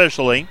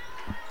unofficially.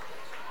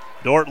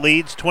 Dordt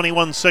leads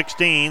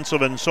 21-16, so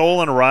Van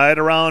Solen right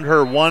around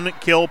her 1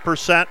 kill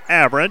percent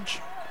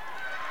average.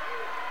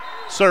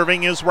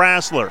 Serving is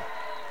Rassler.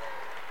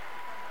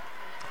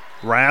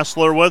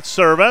 Rassler with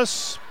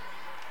service.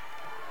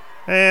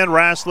 And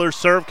Rassler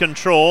serve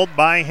controlled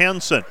by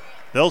Henson.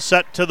 They'll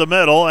set to the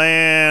middle,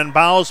 and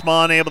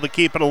Bausman able to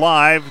keep it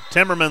alive.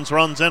 Timmermans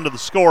runs into the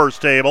scorers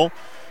table,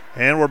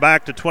 and we're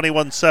back to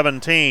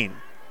 21-17.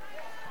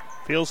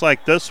 Feels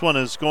like this one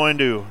is going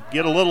to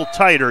get a little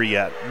tighter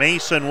yet.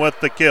 Mason with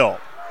the kill.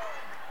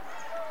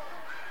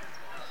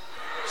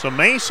 So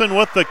Mason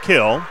with the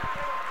kill.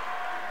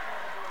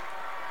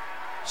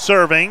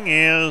 Serving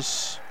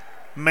is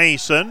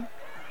Mason.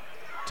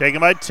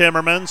 Taken by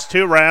Timmermans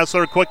to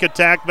Rassler. Quick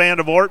attack,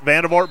 Vandevort.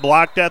 Vandevort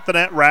blocked at the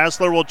net.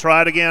 Rassler will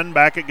try it again.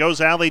 Back it goes,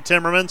 Allie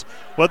Timmermans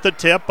with the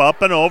tip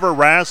up and over.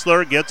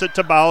 Rassler gets it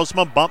to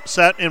Bausma. Bump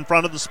set in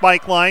front of the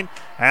spike line.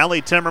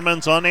 Allie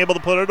Timmermans unable to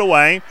put it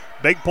away.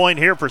 Big point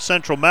here for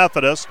Central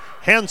Methodist.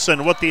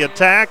 Henson with the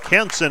attack.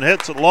 Henson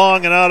hits it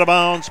long and out of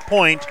bounds.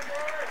 Point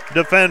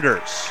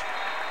defenders.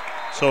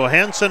 So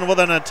Henson with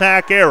an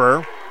attack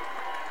error.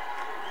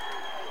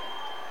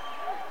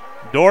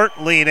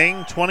 Dordt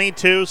leading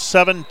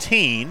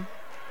 22-17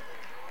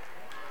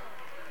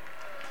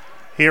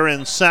 here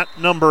in set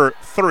number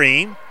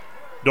 3.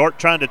 Dordt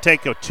trying to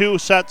take a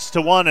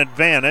 2-1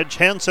 advantage.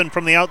 Henson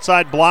from the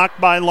outside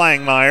blocked by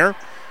Langmeyer.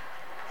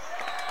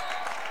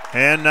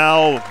 And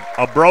now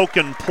a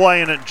broken play,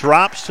 and it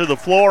drops to the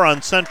floor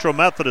on Central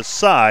Methodist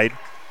side.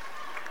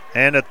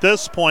 And at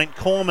this point,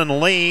 Coleman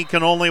Lee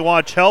can only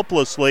watch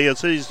helplessly as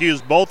he's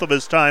used both of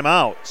his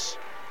timeouts.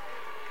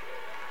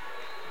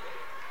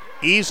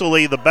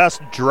 Easily the best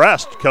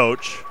dressed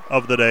coach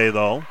of the day,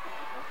 though.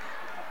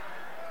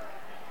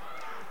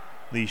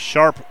 The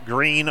sharp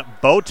green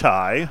bow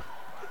tie,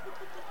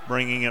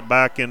 bringing it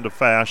back into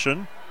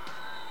fashion.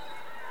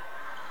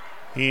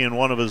 He and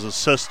one of his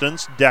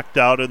assistants decked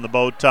out in the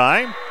bow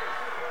tie.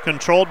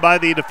 Controlled by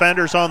the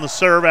defenders on the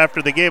serve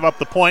after they gave up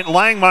the point.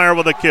 Langmeyer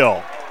with a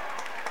kill.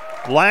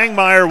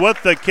 Langmeyer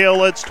with the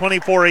kill. It's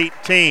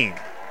 24-18.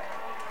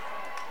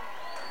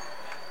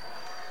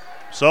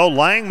 So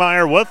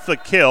Langmeyer with the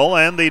kill,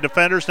 and the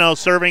defenders now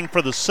serving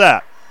for the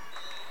set.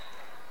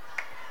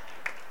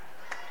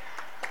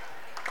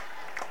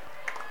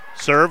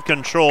 Serve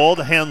controlled.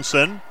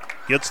 Henson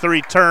gets the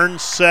return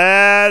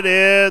set.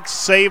 It's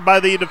saved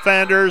by the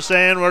defenders,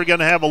 and we're going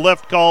to have a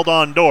lift called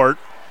on Dordt.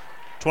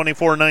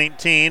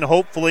 24-19.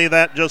 Hopefully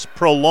that just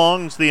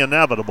prolongs the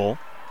inevitable.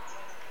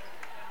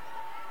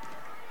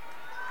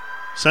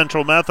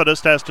 Central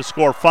Methodist has to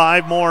score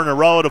 5 more in a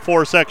row to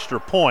force extra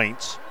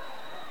points.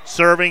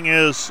 Serving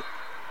is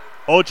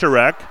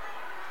Ocherek.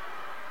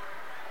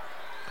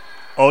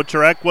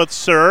 Ocherek with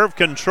serve,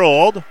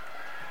 controlled.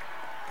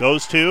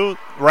 Goes to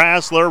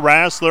Rassler.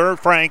 Rassler,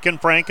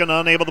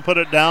 Franken unable to put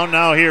it down.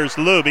 Now here's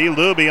Luby.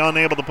 Luby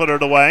unable to put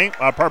it away.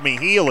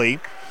 Healy.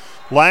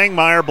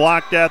 Langmeyer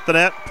blocked at the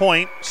net.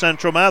 Point,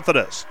 Central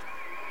Methodist.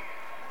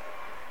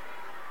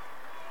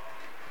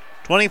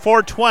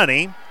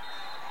 24-20.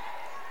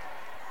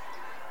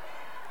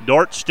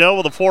 Dordt still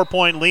with a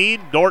 4-point lead.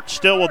 Dordt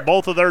still with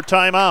both of their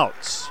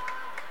timeouts.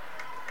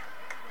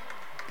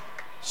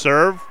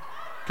 Serve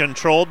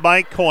controlled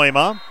by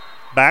Koima.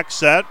 Back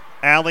set.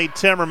 Allie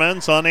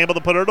Timmermans unable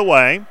to put it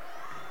away.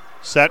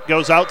 Set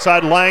goes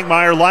outside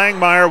Langmeyer.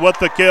 Langmeyer with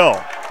the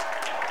kill.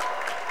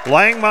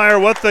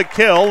 Langmeyer with the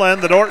kill,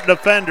 and the Dordt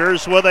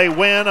defenders with a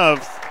win of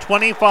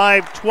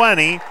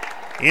 25-20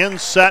 in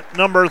set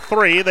number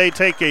 3. They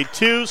take a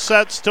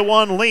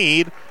 2-1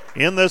 lead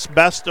in this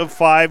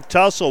best-of-5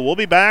 tussle. We'll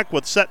be back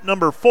with set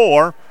number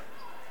 4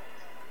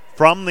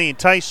 from the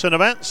Tyson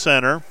Event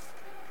Center.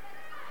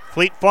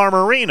 Fleet Farm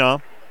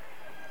Arena,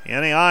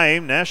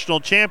 NAIA National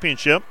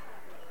Championship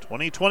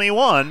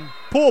 2021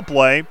 pool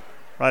play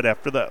right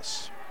after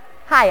this.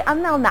 Hi,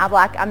 I'm Mel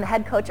Knobloch. I'm the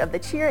head coach of the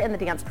cheer and the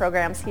dance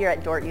programs here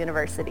at Dordt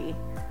University.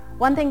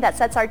 One thing that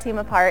sets our team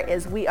apart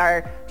is we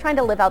are trying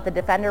to live out the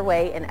Defender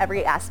way in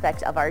every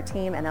aspect of our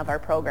team and of our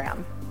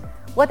program.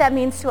 What that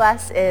means to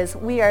us is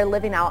we are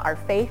living out our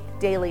faith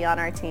daily on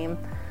our team,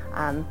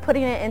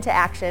 putting it into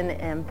action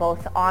in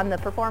both on the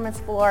performance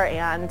floor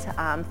and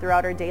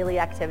throughout our daily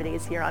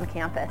activities here on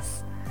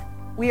campus.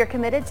 We are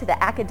committed to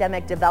the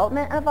academic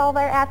development of all of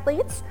our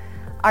athletes.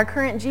 Our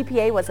current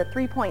GPA was a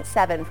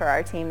 3.7 for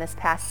our team this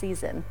past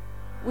season.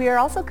 We are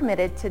also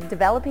committed to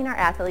developing our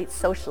athletes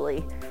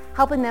socially,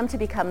 helping them to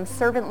become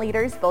servant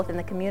leaders both in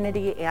the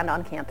community and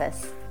on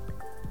campus.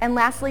 And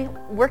lastly,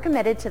 we're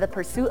committed to the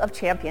pursuit of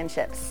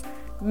championships,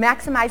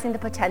 maximizing the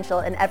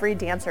potential in every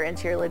dancer and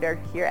cheerleader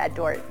here at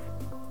Dordt.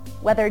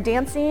 Whether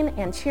dancing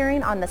and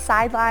cheering on the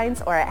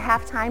sidelines or at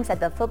half times at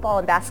the football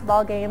and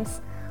basketball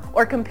games,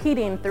 or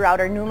competing throughout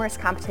our numerous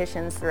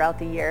competitions throughout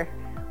the year,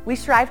 we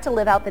strive to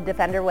live out the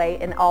Defender way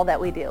in all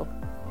that we do.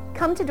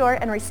 Come to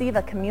Dordt and receive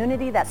a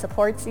community that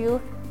supports you,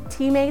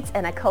 teammates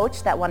and a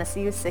coach that want to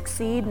see you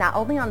succeed not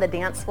only on the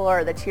dance floor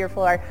or the cheer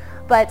floor,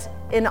 but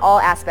in all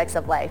aspects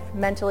of life,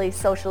 mentally,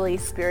 socially,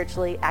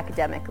 spiritually,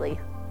 academically.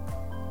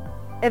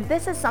 If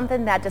this is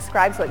something that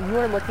describes what you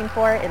are looking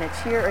for in a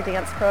cheer or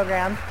dance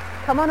program,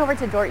 come on over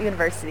to Dordt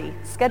University,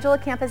 schedule a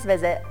campus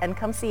visit, and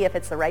come see if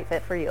it's the right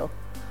fit for you.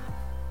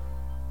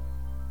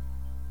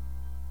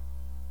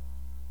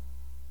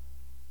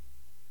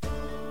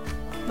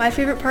 My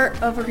favorite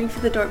part of working for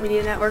the Dordt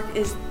Media Network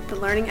is the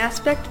learning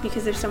aspect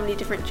because there's so many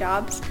different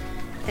jobs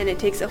and it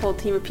takes a whole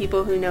team of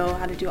people who know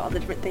how to do all the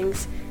different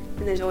things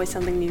and there's always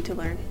something new to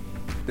learn.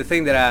 The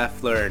thing that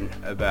I've learned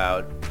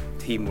about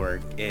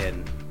teamwork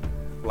in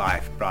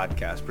live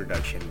broadcast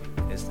production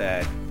is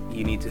that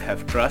you need to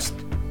have trust,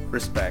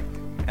 respect,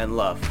 and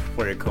love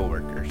for your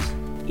coworkers.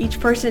 Each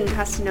person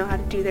has to know how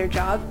to do their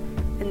job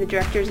and the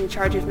director is in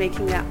charge of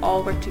making that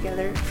all work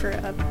together for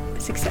a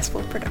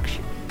successful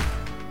production.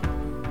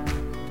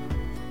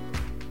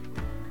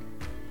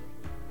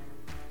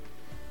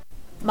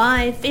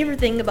 My favorite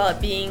thing about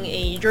being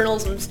a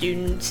journalism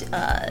student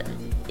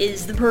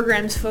is the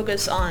program's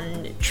focus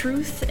on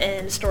truth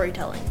and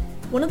storytelling.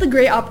 One of the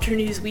great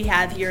opportunities we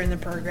have here in the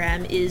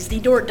program is the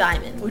Dordt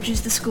Diamond, which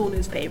is the school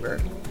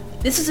newspaper.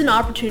 This is an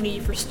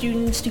opportunity for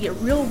students to get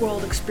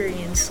real-world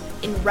experience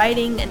in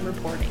writing and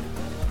reporting.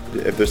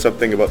 If there's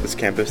something about this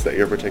campus that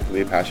you're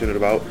particularly passionate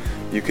about,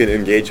 you can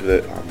engage with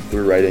it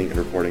through writing and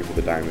reporting for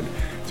the Diamond.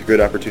 It's a good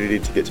opportunity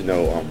to get to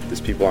know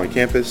these people on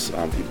campus,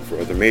 people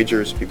for other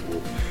majors, people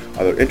with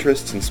other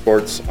interests in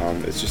sports.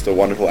 It's just a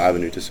wonderful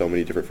avenue to so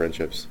many different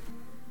friendships.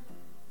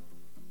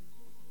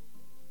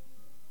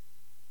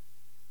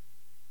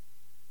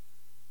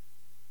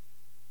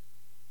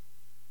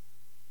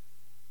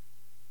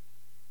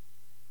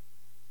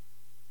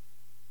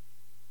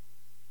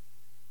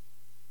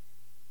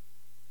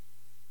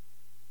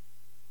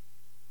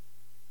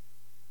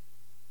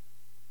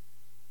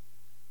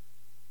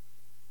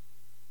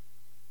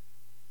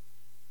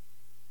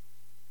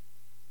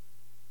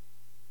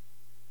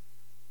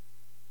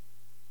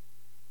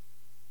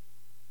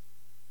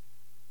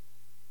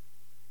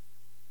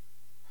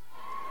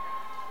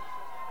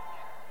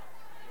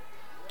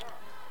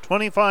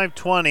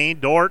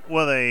 (25-20), Dordt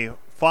with a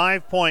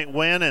 5-point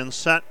win in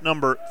set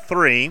number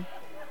 3.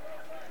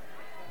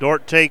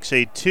 Dordt takes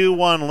a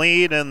 2-1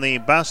 lead in the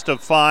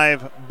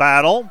best-of-5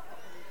 battle.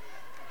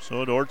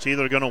 So Dordt's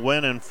either going to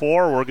win in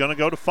 4 or we're going to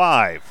go to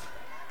 5.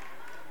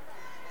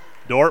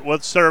 Dordt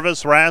with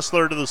service,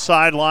 Rassler to the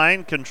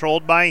sideline,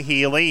 controlled by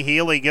Healy.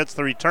 Healy gets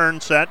the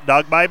return set,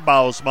 dug by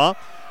Bausma.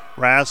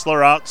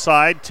 Rassler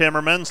outside,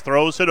 Timmermans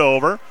throws it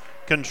over.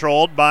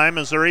 Controlled by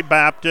Missouri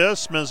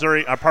Baptist,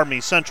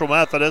 Central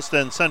Methodist,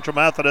 and Central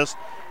Methodist,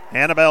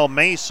 Annabelle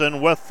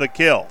Mason with the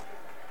kill.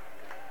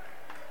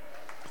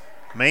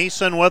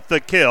 Mason with the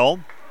kill.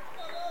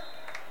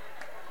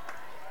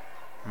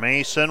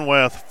 Mason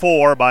with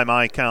 4 by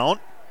my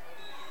count.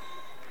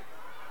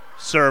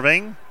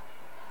 Serving.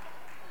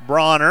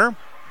 Bronner.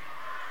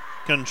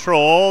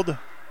 Controlled.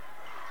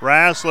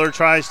 Rassler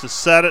tries to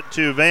set it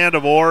to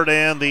Vandevoort,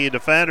 and the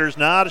defenders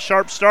not a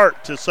sharp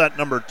start to set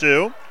number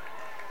 2.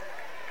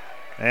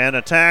 An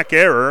attack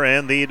error,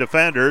 and the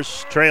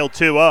defenders trail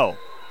 2-0.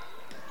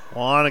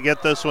 Want to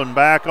get this one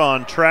back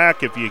on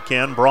track if you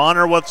can.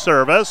 Bronner with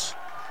service.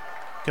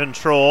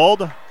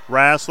 Controlled.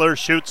 Rassler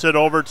shoots it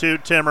over to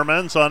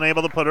Timmermans,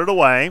 unable to put it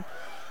away.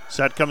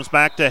 Set comes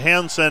back to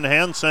Henson.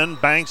 Henson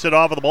banks it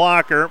off of the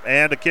blocker,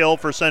 and a kill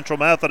for Central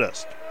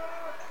Methodist.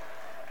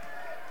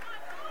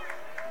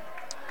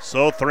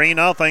 So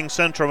 3-0,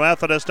 Central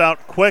Methodist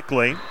out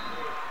quickly.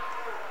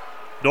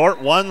 Dordt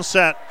one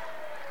set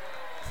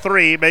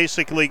 3,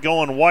 basically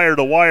going wire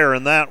to wire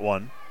in that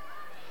one.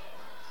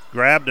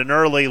 Grabbed an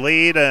early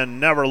lead and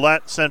never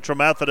let Central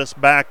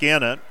Methodist back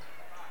in it.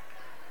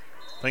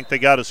 I think they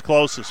got as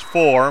close as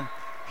 4.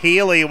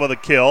 Healy with a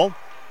kill.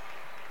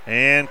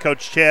 And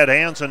Coach Chad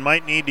Hansen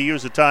might need to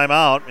use a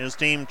timeout. His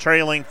team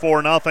trailing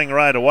 4-0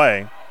 right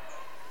away.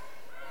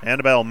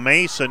 Annabelle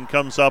Mason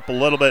comes up a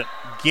little bit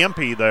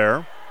gimpy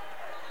there.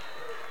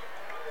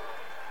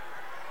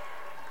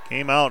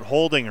 Came out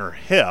holding her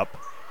hip.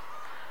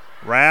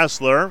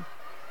 Rassler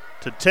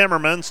to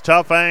Timmermans.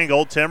 Tough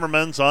angle.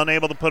 Timmermans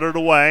unable to put it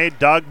away.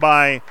 Dug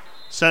by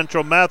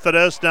Central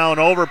Methodist. Now an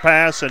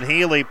overpass, and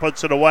Healy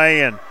puts it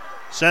away, and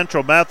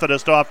Central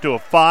Methodist off to a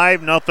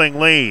 5-0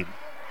 lead.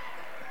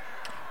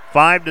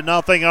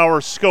 5-0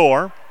 our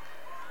score.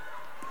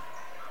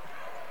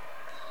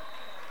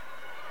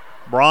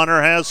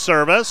 Bronner has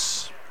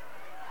service.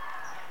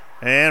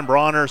 And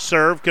Bronner's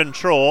serve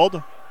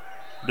controlled.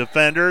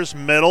 Defenders,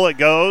 middle it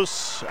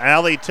goes.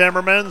 Allie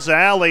Timmermans.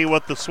 Allie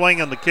with the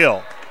swing and the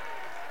kill.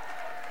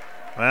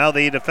 Well,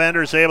 the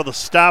defender's able to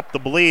stop the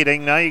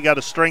bleeding. Now you got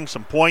to string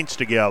some points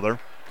together.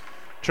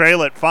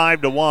 Trail at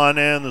 5-1,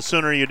 and the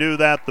sooner you do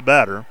that, the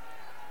better.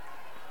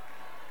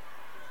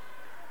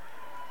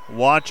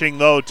 Watching,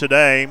 though,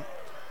 today,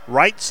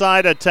 right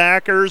side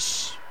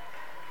attackers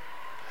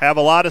have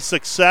a lot of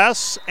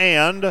success,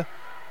 and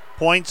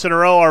points in a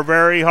row are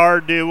very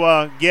hard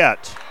to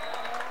get.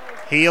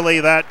 Healy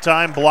that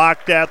time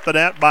blocked at the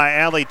net by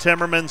Allie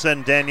Timmermans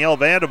and Danielle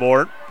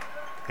Vandevort,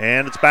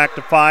 and it's back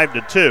to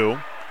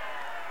 5-2.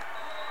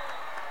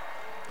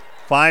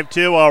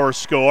 5-2 our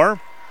score.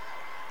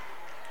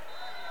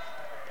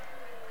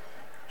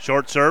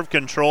 Short serve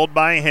controlled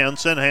by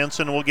Henson.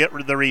 Henson will get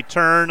the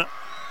return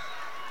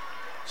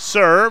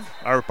serve,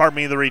 or pardon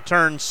me, the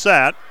return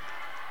set.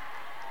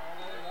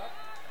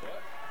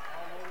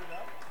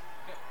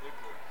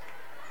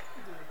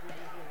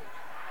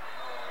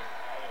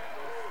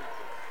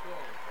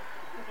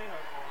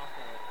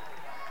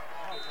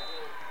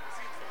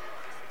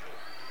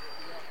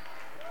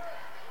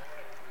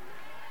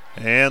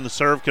 And the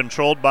serve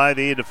controlled by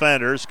the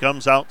defenders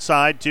comes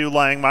outside to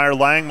Langmeyer.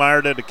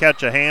 Langmeyer did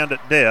catch a hand,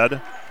 it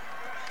did.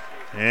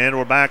 And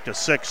we're back to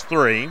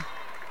 6-3.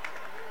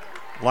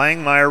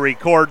 Langmeyer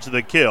records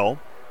the kill.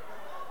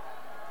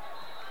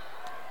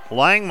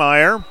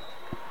 Langmeyer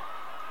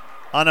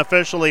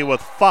unofficially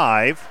with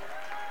 5.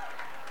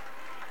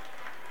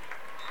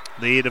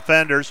 The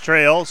defenders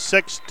trail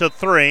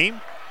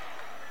 6-3.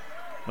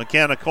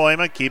 McKenna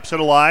Koima keeps it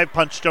alive,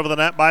 punched over the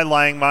net by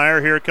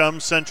Langmeyer. Here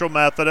comes Central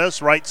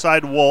Methodist, right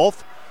side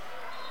Wolf.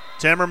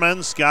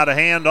 Timmermans got a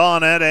hand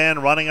on it,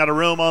 and running out of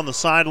room on the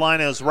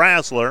sideline is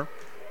Rassler.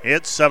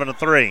 It's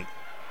 7-3.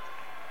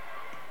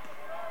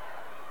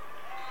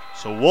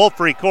 So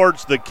Wolf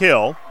records the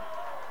kill.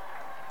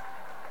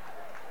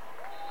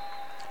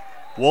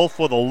 Wolf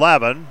with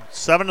 11,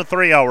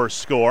 7-3 our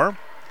score.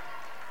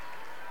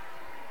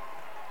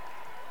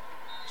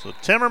 So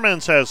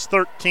Timmermans has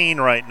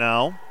 13 right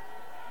now.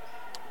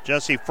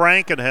 Jesse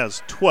Franken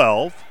has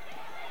 12.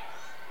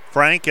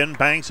 Franken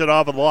banks it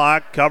off a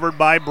block, covered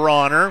by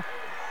Bronner.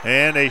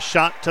 And a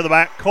shot to the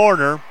back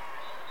corner.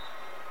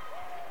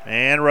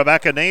 And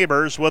Rebecca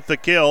Neighbors with the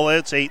kill.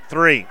 It's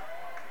 8-3.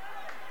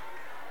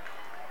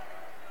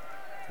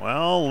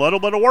 Well, a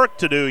little bit of work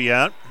to do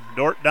yet.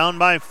 Dordt down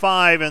by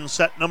 5 in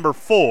set number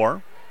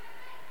 4.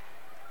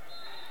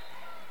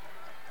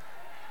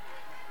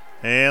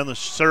 And the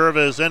serve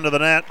is into the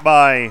net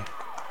by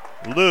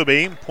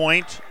Luby.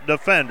 Point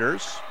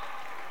defenders.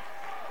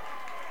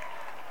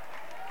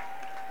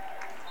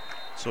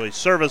 So a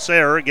service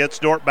error gets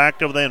Dordt back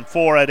to within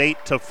 4 at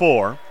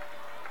 8-4.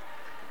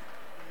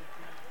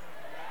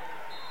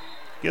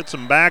 Get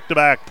some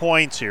back-to-back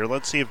points here.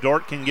 Let's see if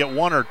Dordt can get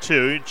 1 or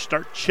 2.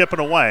 Start chipping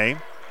away.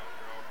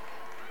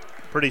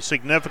 Pretty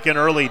significant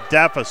early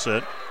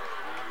deficit.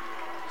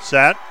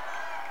 Set.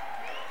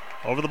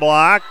 Over the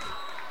block.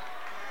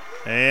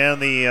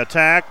 And the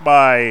attack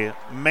by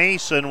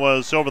Mason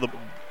was over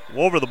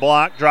the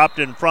block, dropped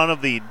in front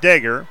of the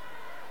Digger.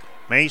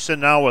 Mason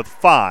now with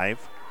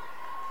 5.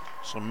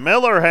 So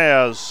Miller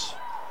has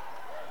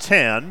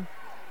 10.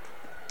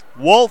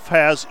 Wolf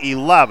has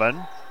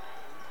 11.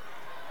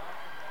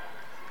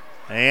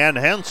 And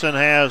Henson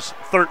has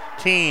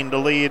 13 to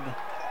lead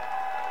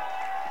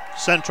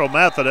Central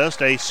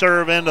Methodist. A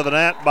serve into the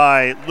net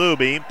by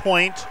Luby.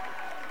 Point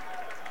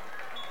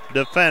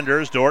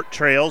defenders. Dordt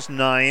trails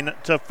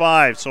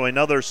 9-5. So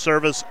another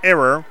service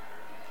error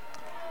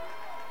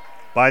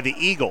by the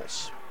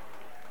Eagles.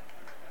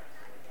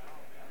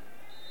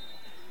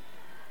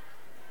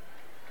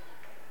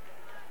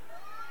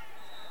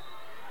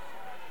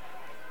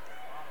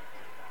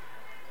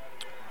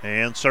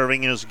 And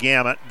serving is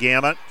Gamet.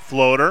 Gamet,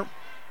 floater,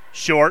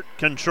 short,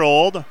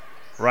 controlled.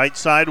 Right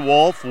side,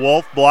 Wolf.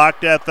 Wolf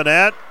blocked at the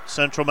net.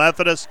 Central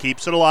Methodist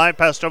keeps it alive,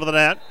 passed over the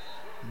net.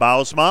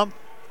 Bausma.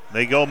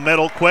 They go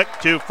middle quick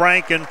to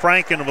Franken.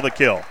 Franken with a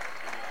kill.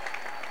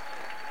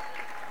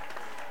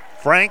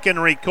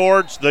 Franken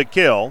records the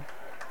kill.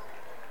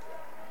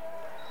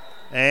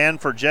 And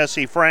for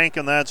Jessie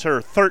Franken, that's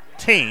her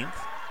 13th.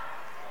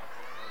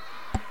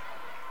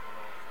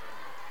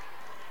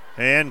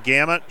 And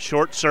Gamet,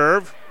 short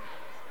serve.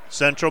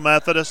 Central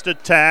Methodist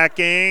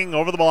attacking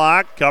over the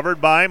block,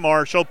 covered by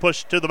Marshall,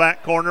 pushed to the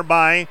back corner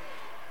by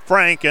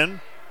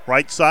Franken.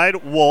 Right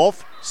side,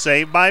 Wolf,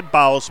 saved by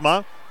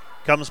Bausma.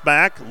 Comes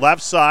back,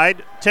 left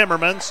side,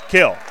 Timmermans,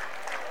 kill.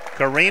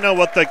 Karina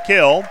with the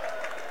kill.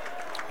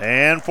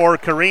 And for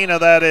Karina,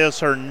 that is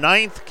her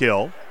 9th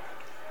kill.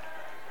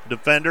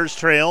 Defenders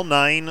trail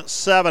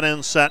 9-7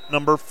 in set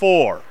number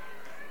 4.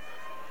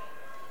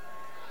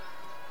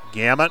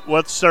 Gamet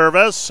with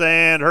service,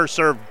 and her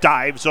serve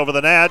dives over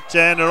the net,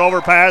 and an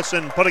overpass,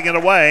 and putting it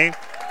away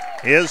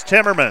is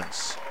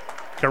Timmermans.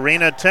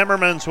 Karina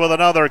Timmermans with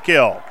another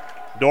kill.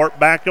 Dordt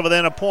back to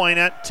within a point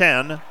at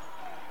 10-9.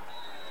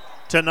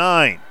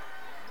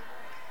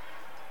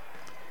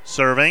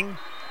 Serving,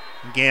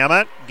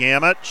 Gamet.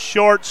 Gamet,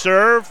 short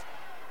serve,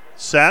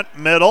 set,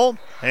 middle,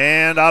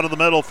 and out of the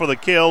middle for the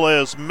kill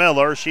is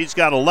Miller. She's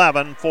got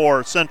 11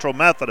 for Central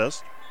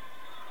Methodist.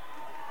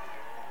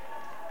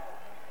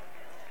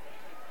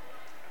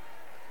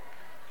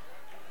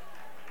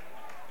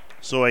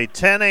 So a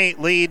 10-8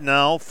 lead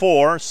now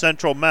for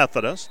Central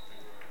Methodist.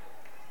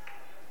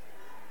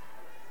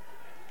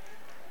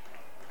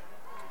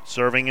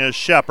 Serving is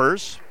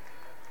Sheppers.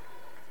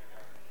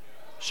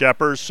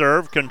 Sheppers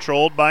serve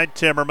controlled by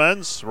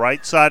Timmermans.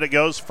 Right side it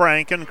goes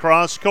Franken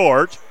cross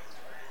court.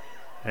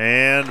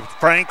 And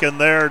Franken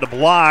there to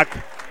block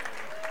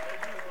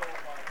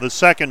the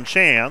second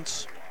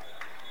chance.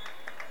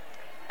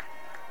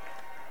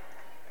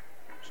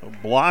 So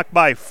blocked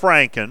by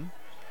Franken.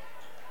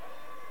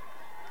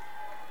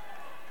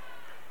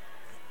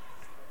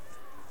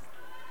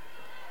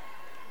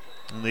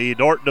 The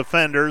Dordt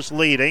defenders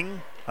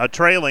leading,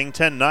 trailing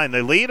 10-9.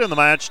 They lead in the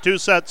match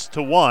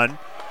 2-1.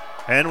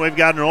 And we've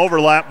got an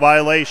overlap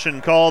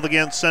violation called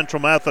against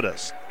Central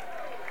Methodist.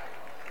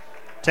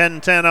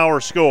 10-10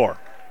 our score.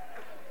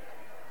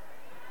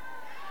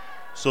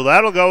 So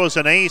that'll go as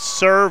an ace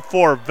serve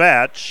for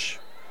Vetch.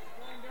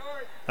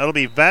 That'll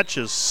be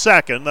Vetch's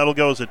second. That'll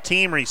go as a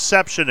team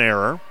reception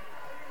error.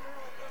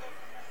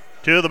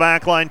 To the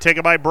back line,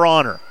 taken by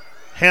Bronner.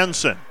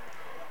 Henson.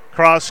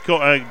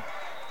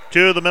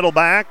 To the middle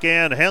back,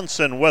 and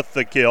Henson with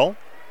the kill.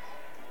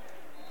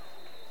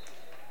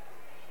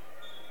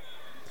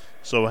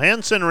 So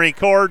Henson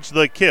records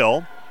the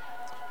kill.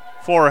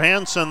 For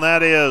Henson,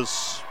 that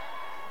is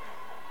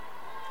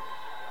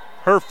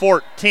her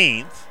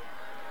 14th.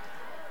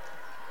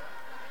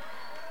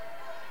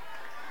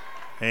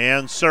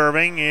 And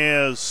serving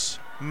is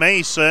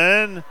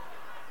Mason.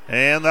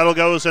 And that'll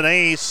go as an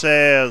ace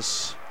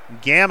as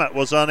Gamet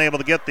was unable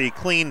to get the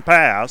clean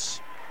pass.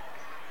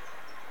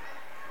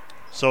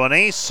 So an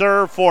ace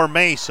serve for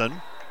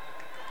Mason.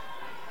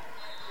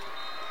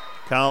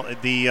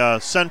 The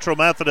Central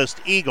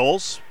Methodist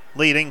Eagles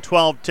leading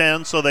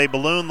 12-10, so they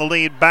balloon the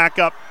lead back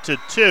up to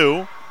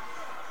 2.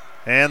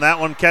 And that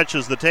one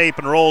catches the tape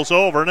and rolls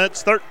over, and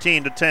it's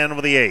 13-10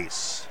 with the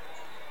ace.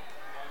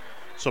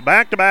 So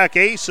back-to-back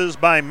aces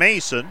by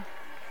Mason.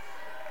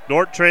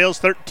 Dordt trails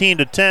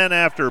 13-10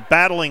 after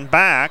battling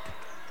back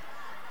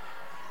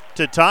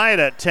to tie it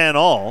at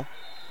 10-all.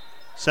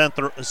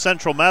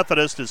 Central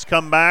Methodist has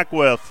come back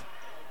with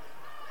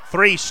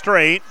 3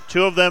 straight,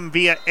 2 of them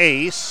via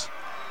ace.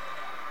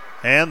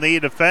 And the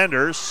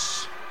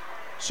defenders,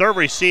 serve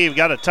receive,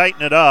 got to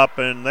tighten it up,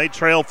 and they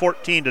trail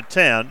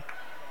 14-10.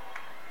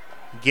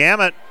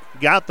 Gamet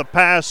got the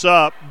pass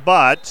up,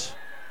 but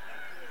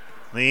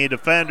the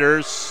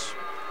defenders,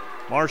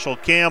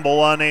 Campbell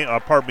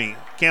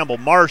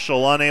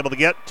Marshall unable to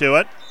get to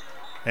it,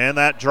 and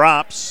that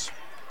drops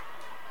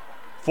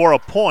for a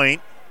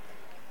point.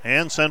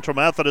 And Central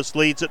Methodist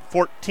leads at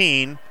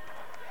 14-10.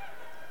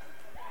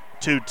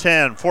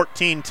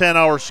 14-10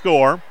 our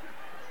score.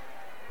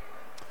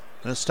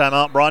 This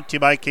timeout brought to you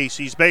by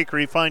Casey's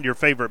Bakery. Find your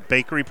favorite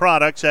bakery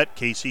products at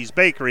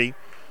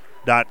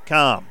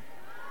caseysbakery.com.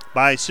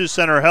 By Sioux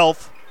Center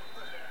Health.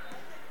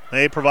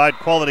 They provide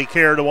quality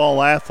care to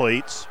all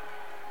athletes.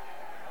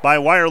 By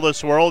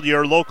Wireless World,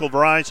 your local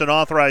Verizon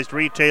authorized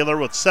retailer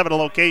with 7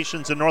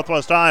 locations in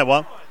Northwest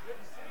Iowa.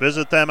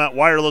 Visit them at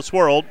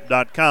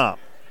wirelessworld.com.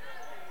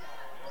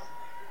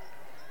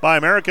 By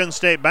American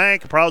State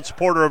Bank, a proud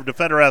supporter of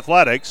Defender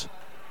Athletics.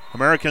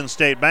 American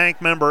State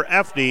Bank, member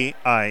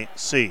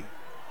FDIC.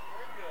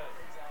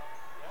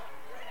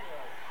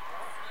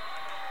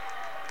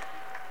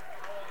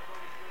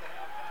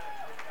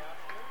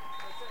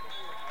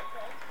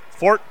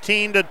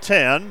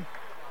 (14-10),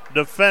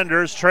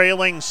 Defenders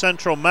trailing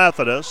Central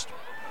Methodist.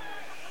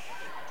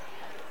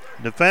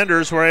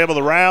 Defenders were able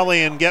to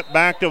rally and get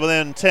back to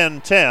within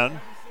 10-10.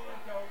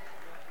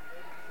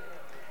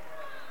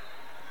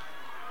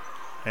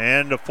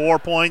 And 4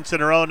 points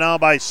in a row now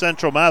by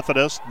Central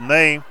Methodist, and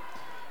they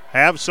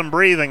have some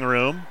breathing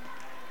room.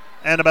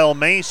 Annabelle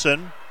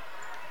Mason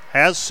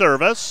has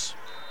service.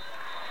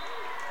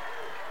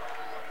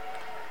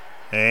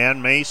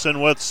 And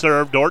Mason with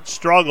serve. Dordt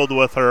struggled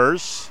with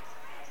hers.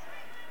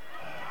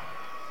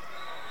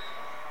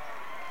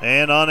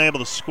 And unable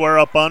to square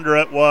up under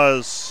it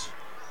was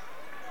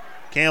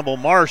Campbell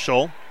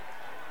Marshall.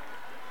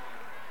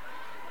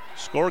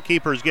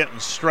 Scorekeeper's getting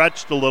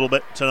stretched a little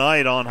bit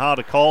tonight on how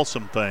to call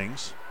some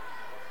things.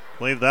 I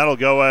believe that'll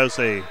go as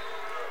a,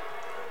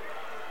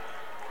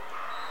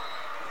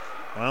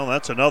 well,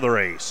 that's another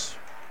ace.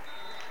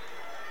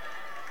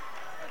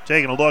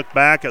 Taking a look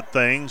back at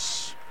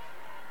things,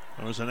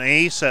 there was an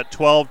ace at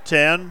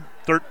 12-10,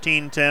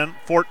 13-10,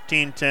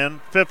 14-10,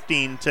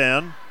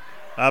 15-10.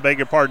 I beg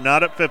your pardon,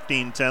 not at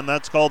 15-10.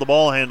 That's called the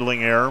ball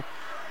handling error.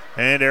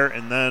 And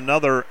then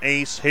another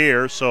ace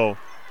here, so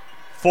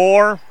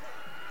 4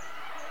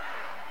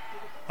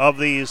 of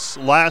these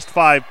last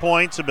 5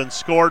 points have been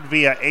scored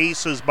via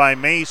aces by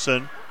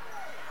Mason.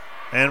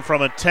 And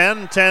from a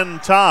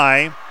 10-10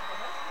 tie,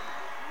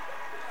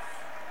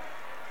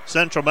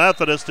 Central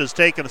Methodist has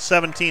taken a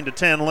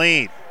 17-10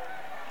 lead.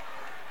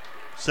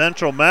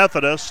 Central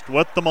Methodist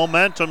with the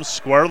momentum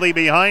squarely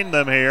behind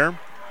them here.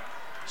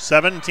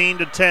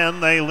 17-10,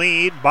 they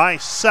lead by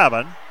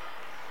 7.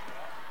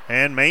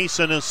 And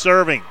Mason is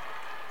serving.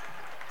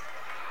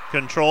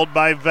 Controlled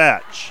by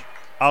Vetch.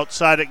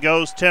 Outside it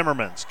goes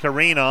Timmermans.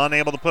 Karina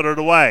unable to put it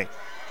away.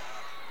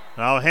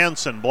 Now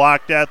Henson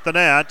blocked at the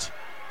net.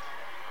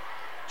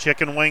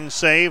 Chicken wing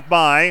save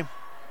by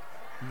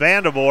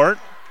Vandevort.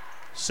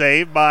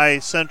 Saved by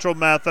Central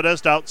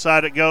Methodist.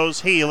 Outside it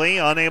goes Healy,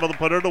 unable to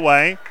put it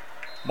away.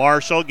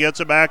 Marshall gets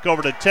it back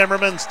over to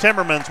Timmermans.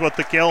 Timmermans with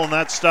the kill, and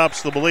that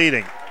stops the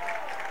bleeding.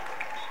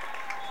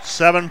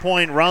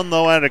 7-point run,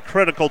 though, at a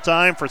critical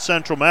time for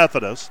Central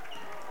Methodist.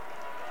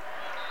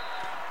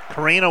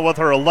 Karina with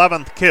her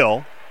 11th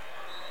kill.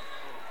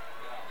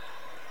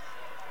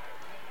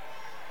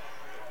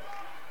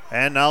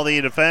 And now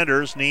the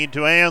defenders need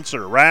to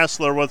answer.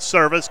 Rassler with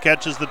service,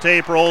 catches the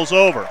tape, rolls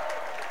over.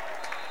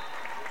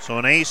 So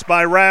an ace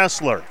by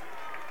Rassler.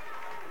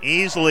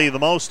 Easily the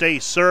most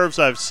ace serves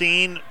I've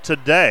seen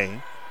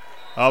today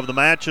of the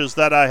matches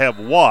that I have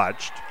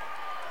watched.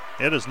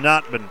 It has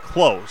not been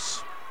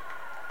close.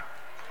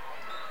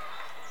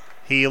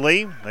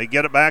 Healy, they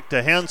get it back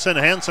to Henson.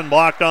 Henson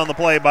blocked on the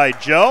play by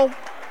Joe.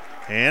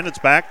 And it's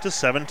back to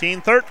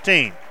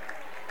 17-13.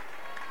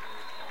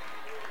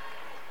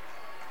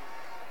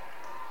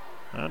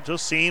 It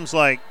just seems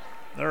like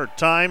there are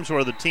times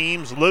where the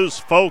teams lose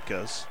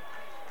focus.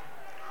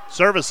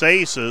 Service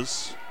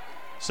aces.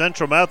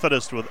 Central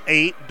Methodist with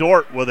 8,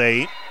 Dordt with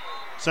 8.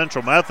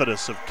 Central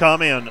Methodist have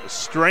come in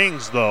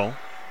strings, though.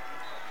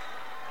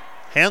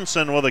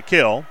 Henson with a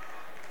kill.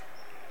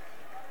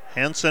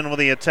 Henson with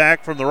the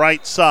attack from the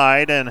right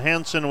side, and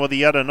Henson with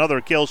yet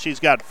another kill. She's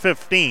got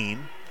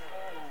 15.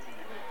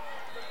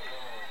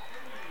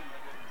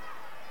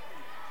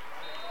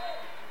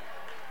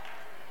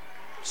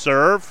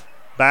 Serve,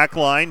 back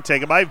line,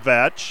 taken by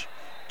Vetch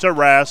to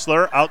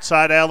Rassler.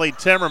 Outside alley,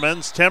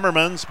 Timmermans.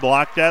 Timmermans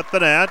blocked at the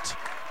net.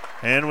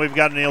 And we've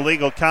got an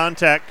illegal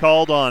contact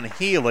called on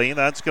Healy.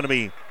 That's going to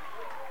be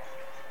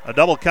a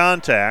double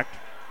contact.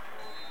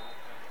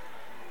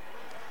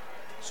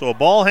 So a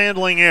ball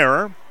handling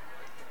error.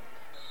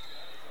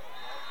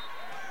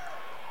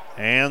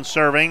 And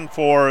serving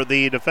for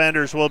the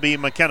defenders will be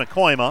McKenna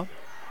Koima.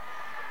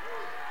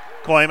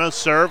 Koima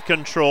serve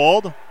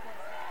controlled.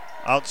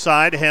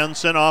 Outside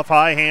Henson off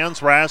high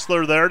hands.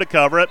 Rassler there to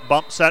cover it.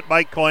 Bump set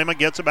by Koima.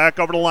 Gets it back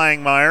over to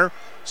Langmeyer.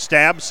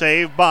 Stab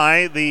save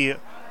by the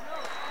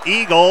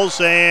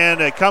Eagles,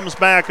 and it comes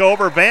back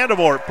over.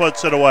 Vandevort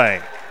puts it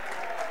away.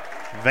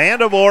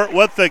 Vandevort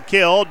with the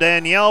kill.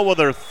 Danielle with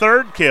her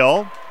 3rd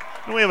kill.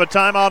 And we have a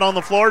timeout on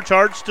the floor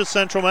charged to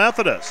Central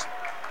Methodist.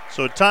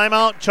 So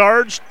timeout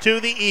charged to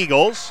the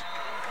Eagles.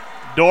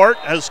 Dordt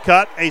has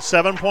cut a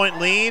 7-point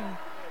lead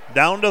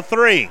down to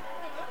 3.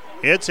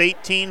 It's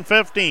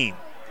 18-15.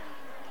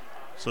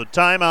 So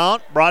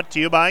timeout brought to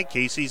you by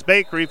Casey's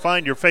Bakery.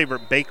 Find your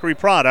favorite bakery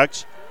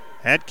products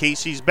at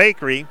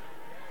Casey'sBakery.com.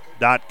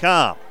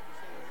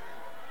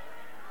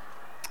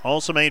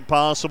 Also made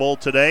possible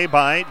today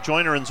by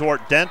Joyner &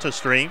 Zwart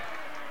Dentistry,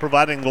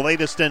 providing the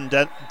latest in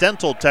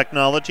dental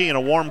technology in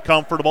a warm,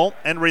 comfortable,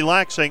 and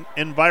relaxing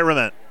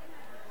environment.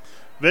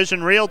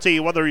 Vision Realty,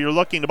 whether you're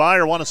looking to buy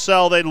or want to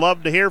sell, they'd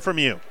love to hear from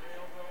you.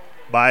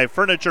 By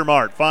Furniture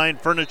Mart, find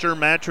furniture,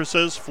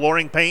 mattresses,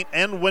 flooring, paint,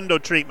 and window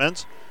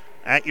treatments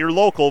at your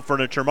local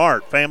Furniture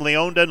Mart. Family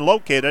owned and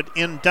located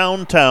in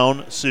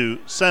downtown Sioux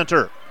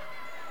Center.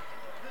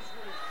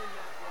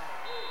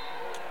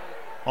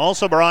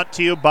 Also brought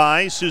to you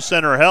by Sioux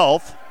Center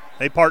Health.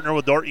 They partner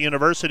with Dordt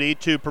University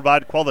to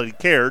provide quality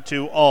care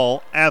to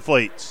all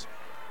athletes.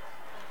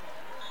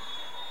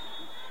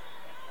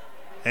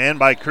 And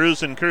by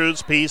Cruz &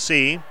 Cruz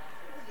PC,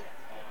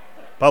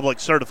 public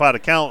certified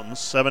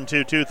accountants,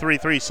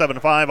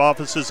 722-3375,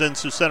 offices in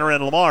Sioux Center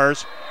and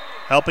Lamar's,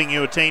 helping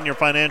you attain your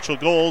financial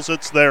goals.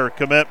 It's their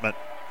commitment.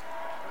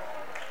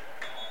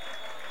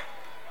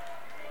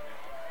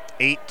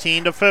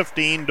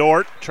 18-15,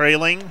 Dordt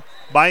trailing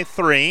by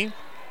 3,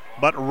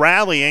 but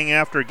rallying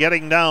after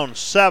getting down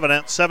 7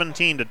 at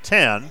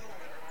 17-10.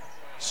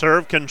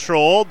 Serve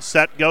controlled,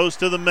 set goes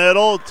to the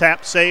middle,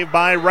 tap save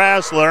by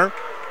Rassler.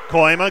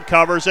 Koima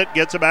covers it,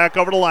 gets it back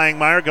over to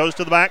Langmeyer, goes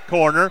to the back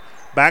corner.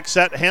 Back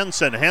set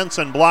Henson.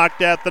 Henson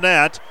blocked at the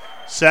net.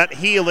 Set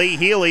Healy.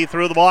 Healy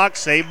through the block,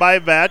 saved by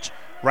Vetch.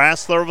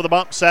 Rassler over the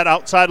bump set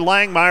outside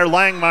Langmeyer.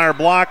 Langmeyer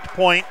blocked,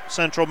 point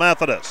Central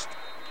Methodist.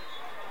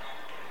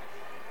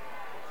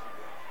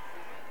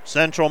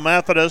 Central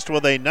Methodist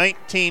with a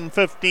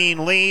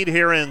 19-15 lead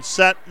here in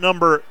set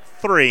number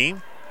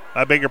 4.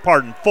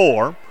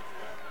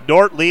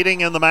 Dordt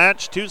leading in the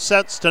match, 2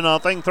 sets to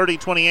nothing,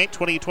 30-28,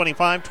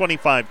 20-25,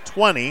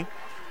 25-20.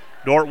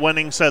 Dordt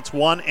winning sets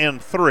 1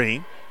 and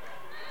 3.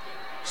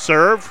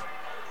 Serve,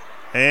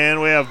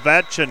 And we have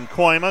Vetch and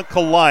Koima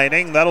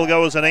colliding. That'll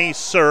go as an ace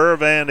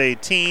serve and a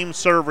team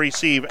serve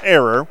receive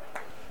error.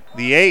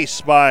 The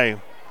ace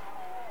by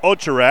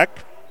Ocherek.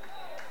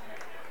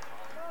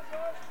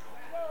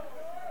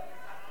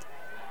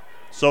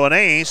 So an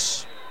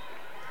ace.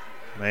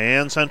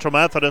 And Central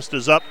Methodist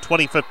is up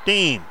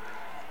 20-15.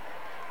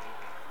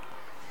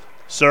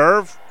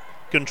 Serve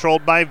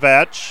controlled by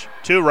Vetch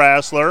to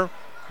Rassler.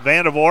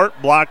 Vandevort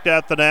blocked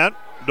at the net.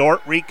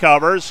 Dort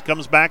recovers,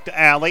 comes back to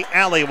Alley.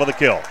 Alley with a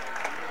kill.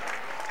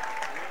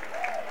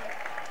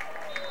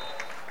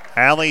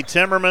 Allie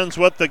Timmermans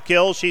with the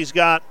kill. She's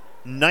got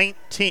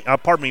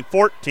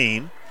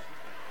 14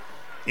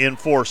 in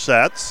 4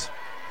 sets.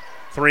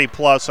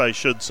 3+, I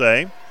should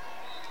say.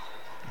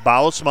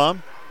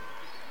 Bausma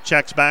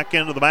checks back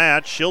into the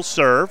match. She'll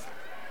serve.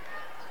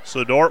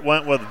 So Dort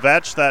went with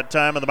Vetch that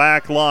time in the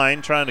back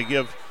line, trying to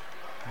give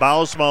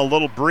Bausma a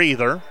little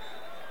breather.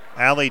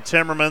 Allie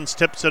Timmermans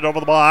tips it over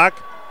the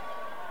block.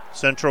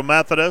 Central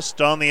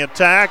Methodist on the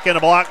attack, and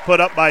a block put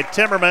up by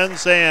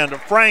Timmermans and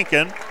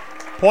Franken.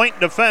 Point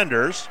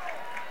defenders.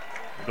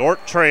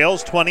 Dort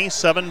trails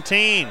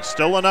 20-17.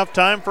 Still enough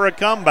time for a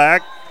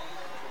comeback.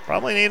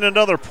 Probably need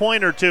another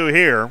point or two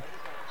here.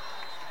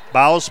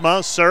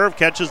 Bausma serve,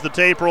 catches the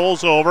tape,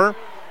 rolls over.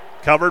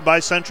 Covered by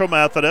Central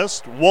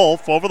Methodist.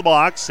 Wolf over the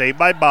block, saved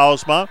by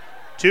Bausma.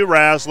 To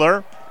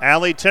Rassler.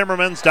 Allie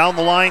Timmermans down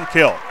the line,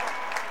 kill.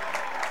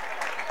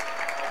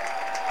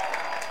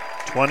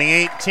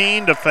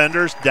 2018,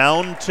 defenders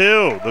down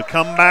 2. The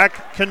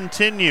comeback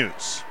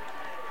continues.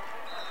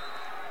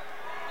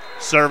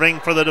 Serving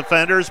for the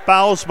defenders,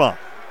 Bausma.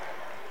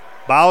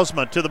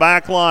 Bausma to the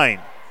back line.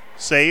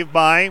 Saved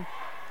by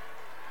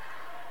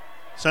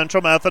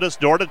Central Methodist.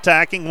 Dort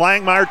attacking.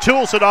 Langmeyer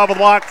tools it off the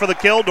block for the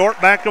kill.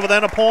 Dort back to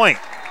within a point.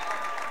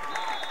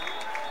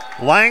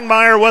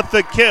 Langmeyer with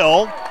the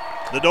kill.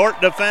 The Dort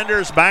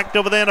defenders back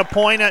to within a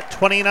point at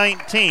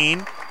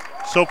 2019.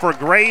 So for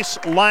Grace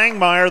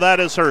Langmeyer, that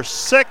is her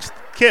 6th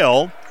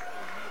kill.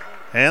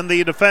 And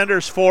the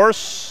defenders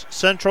force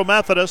Central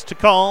Methodist to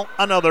call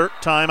another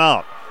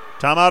timeout.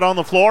 Timeout on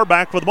the floor.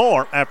 Back with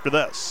more after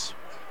this.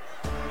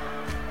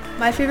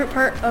 My favorite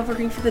part of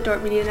working for the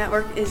Dort Media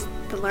Network is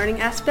the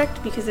learning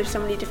aspect, because there's so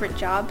many different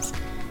jobs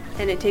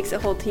and it takes a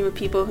whole team of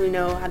people who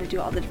know how to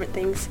do all the different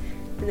things,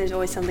 and there's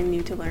always something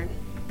new to learn.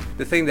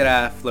 The thing that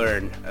I've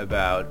learned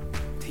about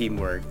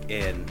teamwork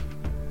in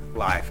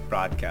live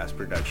broadcast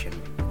production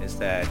is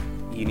that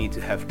you need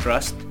to have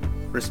trust,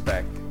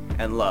 respect,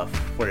 and love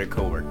for your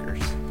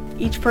coworkers.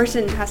 Each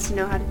person has to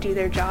know how to do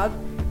their job,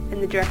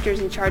 and the director is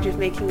in charge of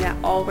making that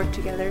all work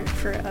together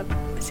for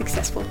a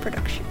successful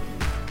production.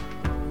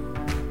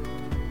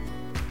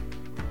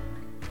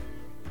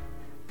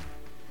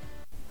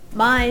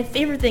 My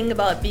favorite thing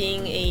about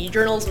being a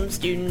journalism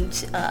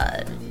student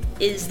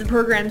is the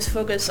program's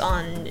focus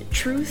on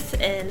truth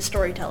and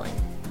storytelling.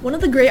 One of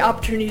the great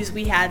opportunities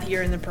we have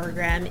here in the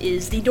program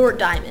is the Dort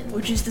Diamond,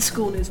 which is the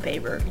school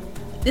newspaper.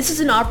 This is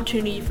an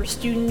opportunity for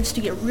students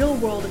to get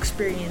real-world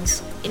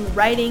experience in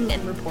writing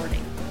and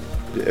reporting.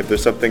 If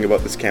there's something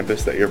about this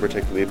campus that you're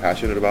particularly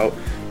passionate about,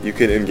 you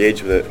can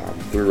engage with it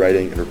through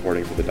writing and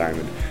reporting for the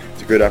Diamond.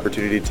 It's a good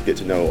opportunity to get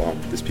to know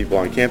these people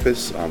on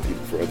campus, people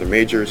for other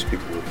majors,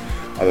 people with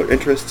other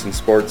interests in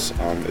sports.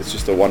 It's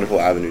just a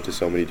wonderful avenue to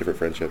so many different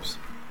friendships.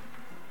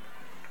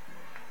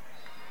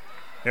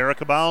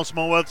 Erica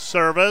Bausma with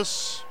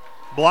service.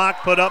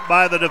 Block put up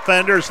by the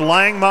defenders,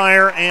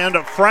 Langmeyer and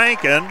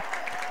Franken.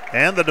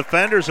 And the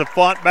defenders have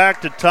fought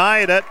back to tie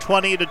it at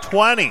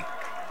 20-20.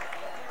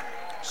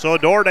 So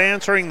Dort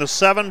answering the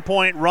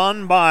 7-point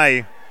run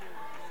by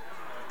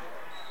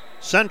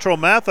Central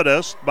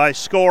Methodist by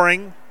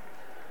scoring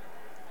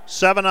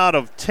 7 out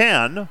of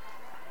 10.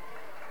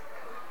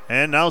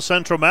 And now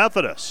Central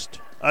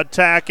Methodist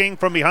attacking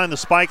from behind the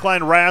spike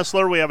line.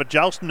 Rassler, we have a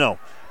joust. No.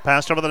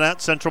 Passed over the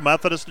net. Central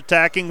Methodist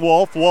attacking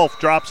Wolf. Wolf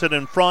drops it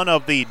in front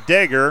of the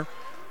digger.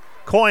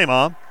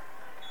 Koima.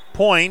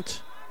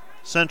 Point.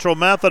 Central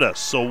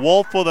Methodist. So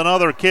Wolf with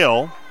another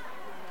kill.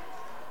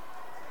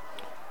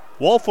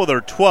 Wolf with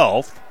her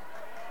 12th.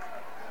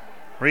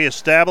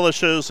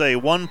 Reestablishes a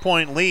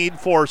 1-point lead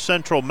for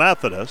Central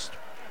Methodist.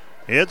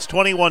 It's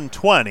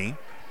 21-20.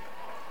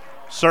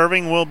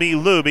 Serving will be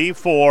Luby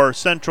for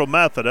Central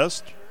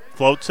Methodist.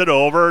 Floats it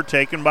over,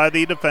 taken by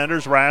the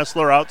defenders.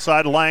 Rassler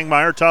outside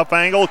Langmeyer, tough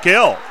angle,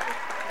 kill.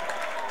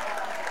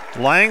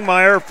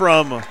 Langmeyer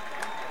from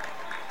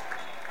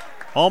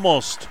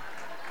almost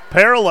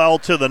parallel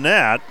to the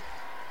net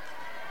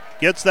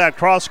gets that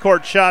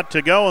cross-court shot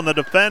to go, and the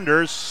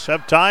defenders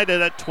have tied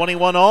it at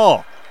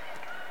 21-all.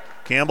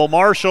 Campbell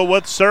Marshall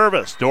with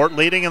service. Dort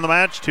leading in the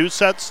match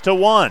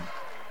 2-1.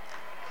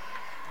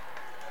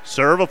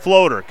 Serve a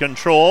floater,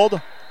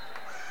 controlled.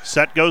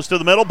 Set goes to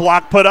the middle,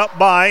 block put up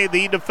by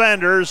the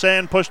defenders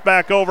and pushed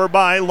back over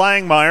by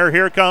Langmeyer.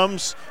 Here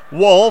comes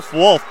Wolf.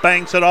 Wolf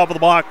banks it off of the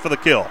block for the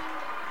kill.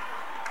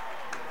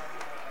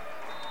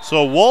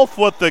 So Wolf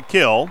with the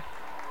kill.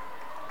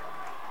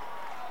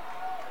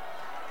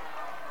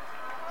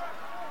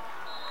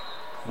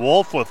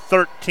 Wolf with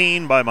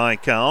 13 by my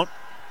count.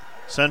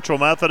 Central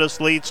Methodist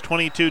leads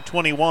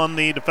 22-21.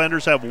 The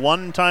defenders have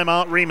one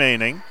timeout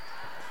remaining.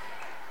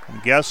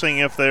 I'm guessing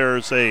if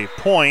there's a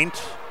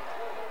point.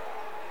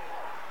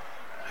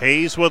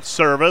 Hayes with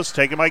service,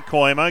 taken by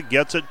Koima,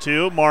 gets it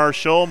to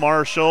Marshall.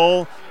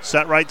 Marshall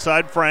set right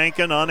side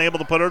Franken, unable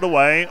to put it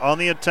away. On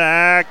the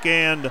attack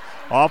and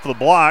off the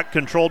block,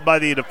 controlled by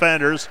the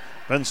defenders.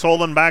 Van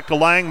Solen back to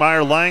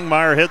Langmeyer.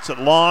 Langmeyer hits it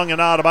long and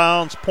out of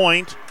bounds.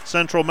 Point,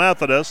 Central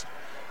Methodist.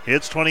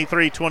 It's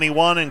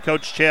 23-21, and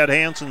Coach Chad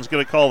Hansen's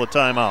going to call the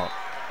timeout.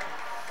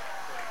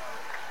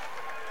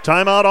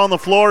 Timeout on the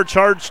floor,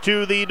 charge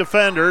to the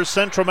defenders.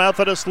 Central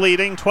Methodist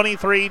leading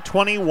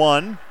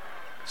 23-21.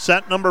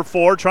 Set number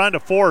 4, trying to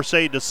force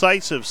a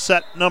decisive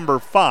set number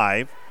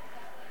 5.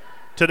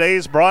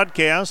 Today's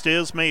broadcast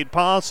is made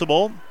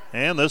possible,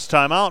 and this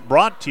timeout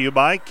brought to you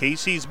by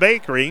Casey's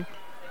Bakery.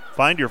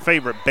 Find your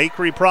favorite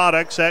bakery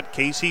products at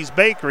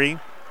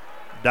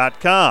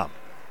caseysbakery.com.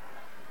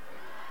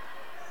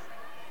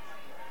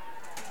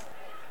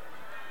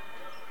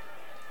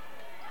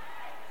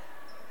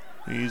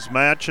 These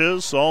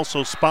matches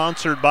also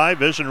sponsored by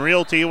Vision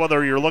Realty.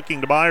 Whether you're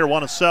looking to buy or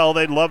want to sell,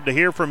 they'd love to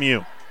hear from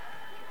you.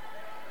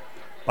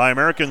 By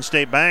American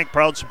State Bank,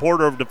 proud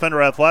supporter of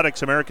Defender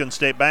Athletics. American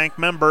State Bank,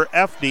 member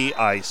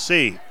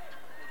FDIC.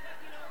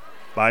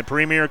 By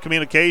Premier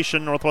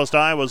Communication, Northwest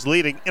Iowa's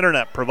leading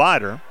internet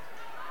provider.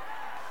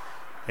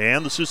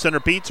 And the Sioux Center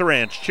Pizza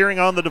Ranch, cheering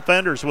on the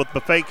defenders with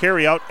buffet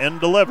carryout and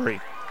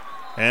delivery.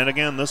 And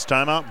again, this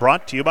timeout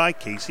brought to you by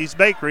Casey's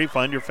Bakery.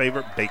 Find your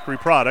favorite bakery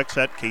products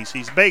at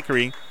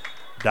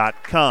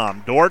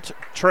caseysbakery.com. Dordt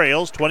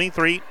trails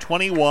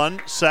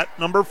 23-21, set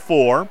number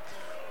 4.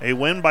 A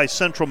win by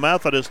Central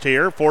Methodist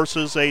here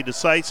forces a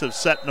decisive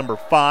set number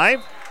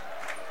 5.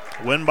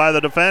 Win by the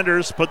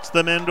defenders puts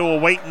them into a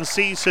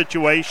wait-and-see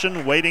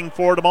situation, waiting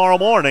for tomorrow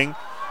morning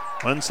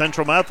when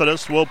Central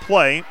Methodist will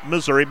play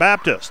Missouri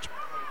Baptist.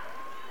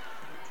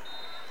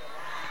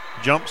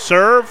 Jump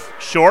serve,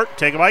 short,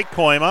 taken by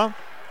Koima.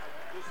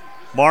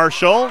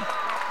 Marshall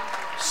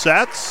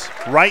sets,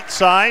 right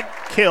side,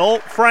 kill,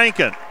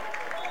 Franken.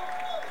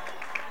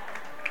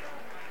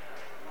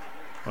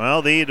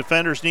 Well, the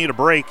defenders need a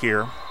break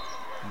here.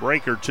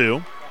 Break or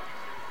two.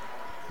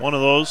 One of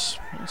those,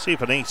 let's see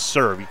if an ace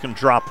serve. You can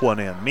drop one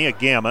in. Mia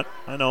Gamet,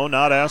 I know,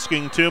 not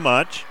asking too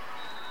much.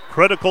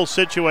 Critical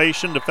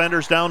situation,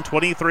 defenders down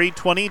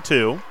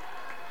 23-22.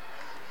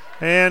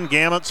 And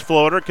Gamet's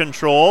floater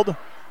controlled.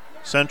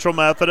 Central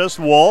Methodist,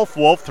 Wolf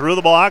through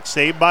the block,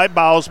 saved by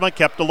Bausma,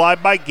 kept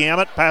alive by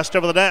Gamet, passed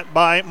over the net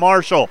by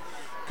Marshall.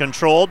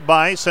 Controlled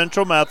by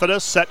Central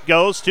Methodist, set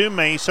goes to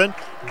Mason,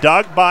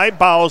 dug by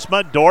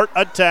Bausma, Dordt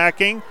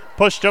attacking,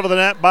 pushed over the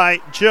net by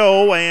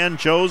Joe, and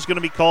Joe's going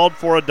to be called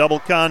for a double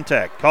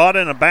contact. Caught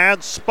in a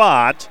bad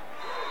spot,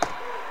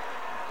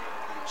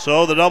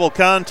 so the double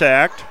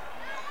contact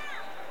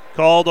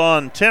called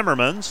on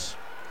Timmermans.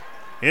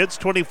 It's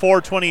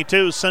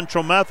 24-22,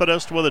 Central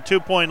Methodist with a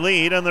 2-point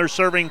lead, and they're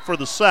serving for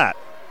the set.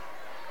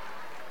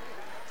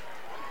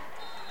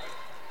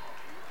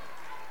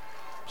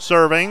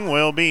 Serving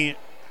will be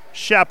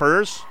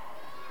Sheppers.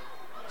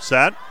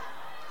 Set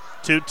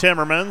to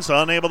Timmermans,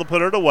 unable to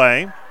put it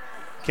away.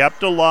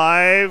 Kept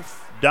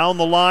alive down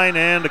the line,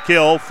 and a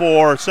kill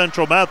for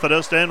Central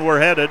Methodist, and we're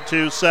headed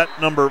to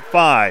set number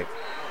 5.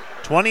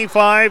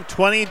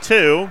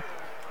 25-22.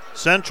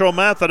 Central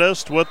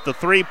Methodist with the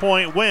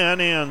 3-point win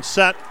in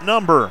set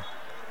number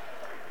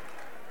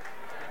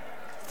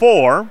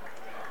 4.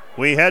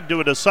 We head to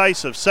a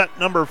decisive set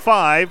number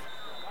 5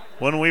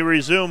 when we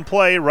resume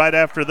play right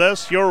after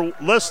this. You're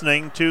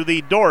listening to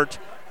the Dordt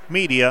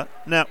Media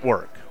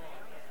Network.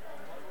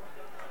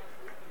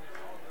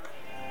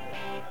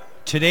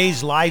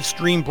 Today's live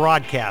stream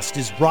broadcast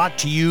is brought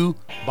to you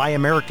by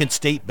American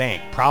State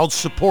Bank, proud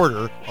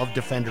supporter of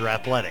Defender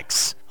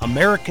Athletics.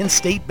 American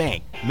State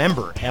Bank,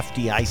 member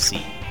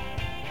FDIC.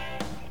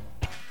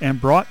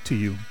 And brought to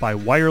you by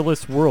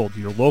Wireless World,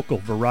 your local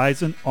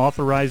Verizon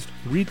authorized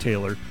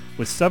retailer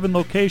with 7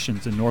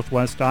 locations in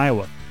Northwest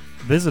Iowa.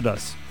 Visit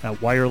us at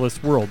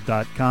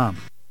wirelessworld.com.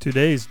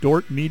 Today's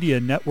Dordt Media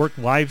Network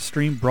live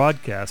stream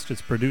broadcast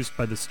is produced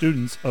by the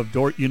students of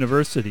Dordt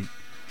University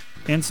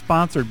and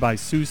sponsored by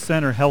Sioux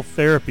Center Health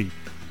Therapy,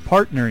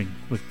 partnering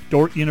with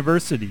Dordt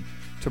University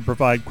to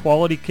provide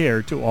quality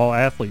care to all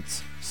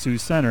athletes. Sioux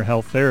Center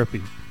Health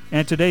Therapy.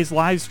 And today's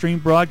live stream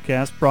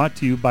broadcast brought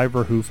to you by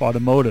Verhoof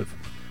Automotive.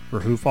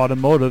 Verhoof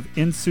Automotive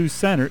in Sioux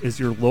Center is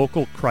your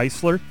local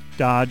Chrysler,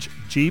 Dodge,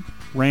 Jeep,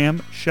 Ram,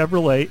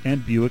 Chevrolet,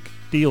 and Buick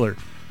dealer.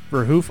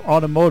 Verhoof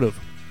Automotive,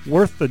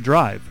 worth the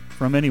drive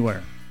from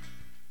anywhere.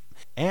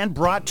 And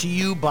brought to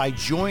you by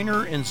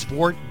Joyner and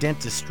Zwart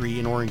Dentistry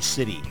in Orange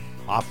City,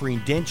 offering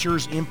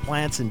dentures,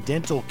 implants, and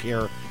dental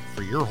care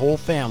for your whole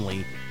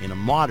family in a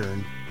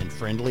modern and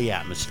friendly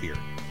atmosphere.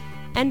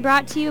 And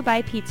brought to you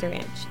by Pizza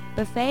Ranch,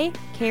 buffet,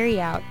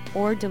 carry-out,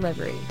 or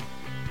delivery.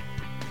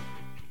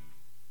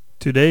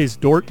 Today's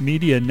Dordt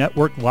Media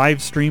Network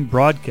live stream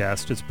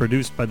broadcast is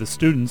produced by the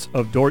students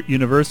of Dordt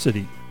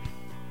University.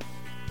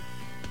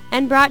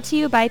 And brought to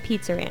you by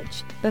Pizza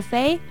Ranch,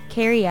 buffet,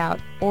 carry-out,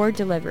 or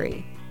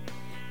delivery.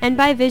 And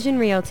by Vision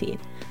Realty.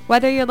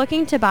 Whether you're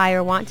looking to buy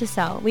or want to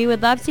sell, we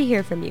would love to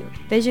hear from you.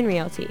 Vision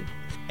Realty.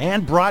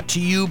 And brought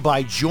to you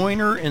by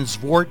Joyner and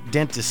Zwart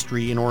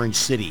Dentistry in Orange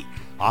City,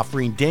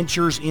 offering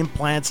dentures,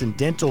 implants, and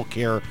dental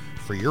care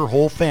for your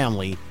whole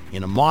family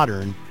in a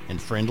modern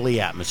and friendly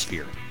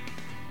atmosphere.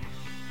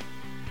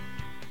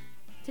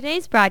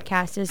 Today's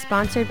broadcast is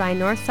sponsored by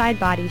Northside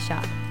Body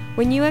Shop.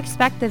 When you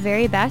expect the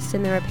very best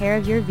in the repair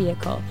of your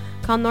vehicle,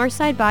 call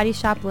Northside Body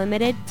Shop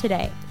Limited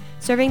today,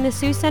 serving the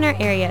Sioux Center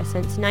area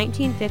since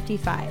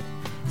 1955.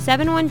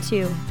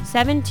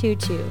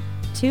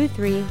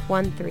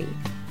 712-722-2313.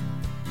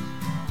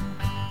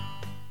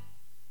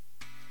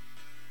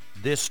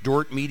 This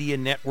Dordt Media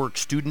Network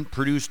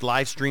student-produced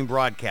live stream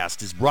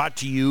broadcast is brought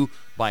to you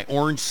by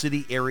Orange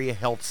City Area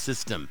Health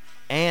System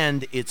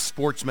and its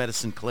sports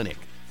medicine clinic.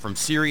 From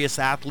serious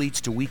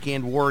athletes to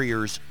weekend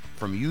warriors,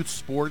 from youth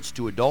sports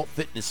to adult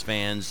fitness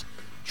fans,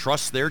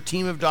 trust their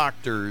team of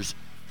doctors,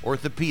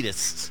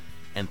 orthopedists,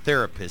 and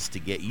therapists to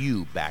get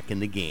you back in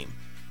the game.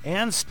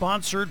 And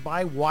sponsored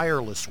by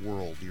Wireless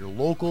World, your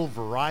local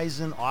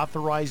Verizon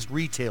authorized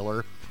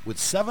retailer with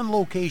 7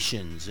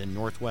 locations in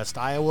Northwest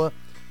Iowa.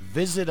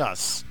 Visit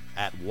us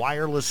at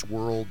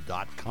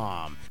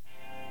wirelessworld.com.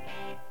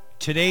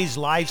 Today's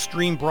live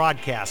stream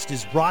broadcast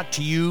is brought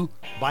to you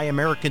by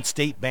American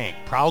State Bank,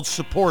 proud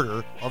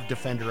supporter of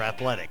Defender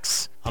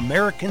Athletics.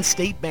 American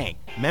State Bank,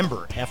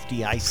 member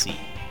FDIC.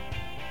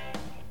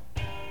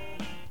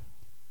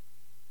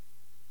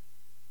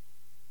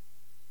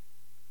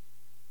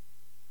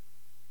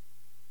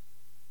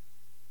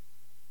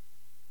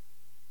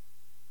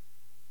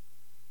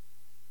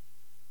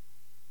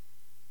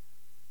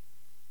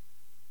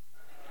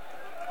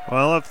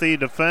 Well, if the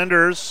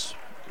Defenders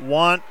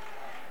want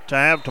to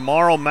have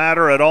tomorrow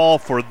matter at all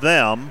for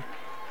them,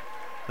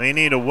 they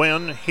need a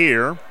win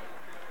here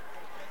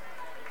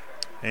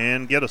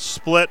and get a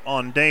split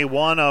on day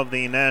 1 of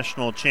the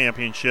national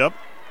championship.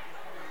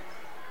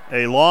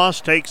 A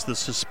loss takes the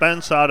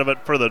suspense out of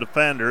it for the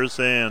Defenders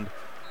and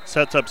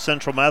sets up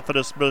Central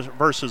Methodist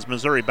versus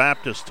Missouri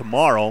Baptist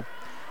tomorrow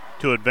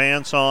to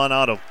advance on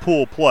out of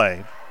pool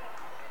play.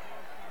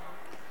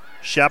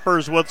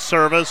 Shepers with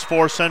service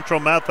for Central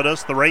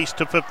Methodist. The race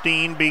to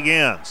 15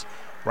 begins.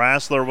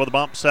 Rassler with a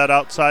bump set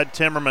outside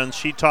Timmermans.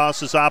 She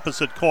tosses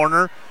opposite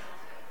corner.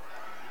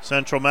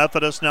 Central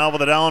Methodist now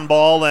with a down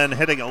ball and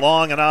hitting it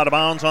long and out of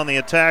bounds on the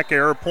attack.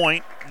 Error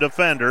point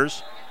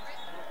Defenders.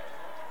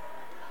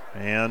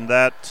 And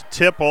that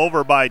tip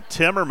over by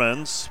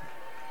Timmermans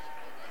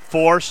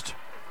forced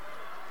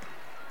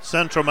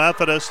Central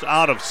Methodist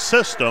out of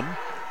system.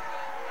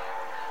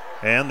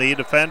 And the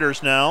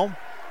Defenders now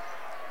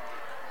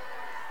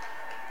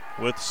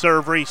with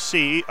serve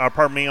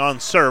on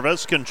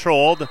service,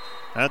 controlled.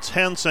 That's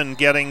Henson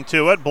getting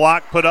to it.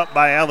 Block put up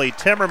by Ellie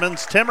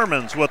Timmermans.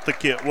 Timmermans with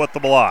the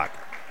block.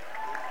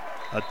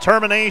 A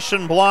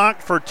termination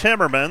block for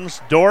Timmermans.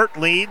 Dordt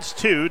leads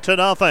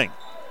 2-0.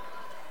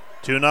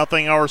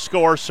 2-0 our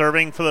score.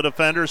 Serving for the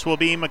Defenders will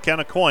be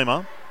McKenna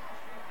Koima.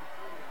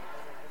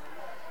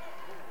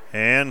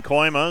 And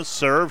Koima's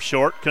serve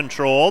short,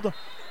 controlled.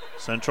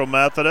 Central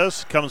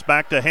Methodist comes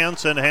back to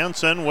Henson.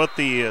 Henson with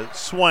the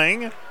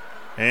swing.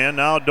 And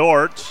now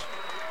Dordt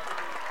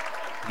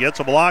gets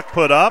a block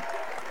put up.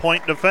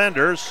 Point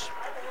Defenders.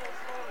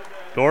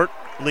 Dordt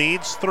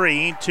leads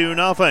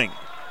 3-0.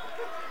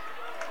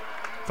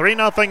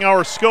 3-0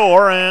 our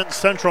score, and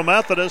Central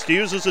Methodist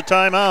uses a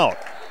timeout.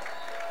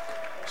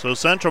 So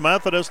Central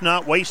Methodist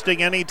not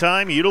wasting any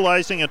time,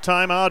 utilizing a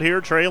timeout here,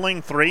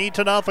 trailing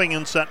 3-0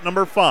 in set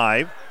number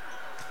 5.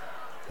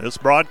 This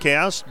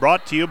broadcast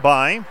brought to you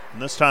by,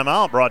 and this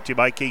timeout brought to you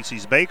by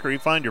Casey's Bakery.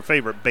 Find your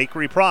favorite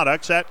bakery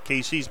products at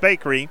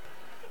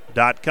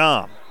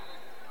caseysbakery.com.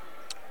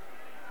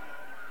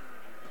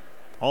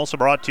 Also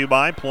brought to you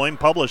by Ployne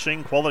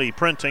Publishing, quality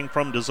printing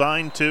from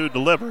design to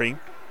delivery.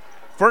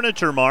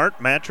 Furniture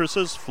Mart,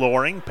 mattresses,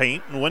 flooring,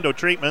 paint, and window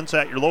treatments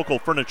at your local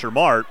Furniture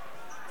Mart.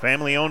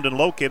 Family owned and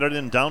located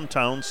in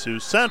downtown Sioux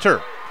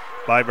Center.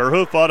 By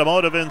Verhoof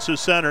Automotive in Sioux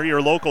Center,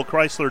 your local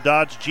Chrysler,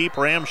 Dodge, Jeep,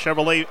 Ram,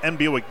 Chevrolet, and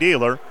Buick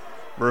dealer.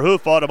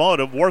 Verhoof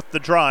Automotive, worth the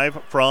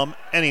drive from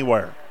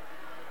anywhere.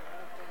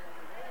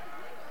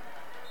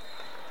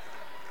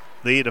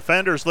 The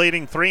Defenders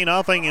leading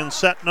 3-0 in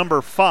set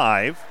number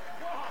 5.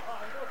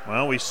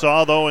 Well, we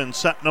saw, though, in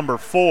set number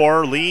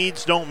 4,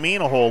 leads don't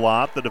mean a whole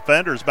lot. The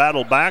Defenders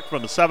battled back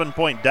from a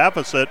 7-point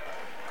deficit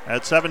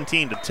at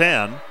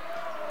 17-10.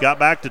 Got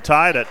back to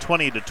tied at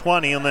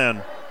 20-20, and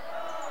then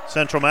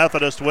Central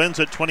Methodist wins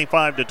at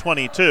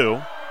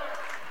 25-22.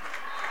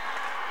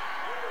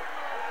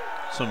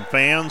 Some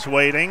fans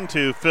waiting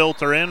to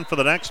filter in for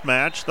the next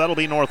match. That'll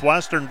be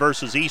Northwestern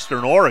versus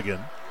Eastern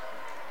Oregon.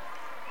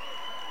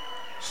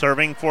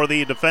 Serving for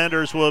the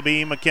Defenders will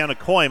be McKenna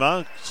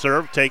Koima.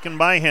 Serve taken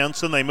by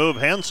Henson. They move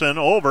Henson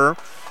over,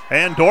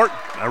 and Dordt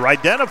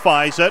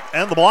identifies it,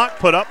 and the block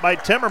put up by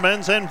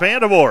Timmermans and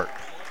Vandervoort.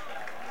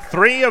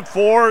 Three of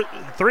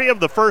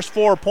the first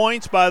 4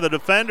 points by the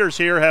Defenders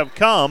here have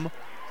come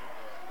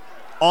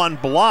on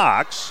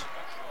blocks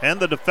And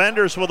the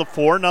defenders with a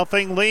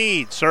 4-0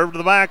 lead. Serve to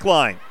the back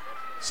line.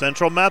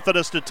 Central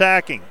Methodist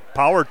attacking.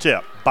 Power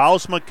tip.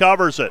 Bausma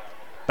covers it.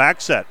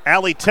 Back set.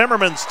 Allie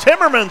Timmermans.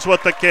 Timmermans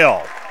with the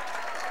kill.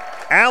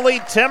 Allie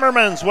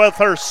Timmermans with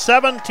her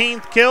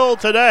 17th kill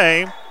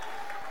today.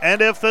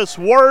 And if this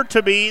were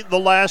to be the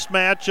last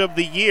match of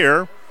the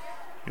year,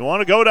 you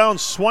want to go down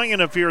swinging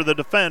if you're the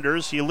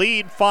defenders. You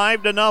lead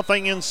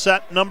 5-0 in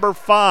set number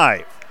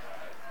 5.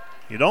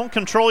 You don't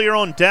control your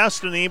own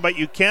destiny, but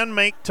you can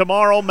make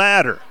tomorrow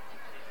matter.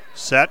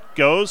 Set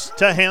goes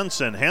to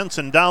Henson.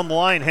 Henson down the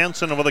line.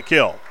 Henson with a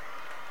kill.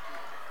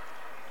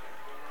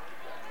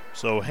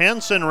 So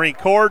Henson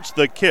records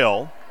the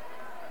kill.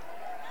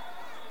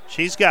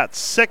 She's got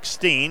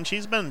 16.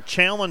 She's been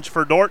challenged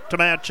for Dordt to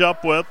match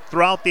up with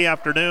throughout the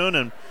afternoon,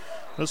 and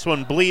this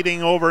one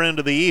bleeding over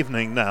into the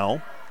evening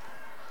now.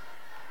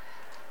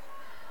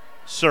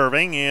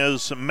 Serving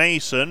is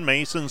Mason.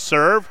 Mason's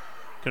serve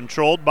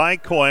controlled by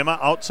Koima.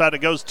 Outside it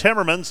goes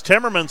Timmermans.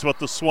 Timmermans with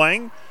the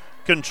swing.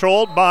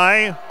 Controlled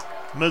by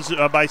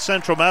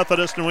Central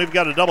Methodist, and we've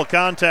got a double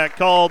contact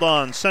called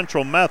on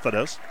Central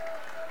Methodist.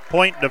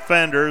 Point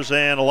defenders,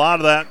 and a lot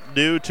of that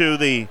due to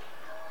the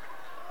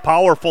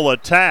powerful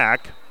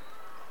attack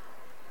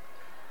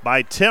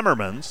by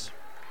Timmermans.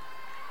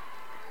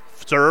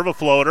 Serve a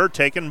floater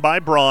taken by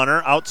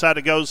Bronner. Outside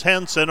it goes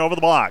Henson over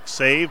the block.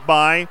 Saved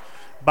by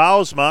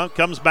Bausma.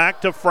 Comes back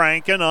to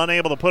Franken,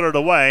 unable to put it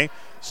away.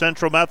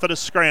 Central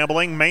Methodist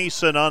scrambling.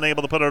 Mason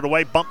unable to put it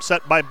away. Bump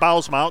set by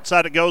Bausma.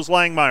 Outside it goes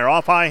Langmeyer.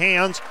 Off high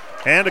hands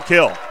and a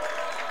kill.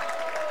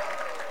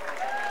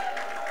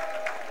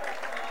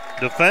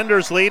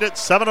 Defenders lead at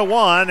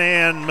 7-1,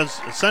 and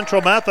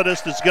Central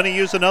Methodist is going to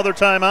use another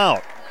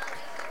timeout.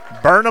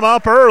 Burn them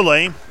up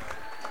early.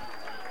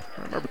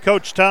 I remember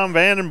Coach Tom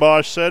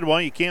Vandenbosch said, well,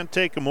 you can't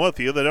take them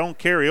with you. They don't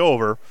carry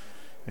over.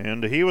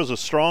 And he was a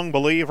strong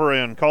believer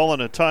in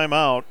calling a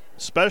timeout,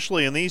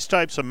 especially in these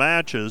types of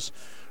matches.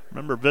 I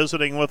remember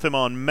visiting with him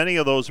on many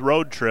of those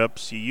road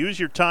trips. You use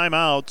your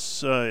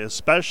timeouts,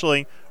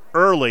 especially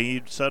early.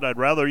 He said, I'd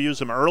rather use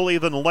them early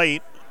than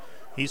late.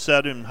 He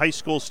said in high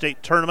school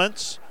state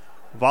tournaments,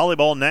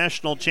 volleyball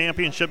national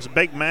championships,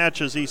 big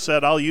matches, he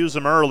said, I'll use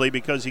them early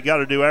because you got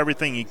to do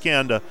everything you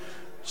can to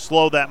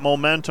slow that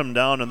momentum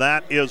down, and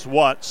that is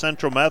what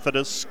Central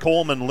Methodist's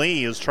Coleman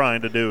Lee is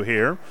trying to do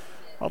here.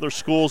 Other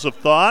schools have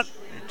thought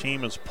your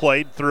team has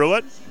played through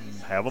it.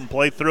 Have them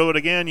play through it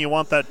again. You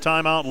want that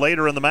timeout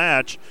later in the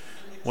match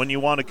when you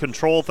want to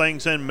control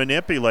things and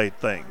manipulate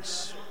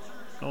things.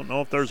 Don't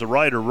know if there's a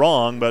right or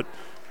wrong, but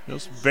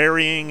just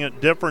varying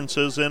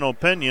differences in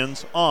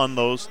opinions on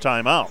those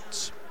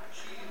timeouts.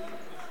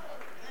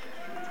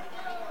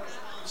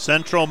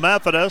 Central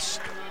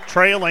Methodist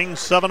trailing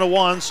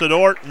 7-1.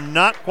 Sedort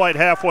not quite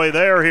halfway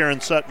there here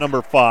in set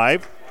number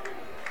 5.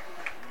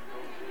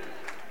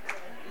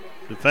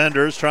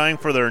 Defenders trying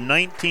for their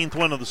 19th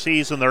win of the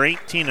season. They're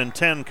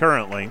 18-10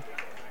 currently.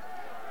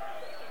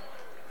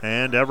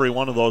 And every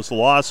one of those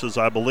losses,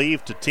 I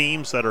believe, to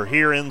teams that are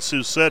here in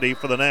Sioux City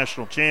for the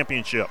national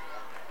championship.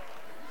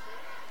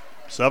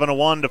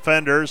 7-1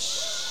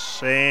 defenders,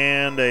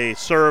 and a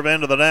serve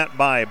into the net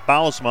by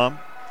Bausma.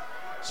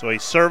 So a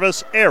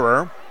service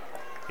error.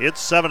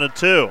 It's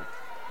 7-2.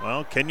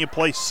 Well, can you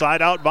play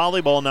side-out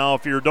volleyball now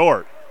if you're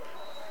Dordt?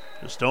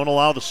 Just don't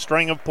allow the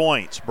string of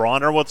points.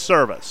 Bronner with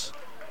service.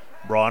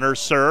 Bronner's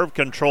serve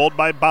controlled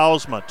by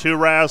Bausma to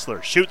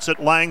Rassler. Shoots at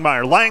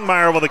Langmeyer.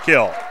 Langmeyer with a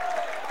kill.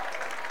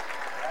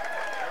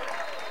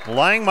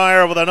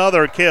 Langmeyer with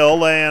another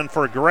kill, and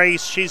for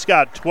Grace, she's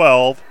got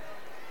 12.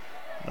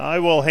 I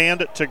will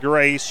hand it to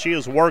Grace. She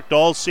has worked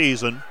all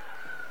season.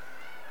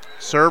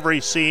 Serve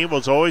receive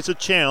was always a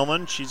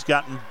challenge. She's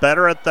gotten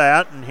better at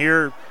that, and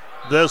here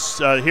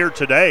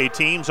today,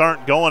 teams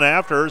aren't going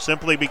after her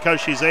simply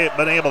because she's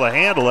been able to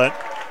handle it.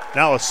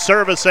 Now a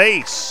service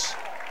ace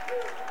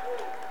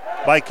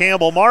by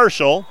Campbell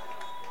Marshall,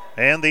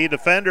 and the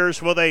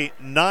defenders with a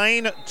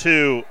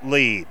 9-2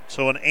 lead.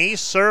 So an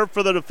ace serve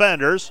for the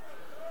defenders.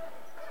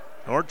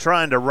 We're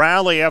trying to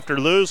rally after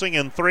losing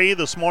in 3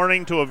 this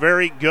morning to a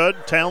very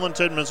good,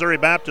 talented Missouri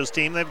Baptist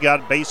team. They've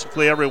got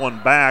basically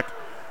everyone back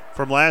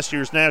from last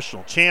year's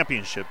national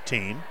championship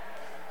team.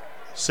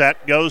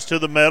 Set goes to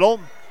the middle.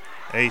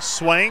 A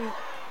swing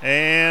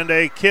and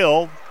a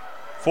kill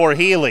for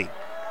Healy.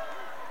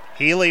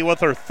 Healy with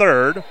her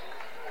third.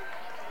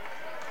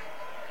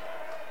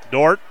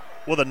 Dordt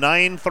with a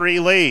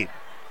 9-3 lead.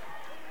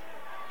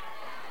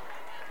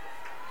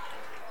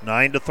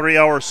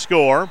 9-3 our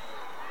score.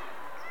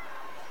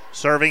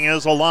 Serving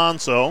is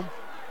Alonso.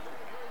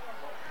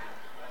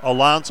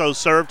 Alonso's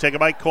serve taken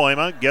by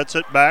Koima. Gets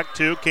it back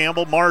to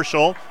Campbell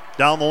Marshall.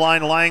 Down the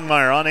line,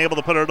 Langmeyer unable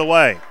to put it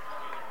away.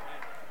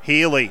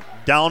 Healy,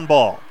 down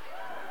ball.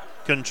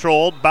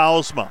 Controlled,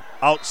 Bausma.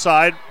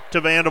 Outside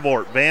to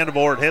Vandervoort.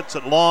 Vandervoort hits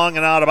it long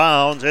and out of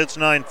bounds. It's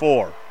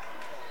 9-4.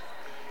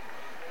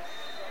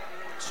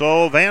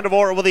 So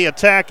Vandervoort with the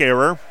attack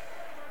error.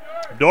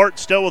 Dordt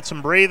still with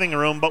some breathing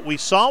room, but we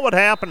saw what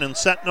happened in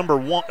set number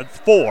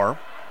 4.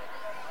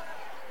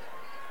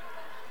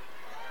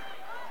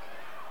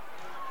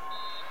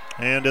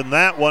 And in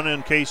that one,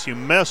 in case you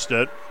missed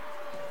it,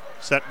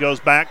 set goes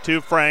back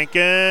to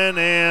Franken,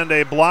 and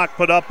a block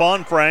put up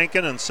on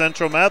Franken, and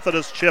Central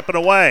Methodist chipping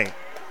away.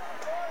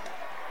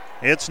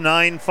 It's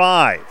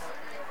 9-5.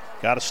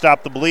 Got to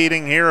stop the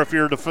bleeding here if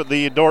you're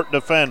the Dordt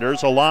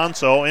defenders.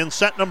 Alonso in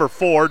set number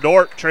 4.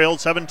 Dordt trailed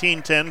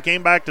 17-10,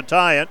 came back to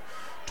tie it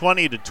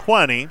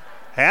 20-20.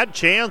 Had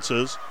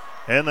chances,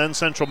 and then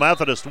Central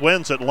Methodist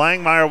wins it.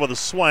 Langmeyer with a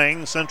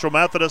swing. Central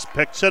Methodist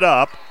picks it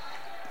up.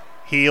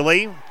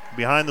 Healy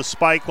behind the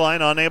spike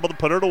line, unable to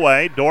put it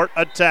away. Dordt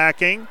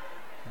attacking.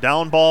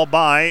 Down ball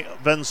by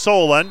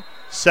Vensolen.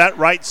 Set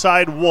right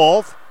side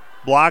Wolf.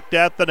 Blocked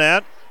at the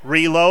net.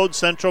 Reload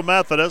Central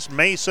Methodist.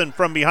 Mason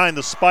from behind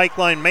the spike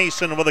line.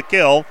 Mason with a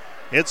kill.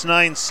 It's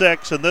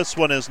 9-6, and this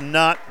one is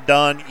not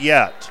done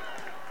yet.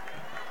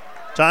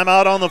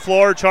 Timeout on the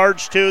floor,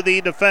 charge to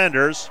the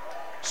defenders.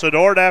 So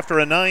Dordt, after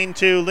a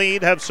 9-2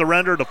 lead, have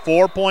surrendered a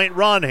 4-point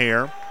run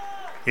here.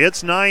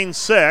 It's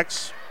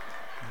 9-6.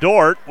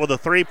 Dordt with a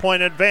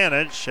 3-point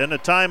advantage, and a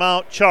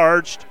timeout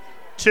charged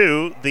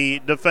to the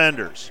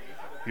defenders.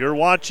 You're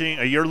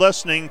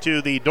listening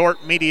to the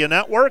Dordt Media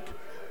Network.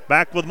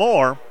 Back with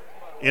more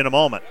in a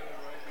moment.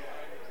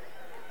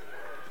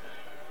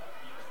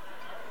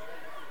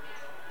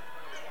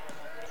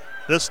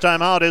 This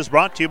timeout is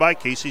brought to you by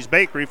Casey's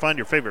Bakery. Find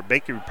your favorite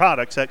bakery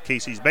products at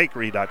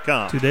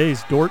caseysbakery.com.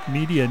 Today's Dordt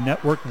Media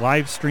Network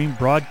live stream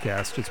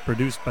broadcast is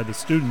produced by the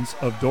students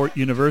of Dordt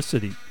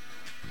University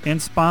and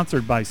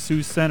sponsored by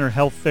Sioux Center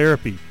Health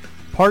Therapy,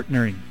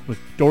 partnering with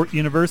Dordt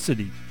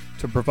University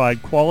to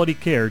provide quality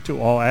care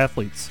to all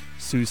athletes.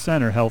 Sioux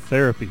Center Health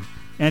Therapy.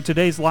 And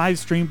today's live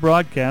stream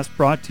broadcast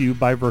brought to you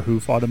by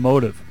Verhoof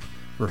Automotive.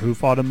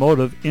 Verhoof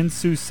Automotive in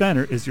Sioux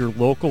Center is your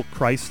local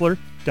Chrysler,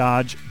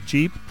 Dodge,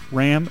 Jeep,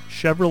 Ram,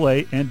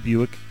 Chevrolet, and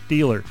Buick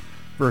dealer.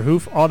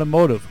 Verhoof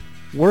Automotive,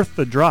 worth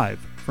the drive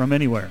from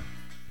anywhere.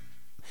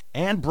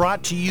 And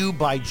brought to you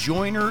by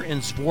Joyner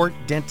and Zwart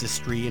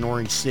Dentistry in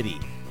Orange City,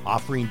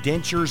 offering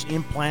dentures,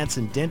 implants,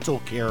 and dental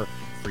care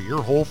for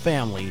your whole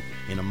family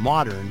in a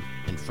modern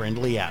and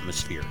friendly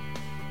atmosphere.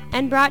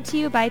 And brought to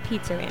you by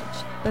Pizza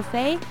Ranch,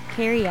 buffet,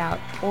 carry out,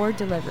 or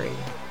delivery.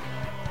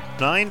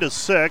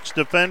 9-6,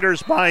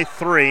 defenders by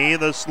 3.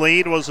 This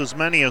lead was as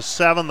many as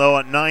 7, though,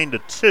 at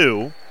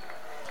 9-2.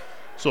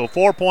 So a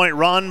 4-point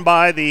run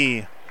by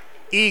the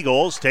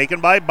Eagles,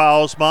 taken by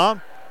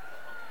Bausma.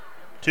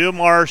 To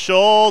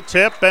Marshall,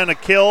 tip and a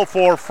kill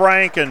for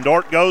Franken.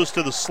 Dordt goes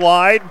to the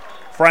slide.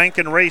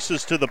 Franken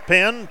races to the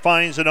pin,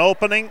 finds an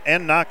opening,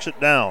 and knocks it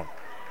down.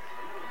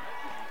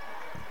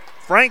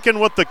 Franken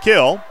with the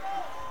kill.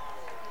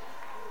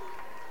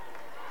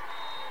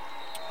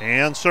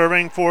 And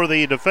serving for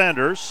the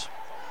defenders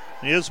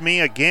is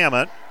Mia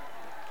Gamet.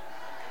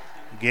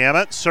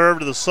 Gamet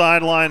served to the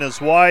sideline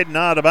is wide and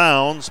out of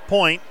bounds.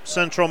 Point,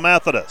 Central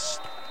Methodist.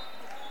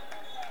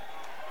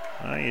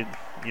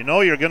 You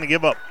know you're going to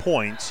give up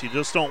points. You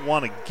just don't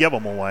want to give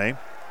them away.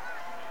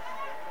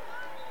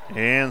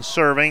 And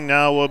serving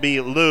now will be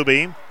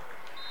Luby.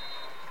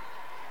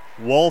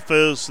 Wolf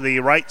is the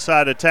right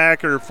side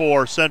attacker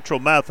for Central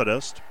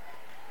Methodist.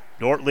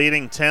 Dordt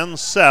leading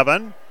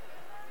 10-7.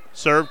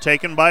 Serve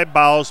taken by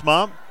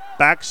Bausma.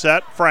 Back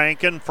set,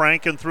 Franken.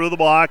 Franken through the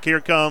block.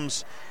 Here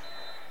comes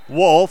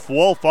Wolf.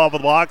 Wolf off of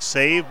the block.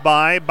 Saved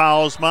by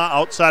Bausma.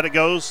 Outside it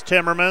goes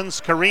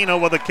Timmermans. Carino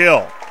with a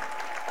kill.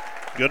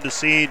 Good to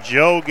see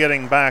Joe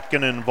getting back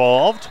and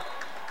involved.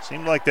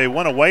 Seemed like they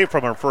went away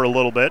from her for a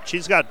little bit.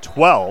 She's got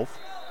 12.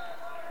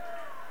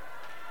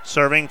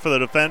 Serving for the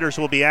defenders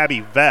will be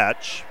Abby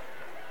Vetch.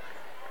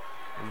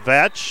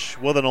 Vetch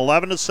with an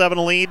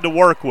 11-7 lead to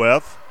work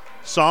with.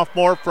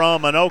 Sophomore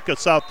from Anoka,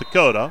 South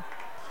Dakota.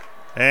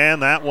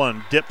 And that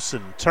one dips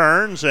and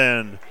turns,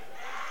 and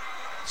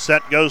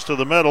set goes to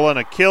the middle, and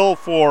a kill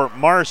for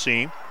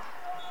Marcy.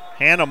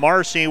 Hannah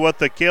Marcy with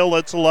the kill.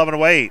 It's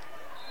 11-8.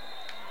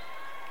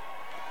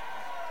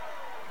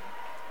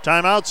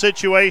 Timeout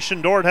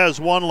situation. Dordt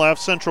has one left.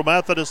 Central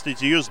Methodist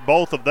has used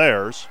both of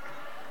theirs.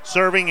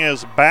 Serving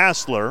is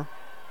Bassler.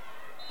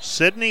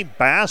 Sydney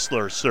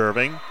Bassler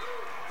serving.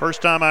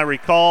 First time I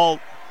recall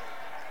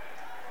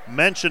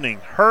mentioning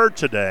her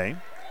today.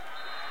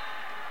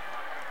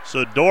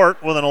 So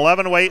Dordt with an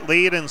 11-8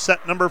 lead in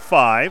set number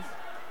 5.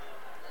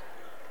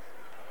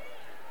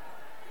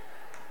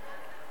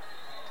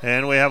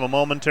 And we have a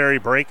momentary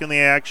break in the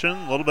action.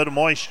 A little bit of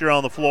moisture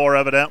on the floor,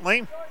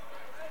 evidently.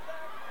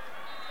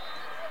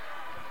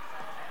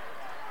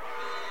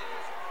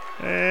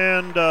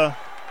 And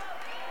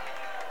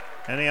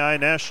NEI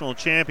National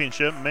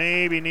Championship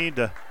maybe need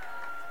to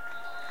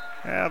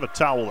have a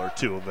towel or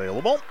two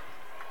available.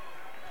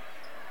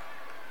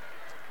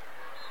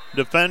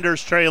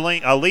 Defenders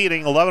leading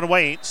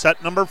 11-8,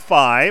 set number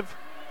 5.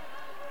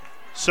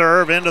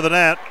 Serve into the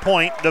net,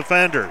 point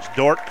defenders.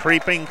 Dordt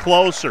creeping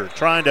closer,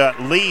 trying to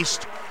at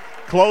least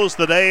close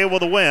the day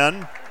with a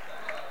win.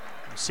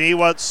 See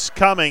what's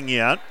coming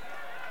yet.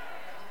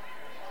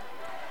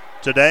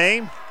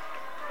 Today,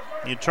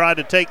 you try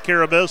to take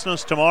care of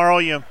business.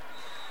 Tomorrow,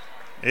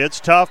 it's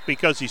tough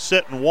because you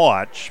sit and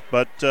watch,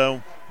 but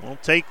we'll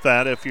take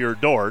that if you're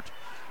Dordt.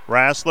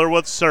 Rassler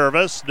with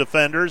service.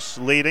 Defenders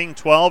leading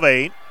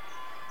 12-8.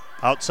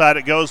 Outside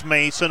it goes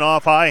Mason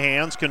off high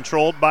hands,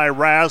 controlled by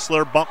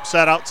Rassler. Bump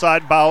set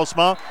outside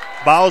Bausma.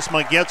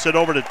 Bausma gets it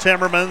over to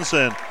Timmermans,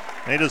 and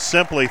they just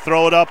simply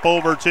throw it up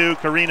over to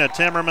Karina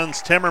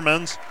Timmermans.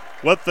 Timmermans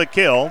with the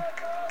kill.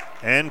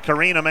 And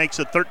Karina makes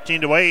it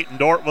 13-8, and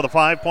Dordt with a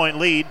 5-point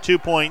lead, 2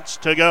 points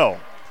to go.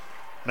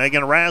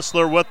 Megan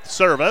Rassler with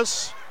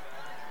service.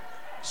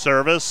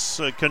 Service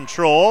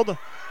controlled.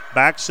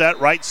 Back set,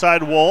 right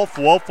side Wolf.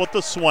 Wolf with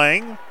the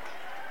swing.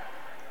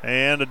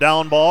 And a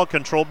down ball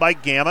controlled by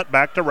Gamet.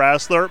 Back to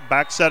Rassler.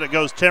 Back set it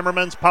goes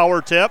Timmermans.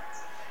 Power tip.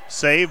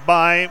 Saved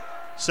by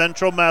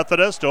Central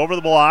Methodist. Over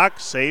the block.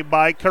 Saved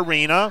by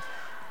Karina.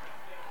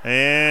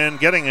 And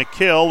getting a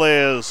kill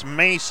is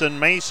Mason.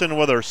 Mason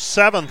with her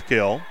 7th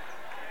kill.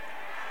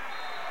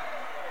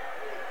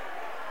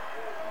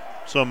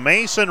 So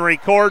Mason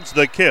records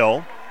the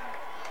kill.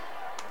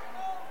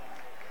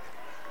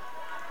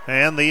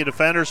 And the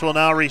defenders will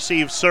now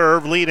receive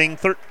serve, leading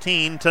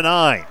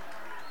 13-9.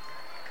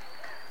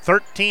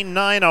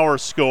 13-9 our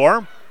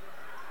score.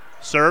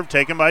 Serve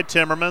taken by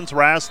Timmermans.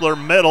 Rassler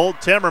middle.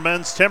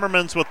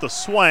 Timmermans with the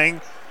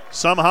swing.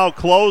 Somehow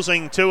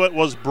closing to it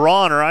was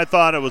Bronner. I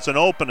thought it was an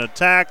open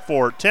attack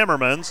for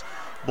Timmermans.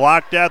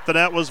 Blocked at the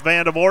net was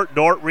Vandevort.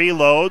 Dordt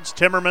reloads.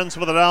 Timmermans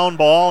with a down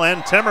ball,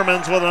 and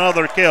Timmermans with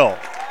another kill.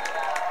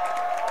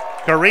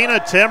 Karina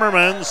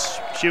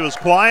Timmermans, she was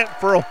quiet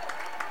for a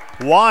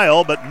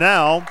while, but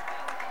now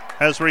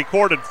has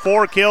recorded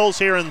 4 kills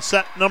here in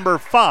set number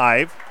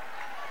 5.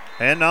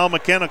 And now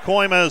McKenna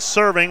Koima is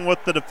serving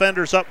with the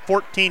defenders up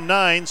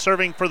 14-9,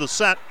 serving for the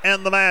set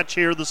and the match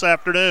here this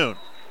afternoon.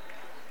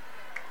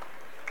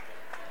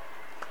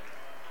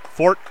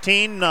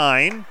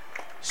 14-9,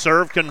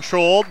 serve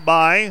controlled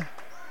by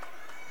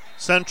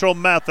Central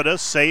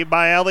Methodist, saved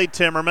by Allie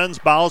Timmermans.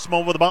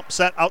 Bausma with a bump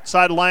set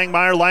outside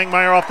Langmeyer.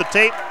 Langmeyer off the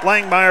tape.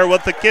 Langmeyer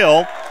with the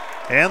kill.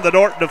 And the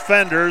Dordt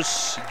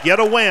defenders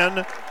get a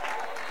win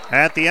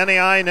at the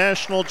NAI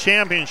National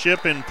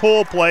Championship in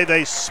pool play.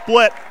 They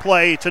split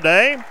play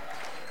today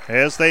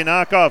as they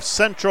knock off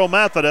Central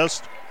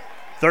Methodist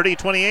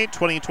 30-28,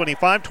 20-25,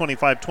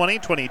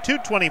 25-20,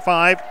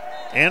 22-25,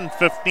 and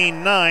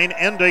 15-9,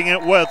 ending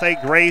it with a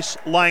Grace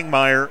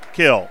Langmeyer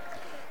kill.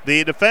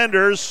 The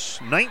defenders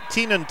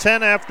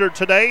 19-10 after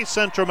today.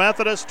 Central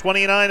Methodist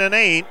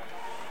 29-8.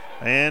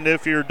 And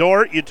if you're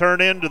Dordt, you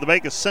turn into the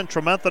biggest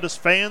Central Methodist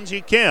fans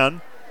you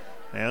can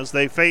as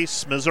they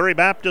face Missouri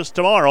Baptist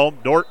tomorrow.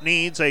 Dordt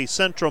needs a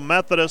Central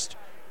Methodist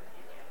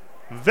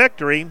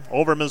victory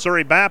over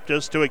Missouri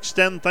Baptist to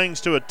extend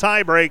things to a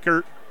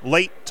tiebreaker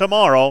late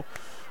tomorrow.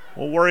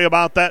 We'll worry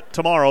about that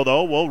tomorrow,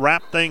 though. We'll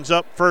wrap things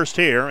up first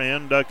here,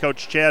 and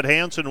Coach Chad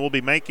Hansen will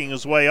be making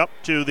his way up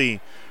to the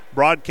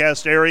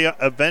broadcast area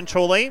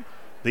eventually.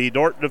 The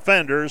Dordt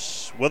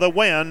defenders with a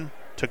win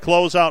to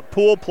close out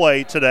pool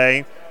play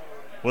today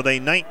with a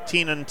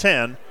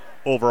 19-10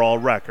 overall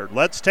record.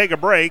 Let's take a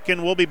break,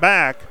 and we'll be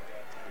back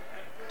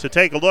to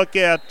take a look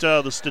at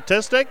the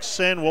statistics,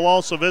 and we'll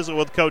also visit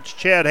with Coach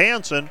Chad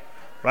Hansen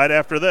right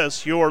after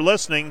this. You're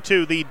listening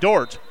to the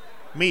Dordt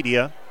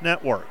Media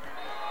Network.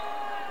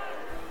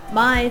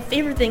 My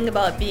favorite thing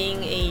about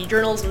being a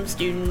journalism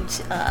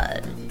student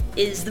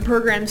is the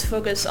program's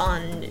focus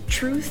on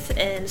truth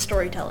and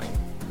storytelling.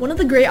 One of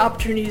the great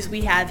opportunities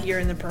we have here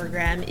in the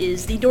program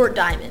is the Dordt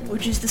Diamond,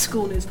 which is the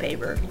school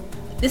newspaper.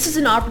 This is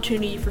an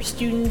opportunity for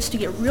students to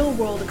get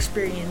real-world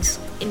experience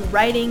in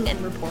writing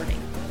and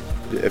reporting.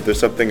 If there's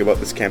something about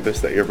this campus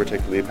that you're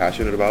particularly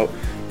passionate about,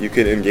 you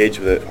can engage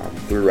with it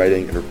through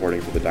writing and reporting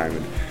for the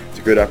Diamond. It's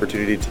a good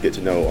opportunity to get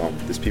to know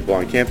these people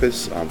on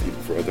campus, people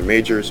for other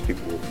majors,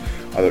 people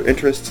with other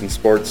interests in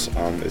sports.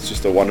 It's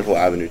just a wonderful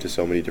avenue to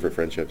so many different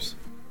friendships.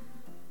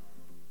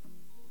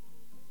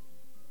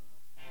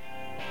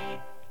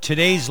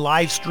 Today's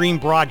live stream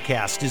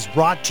broadcast is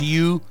brought to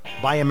you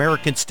by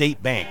American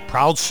State Bank,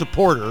 proud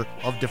supporter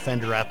of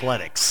Defender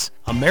Athletics.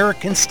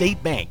 American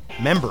State Bank,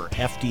 member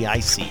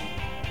FDIC.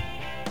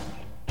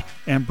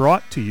 And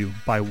brought to you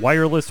by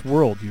Wireless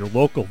World, your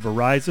local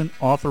Verizon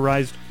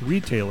authorized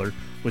retailer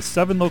with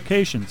 7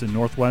 locations in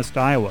Northwest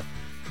Iowa.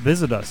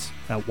 Visit us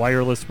at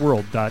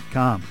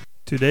wirelessworld.com.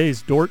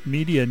 Today's Dordt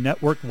Media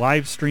Network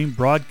live stream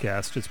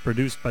broadcast is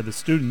produced by the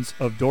students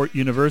of Dordt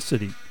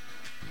University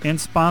and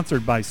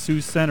sponsored by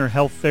Sioux Center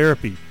Health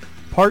Therapy,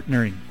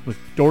 partnering with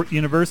Dordt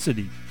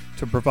University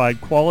to provide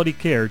quality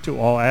care to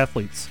all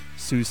athletes.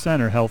 Sioux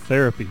Center Health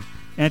Therapy.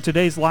 And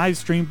today's live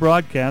stream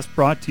broadcast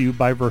brought to you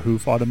by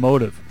Verhoof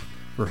Automotive.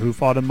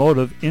 Verhoof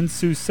Automotive in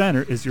Sioux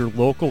Center is your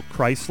local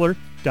Chrysler,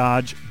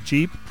 Dodge,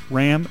 Jeep,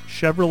 Ram,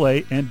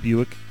 Chevrolet, and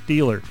Buick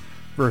dealer.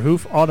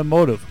 Verhoof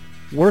Automotive,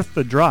 worth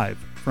the drive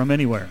from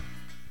anywhere.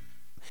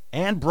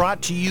 And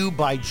brought to you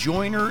by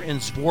Joyner and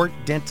Zwart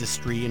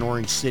Dentistry in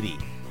Orange City,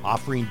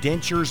 offering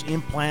dentures,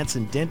 implants,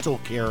 and dental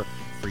care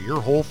for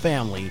your whole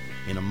family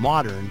in a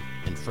modern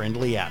and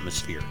friendly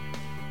atmosphere.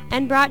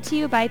 And brought to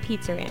you by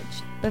Pizza Ranch,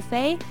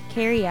 buffet,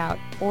 carry out,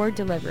 or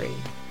delivery.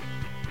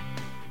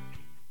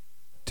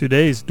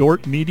 Today's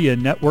Dordt Media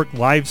Network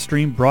live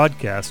stream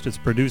broadcast is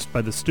produced by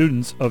the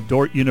students of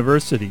Dordt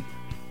University.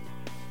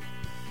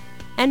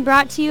 And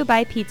brought to you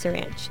by Pizza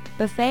Ranch,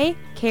 buffet,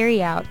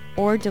 carry-out,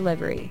 or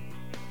delivery.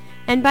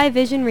 And by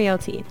Vision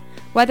Realty.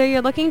 Whether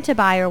you're looking to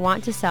buy or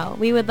want to sell,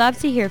 we would love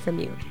to hear from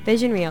you.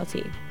 Vision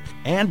Realty.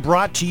 And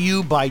brought to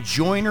you by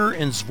Joyner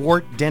and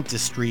Zwart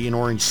Dentistry in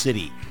Orange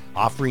City,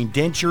 offering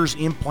dentures,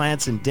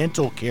 implants, and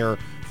dental care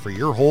for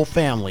your whole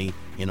family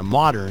in a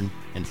modern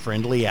and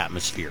friendly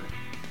atmosphere.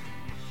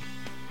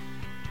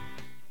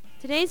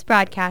 Today's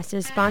broadcast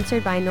is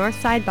sponsored by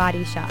Northside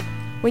Body Shop.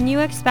 When you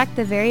expect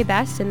the very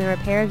best in the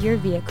repair of your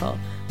vehicle,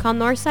 call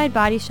Northside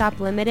Body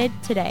Shop Limited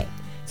today,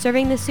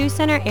 serving the Sioux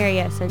Center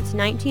area since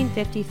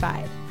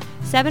 1955.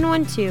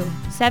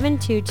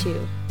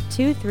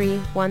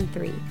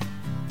 712-722-2313.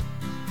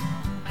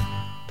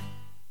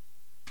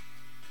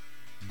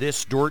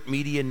 This Dordt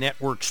Media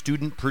Network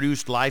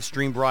student-produced live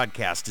stream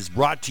broadcast is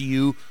brought to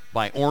you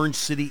by Orange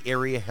City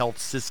Area Health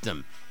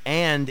System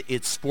and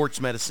its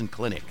sports medicine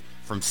clinic.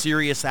 From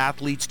serious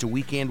athletes to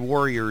weekend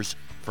warriors,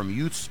 from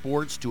youth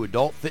sports to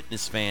adult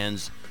fitness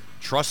fans,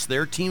 trust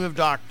their team of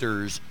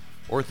doctors,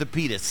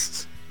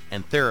 orthopedists,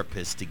 and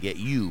therapists to get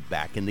you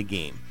back in the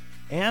game.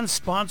 And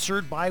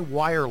sponsored by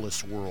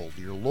Wireless World,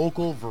 your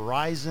local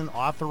Verizon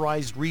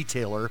authorized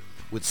retailer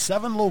with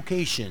 7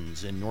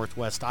 locations in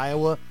Northwest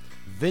Iowa.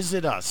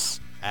 Visit us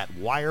at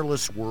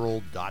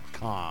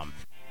wirelessworld.com.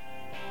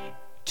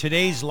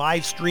 Today's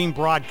live stream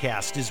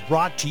broadcast is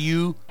brought to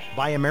you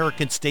by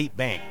American State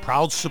Bank,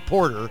 proud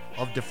supporter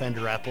of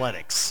Defender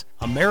Athletics.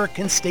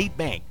 American State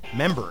Bank,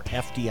 member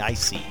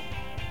FDIC.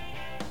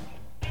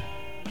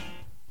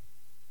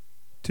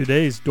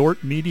 Today's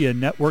Dordt Media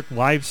Network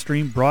live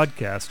stream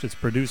broadcast is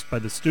produced by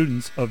the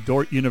students of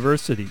Dordt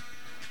University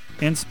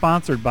and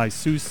sponsored by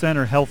Sioux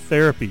Center Health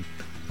Therapy,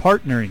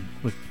 partnering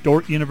with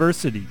Dordt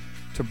University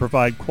to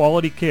provide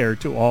quality care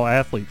to all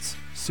athletes.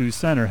 Sioux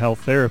Center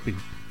Health Therapy.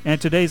 And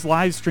today's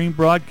live stream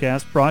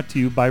broadcast brought to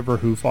you by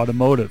Verhoof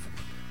Automotive.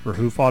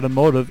 Verhoof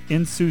Automotive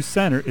in Sioux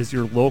Center is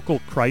your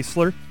local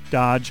Chrysler,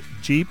 Dodge,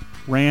 Jeep,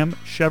 Ram,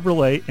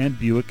 Chevrolet, and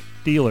Buick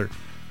dealer.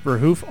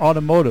 Verhoof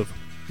Automotive,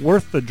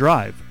 worth the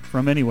drive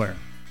from anywhere.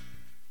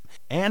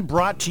 And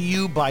brought to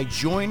you by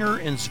Joyner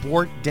and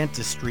Zwart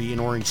Dentistry in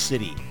Orange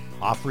City,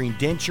 offering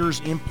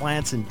dentures,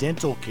 implants, and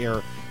dental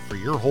care for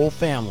your whole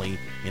family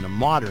in a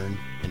modern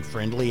and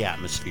friendly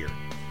atmosphere.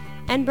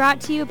 And brought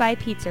to you by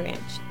Pizza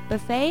Ranch,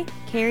 buffet,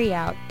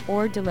 carry-out,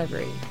 or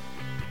delivery.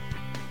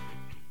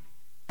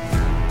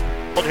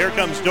 Here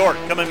comes Dordt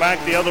coming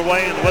back the other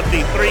way and with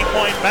the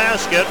three-point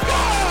basket.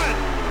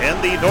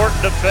 And the Dordt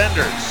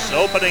defenders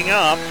opening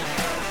up.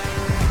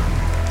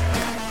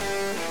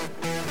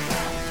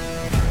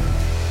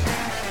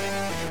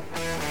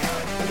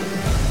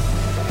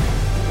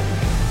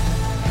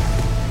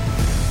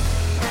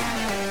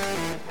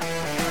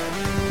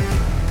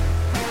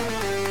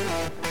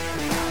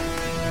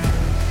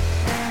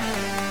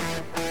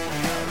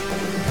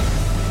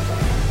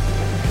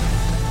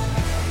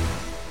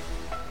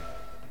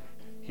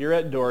 Here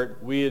at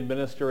Dordt, we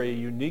administer a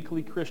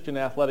uniquely Christian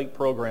athletic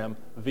program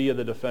via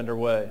the Defender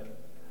Way.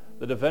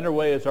 The Defender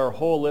Way is our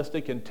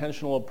holistic,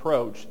 intentional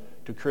approach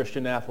to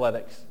Christian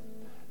athletics,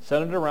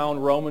 centered around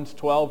Romans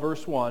 12,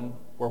 verse 1,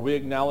 where we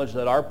acknowledge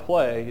that our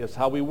play is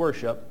how we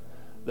worship.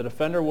 The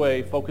Defender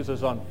Way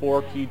focuses on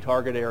 4 key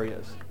target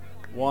areas.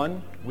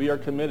 1, we are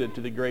committed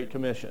to the Great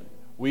Commission.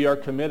 We are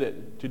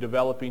committed to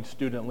developing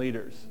student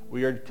leaders.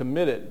 We are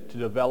committed to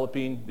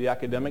developing the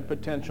academic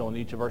potential in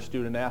each of our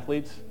student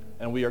athletes,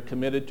 and we are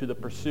committed to the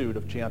pursuit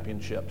of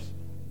championships.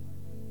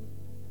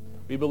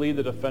 We believe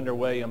the Defender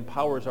Way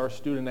empowers our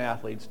student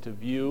athletes to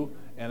view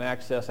and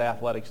access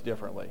athletics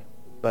differently.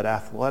 But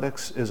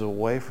athletics is a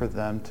way for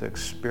them to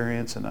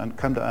experience and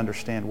come to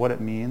understand what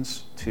it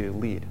means to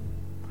lead,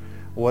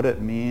 what it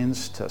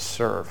means to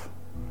serve.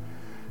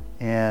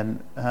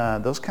 And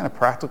those kind of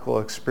practical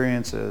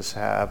experiences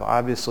have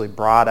obviously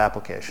broad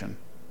application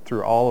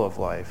through all of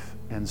life.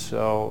 And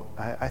so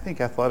I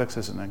think athletics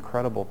is an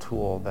incredible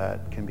tool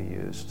that can be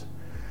used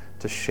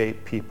to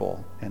shape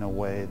people in a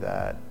way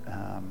that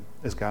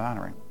is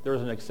God-honoring. There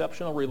is an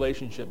exceptional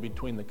relationship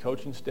between the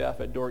coaching staff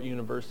at Dordt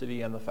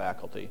University and the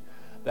faculty.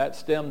 That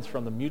stems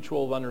from the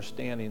mutual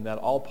understanding that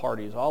all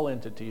parties, all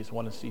entities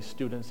want to see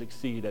students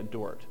succeed at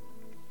Dordt.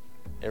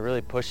 It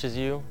really pushes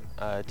you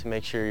to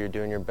make sure you're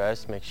doing your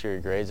best, make sure your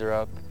grades are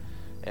up,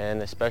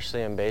 and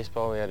especially in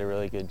baseball we had a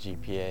really good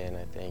GPA, and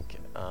I think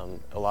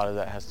a lot of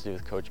that has to do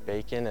with Coach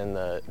Bacon and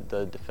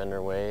the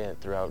Defender Way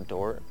throughout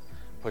Dordt,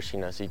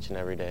 pushing us each and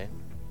every day.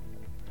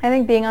 I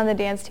think being on the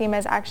dance team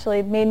has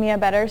actually made me a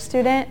better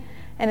student,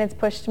 and it's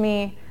pushed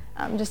me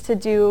just to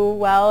do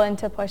well and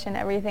to push in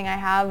everything I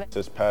have.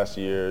 This past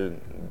year,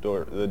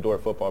 the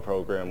Dordt football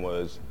program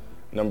was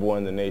 #1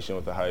 in the nation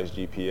with the highest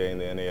GPA in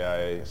the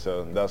NAIA,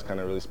 so that was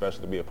kind of really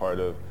special to be a part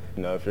of.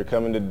 You know, if you're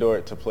coming to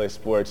Dordt to play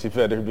sports, you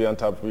better be on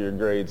top of your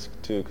grades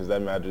too, because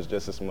that matters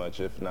just as much,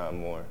 if not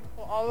more.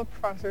 Well, all the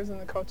professors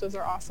and the coaches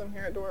are awesome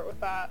here at Dordt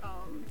with that.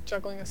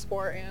 Juggling a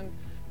sport and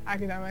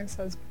academics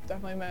has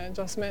definitely been an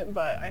adjustment,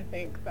 but I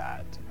think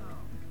that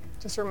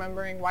just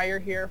remembering why you're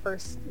here.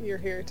 First, you're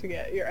here to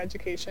get your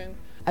education.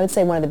 I would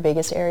say one of the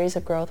biggest areas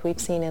of growth we've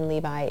seen in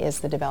Levi is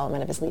the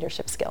development of his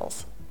leadership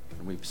skills.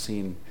 We've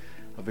seen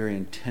a very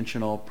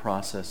intentional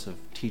process of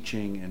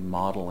teaching and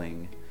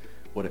modeling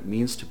what it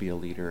means to be a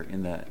leader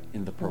in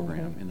the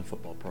program, in the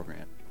football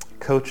program.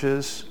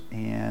 Coaches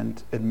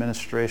and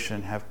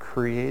administration have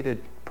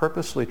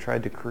purposely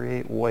tried to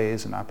create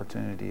ways and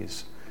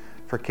opportunities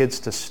for kids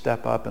to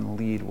step up and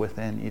lead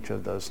within each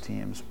of those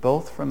teams,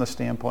 both from the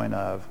standpoint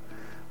of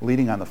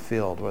leading on the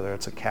field, whether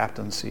it's a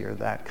captaincy or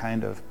that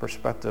kind of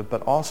perspective,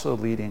 but also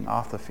leading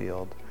off the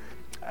field.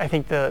 I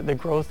think the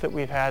growth that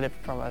we've had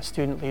from a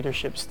student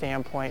leadership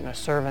standpoint and a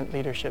servant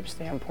leadership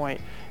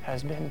standpoint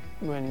has been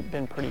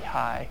pretty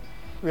high.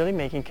 Really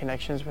making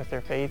connections with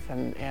their faith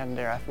and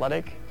their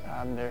athletic,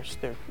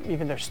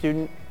 even their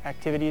student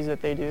activities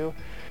that they do.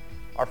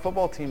 Our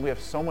football team, we have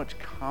so much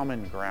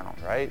common ground,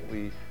 right?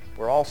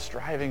 We're all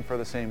striving for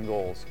the same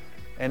goals.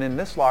 And in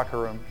this locker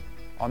room,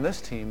 on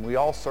this team, we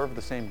all serve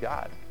the same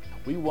God.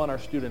 We want our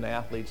student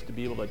athletes to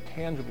be able to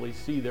tangibly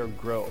see their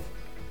growth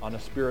on a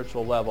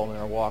spiritual level in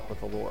their walk with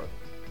the Lord.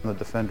 The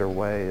Defender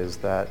Way is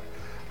that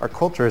our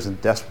culture is in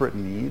desperate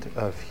need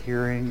of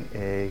hearing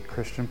a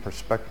Christian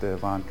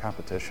perspective on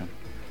competition.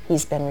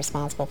 He's been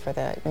responsible for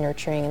the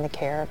nurturing and the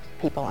care of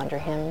people under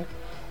him,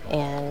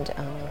 and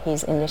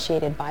he's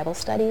initiated Bible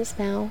studies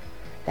now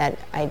that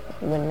I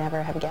would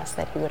never have guessed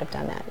that he would have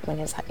done that when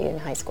he was in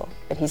high school.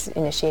 But he's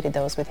initiated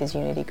those with his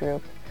Unity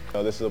group.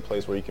 This is a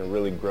place where you can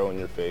really grow in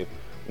your faith,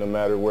 no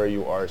matter where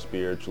you are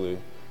spiritually.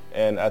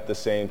 And at the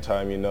same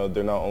time,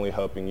 they're not only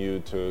helping you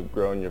to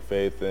grow in your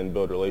faith and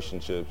build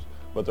relationships,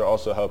 but they're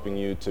also helping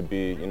you to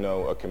be,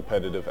 a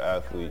competitive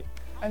athlete.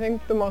 I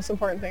think the most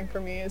important thing for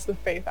me is the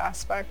faith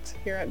aspect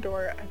here at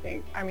Dordt.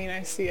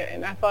 I see it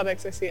in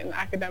athletics, I see it in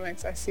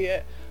academics, I see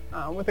it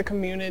with the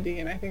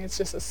community, and I think it's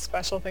just a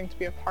special thing to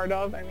be a part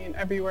of.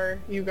 Everywhere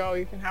you go,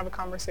 you can have a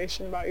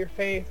conversation about your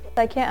faith.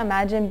 I can't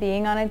imagine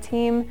being on a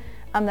team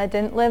that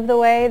didn't live the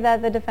way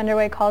that the Defender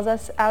Way calls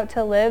us out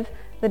to live.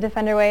 The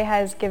Defender Way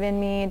has given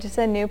me just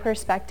a new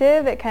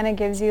perspective. It kind of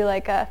gives you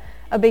like a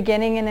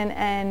beginning and an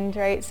end,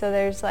 right? So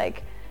there's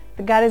like,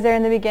 God is there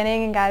in the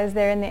beginning and God is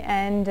there in the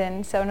end,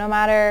 and so no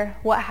matter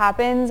what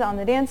happens on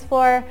the dance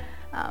floor,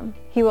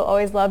 he will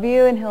always love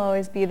you, and he'll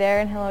always be there,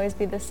 and he'll always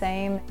be the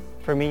same.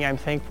 For me, I'm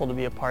thankful to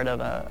be a part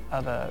of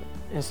a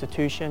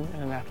institution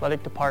and an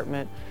athletic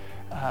department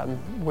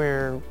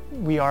where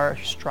we are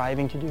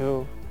striving to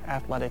do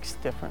athletics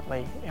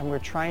differently, and we're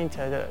trying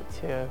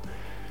to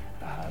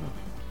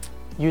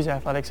use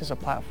athletics as a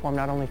platform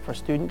not only for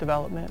student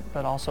development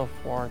but also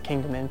for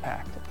kingdom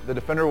impact. The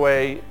Defender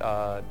Way,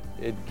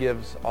 it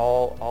gives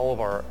all of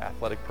our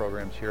athletic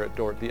programs here at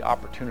Dordt the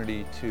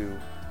opportunity to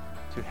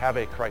have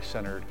a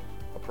Christ-centered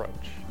approach.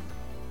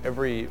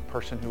 Every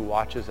person who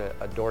watches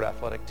a Dordt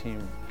athletic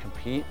team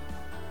compete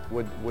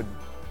would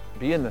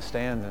be in the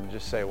stands and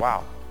just say,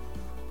 wow,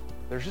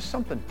 there's just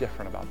something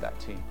different about that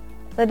team.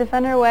 The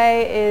Defender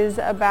Way is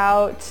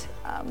about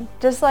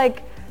just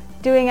like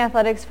doing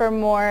athletics for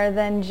more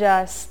than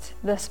just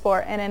the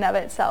sport in and of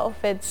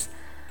itself. It's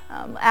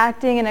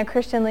acting in a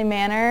Christianly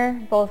manner,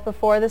 both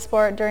before the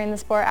sport, during the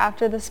sport,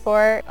 after the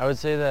sport. I would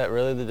say that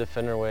really the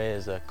Defender Way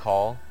is a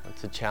call.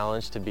 It's a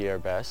challenge to be our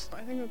best.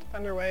 I think the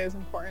Defender Way is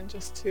important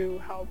just to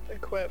help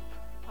equip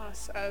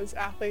us as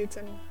athletes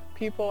and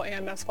people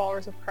and as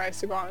followers of Christ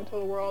to go out into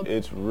the world.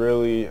 It's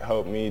really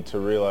helped me to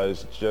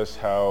realize just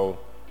how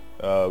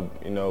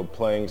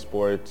playing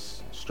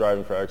sports,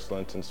 striving for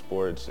excellence in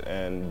sports,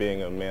 and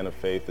being a man of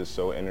faith is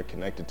so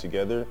interconnected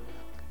together.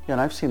 Yeah,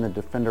 and I've seen the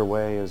Defender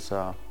Way as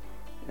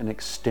an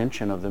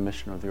extension of the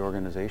mission of the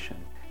organization.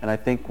 And I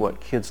think what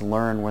kids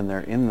learn when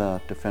they're in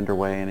the Defender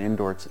Way and in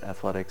Dordt's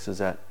athletics is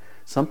that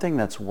something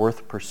that's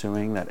worth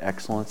pursuing, that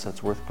excellence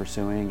that's worth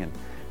pursuing, and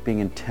being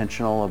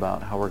intentional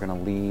about how we're going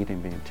to lead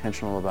and being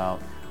intentional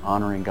about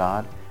honoring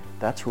God,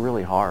 that's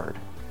really hard.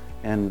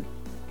 And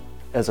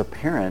as a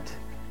parent,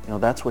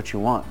 that's what you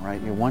want,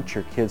 right? You want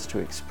your kids to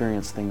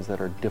experience things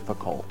that are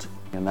difficult,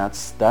 and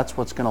that's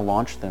what's going to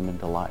launch them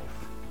into life.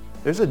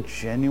 There's a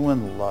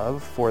genuine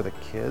love for the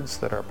kids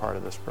that are part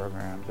of this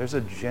program. There's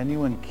a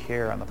genuine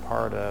care on the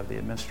part of the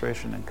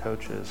administration and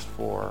coaches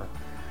for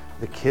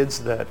the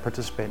kids that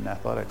participate in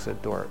athletics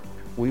at Dordt.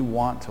 We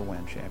want to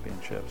win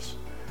championships.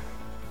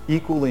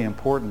 Equally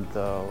important,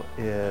 though,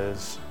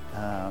 is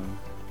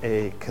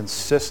a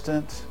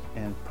consistent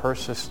and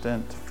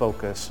persistent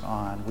focus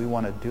on we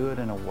want to do it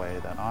in a way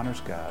that honors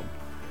God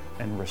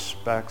and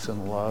respects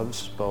and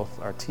loves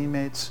both our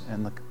teammates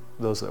and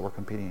those that we're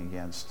competing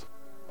against.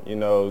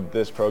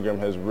 This program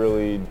has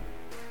really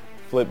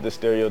flipped the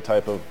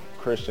stereotype of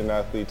Christian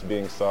athletes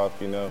being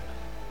soft,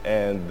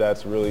 and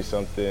that's really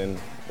something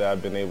that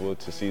I've been able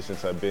to see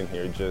since I've been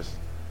here, just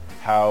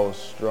how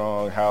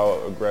strong,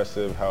 how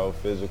aggressive, how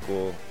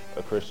physical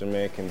a Christian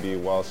man can be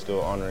while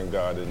still honoring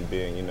God and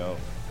being,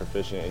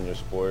 proficient in your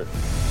sport.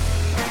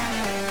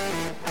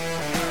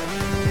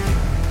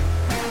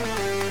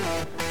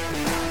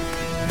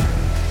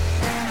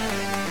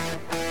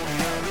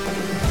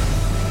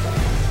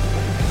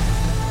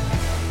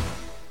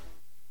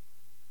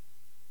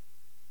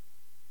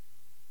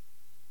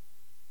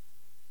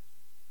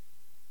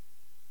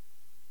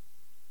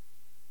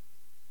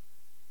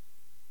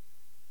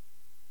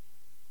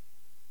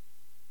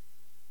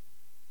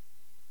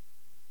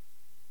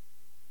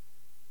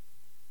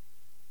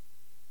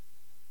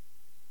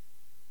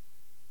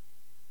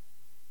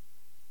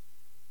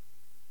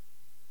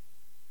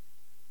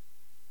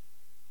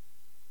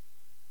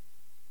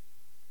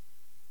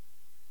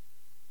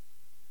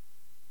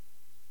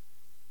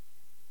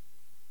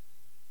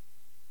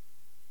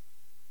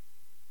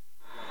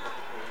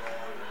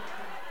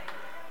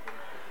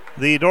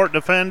 The Dordt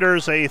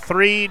Defenders a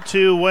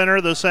 3-2 winner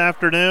this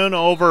afternoon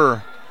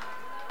over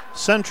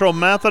Central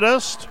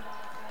Methodist.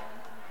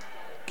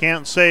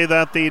 Can't say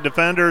that the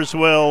Defenders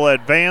will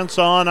advance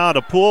on out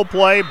of pool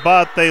play,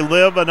 but they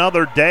live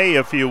another day,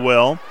 if you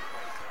will,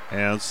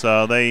 as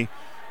they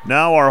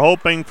now are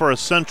hoping for a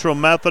Central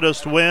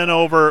Methodist win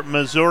over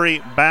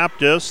Missouri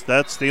Baptist.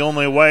 That's the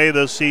only way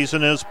this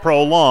season is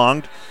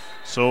prolonged.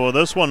 So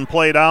this one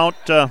played out,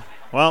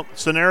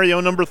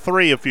 scenario number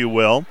 3, if you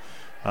will.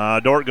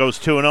 Dordt goes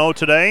 2-0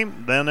 today.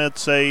 Then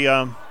it's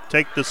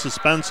take the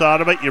suspense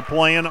out of it. You're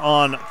playing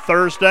on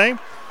Thursday.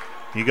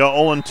 You go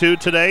 0-2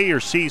 today.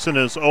 Your season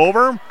is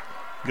over.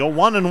 You go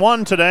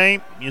 1-1 today.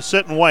 You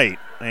sit and wait.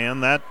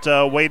 And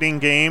that waiting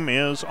game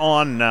is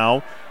on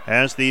now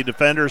as the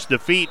Defenders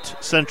defeat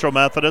Central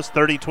Methodist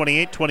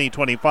 30-28,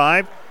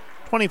 20-25,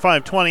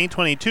 25-20,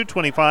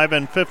 22-25,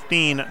 and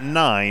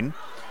 15-9.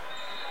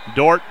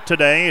 Dordt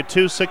today a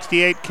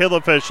 268 kill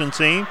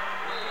efficiency.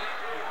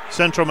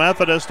 Central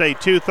Methodist a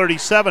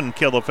 237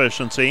 kill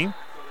efficiency.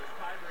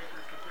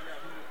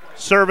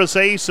 Service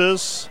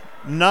aces,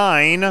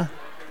 9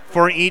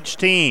 for each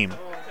team.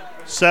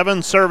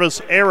 7 service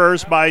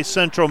errors by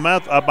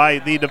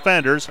by the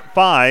Defenders,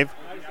 5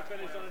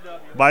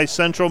 by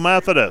Central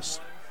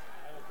Methodist.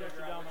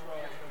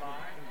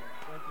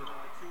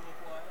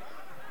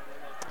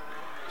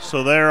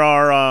 So there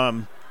are,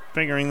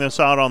 figuring this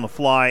out on the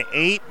fly,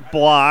 8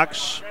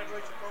 blocks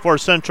for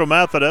Central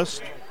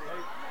Methodist,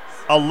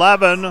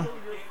 11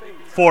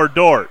 for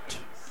Dordt.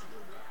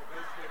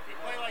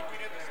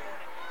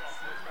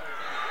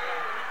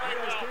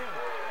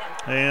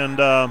 And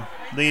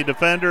the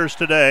Defenders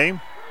today,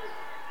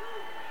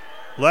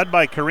 led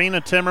by Karina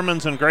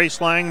Timmermans and Grace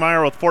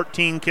Langmeyer with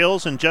 14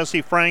 kills, and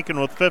Jessie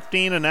Franken with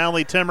 15, and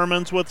Allie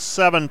Timmermans with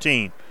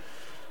 17.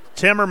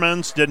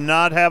 Timmermans did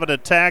not have an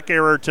attack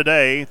error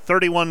today.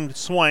 31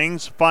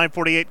 swings,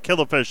 548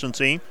 kill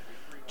efficiency.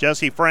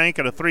 Jessie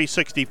Franken a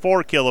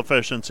 364 kill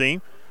efficiency.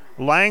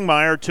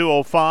 Langmeyer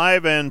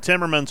 205 and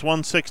Timmermans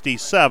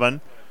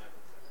 167.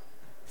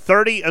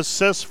 30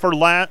 assists for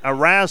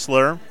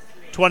Rassler,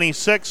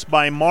 26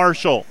 by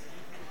Marshall.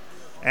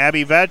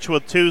 Abby Vetch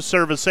with 2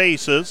 service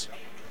aces.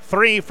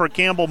 3 for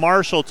Campbell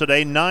Marshall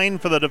today, 9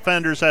 for the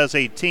Defenders as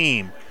a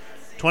team.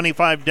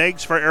 25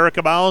 digs for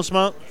Erica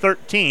Bausma,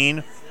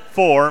 13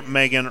 for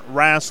Megan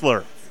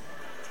Rassler.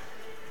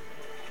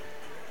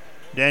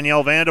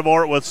 Danielle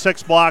Vandevoort with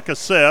 6 block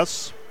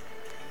assists.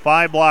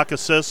 5 block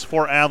assists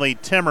for Allie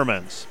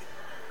Timmermans.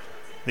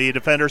 The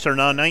Defenders are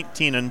now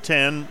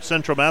 19-10.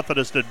 Central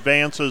Methodist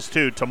advances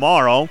to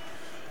tomorrow.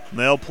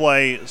 They'll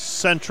play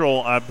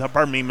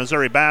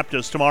Missouri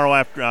Baptist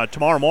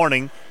tomorrow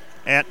morning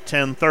at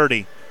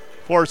 10:30.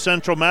 For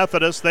Central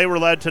Methodist, they were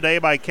led today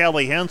by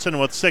Kelly Henson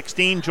with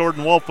 16,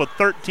 Jordan Wolf with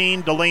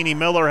 13, Delaney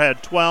Miller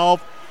had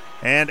 12,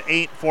 and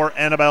 8 for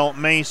Annabelle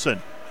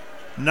Mason.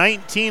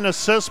 19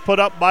 assists put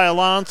up by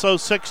Alonso,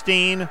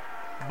 16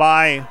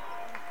 by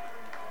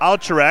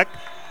Alcherek.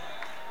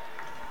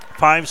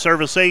 5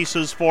 service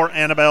aces for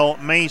Annabelle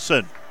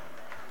Mason.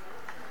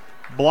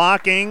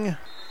 Blocking,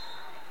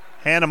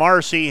 Hannah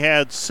Marcy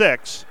had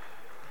 6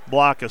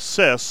 block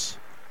assists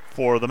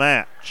for the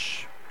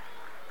match.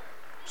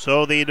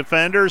 So the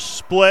Defenders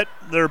split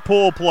their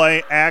pool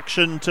play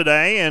action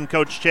today, and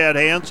Coach Chad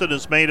Hansen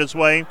has made his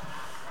way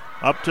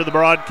up to the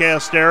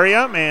broadcast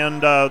area,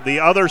 and the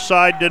other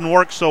side didn't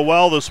work so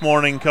well this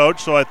morning,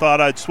 Coach, so I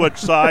thought I'd switch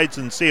sides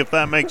and see if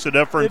that makes a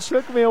difference. It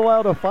took me a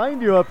while to find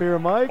you up here,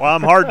 Mike. Well,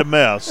 I'm hard to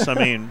miss. I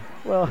mean,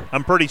 well,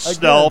 I'm pretty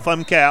stealth.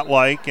 I'm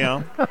cat-like, you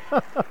know.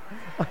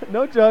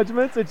 No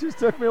judgments. It just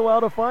took me a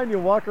while to find you.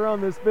 Walk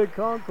around this big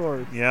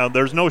concourse. Yeah,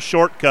 there's no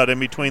shortcut in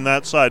between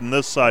that side and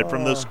this side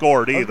from this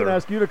court either. I was going to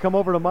ask you to come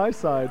over to my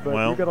side, but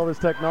you got all this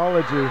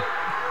technology.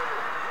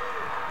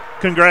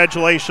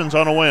 Congratulations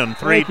on a win,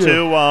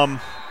 3-2.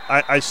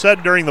 I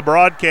said during the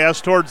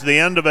broadcast towards the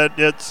end of it,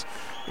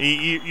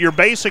 you're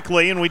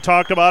basically, and we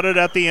talked about it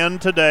at the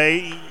end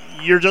today,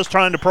 you're just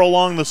trying to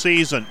prolong the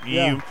season.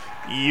 Yeah.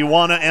 You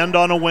want to end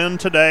on a win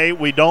today.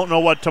 We don't know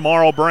what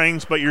tomorrow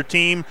brings, but your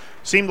team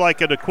seemed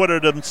like it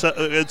acquitted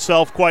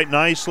itself quite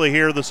nicely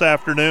here this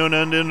afternoon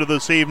and into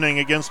this evening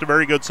against a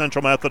very good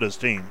Central Methodist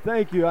team.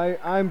 Thank you.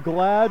 I'm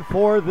glad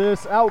for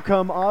this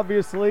outcome,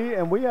 obviously,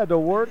 and we had to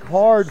work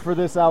hard for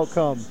this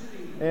outcome.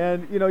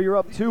 And, you know, you're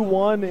up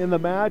 2-1 in the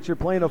match. You're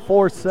playing a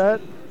 4th set,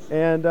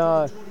 and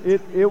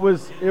it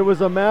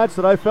was a match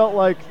that I felt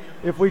like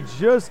if we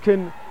just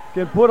can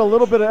put a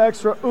little bit of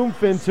extra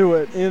oomph into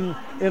it in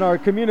our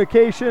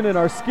communication, in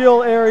our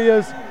skill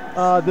areas,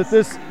 that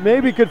this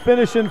maybe could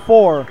finish in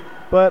 4.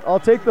 But I'll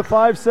take the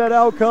 5-set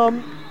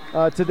outcome.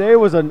 Today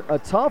was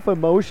a tough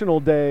emotional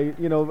day,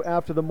 you know,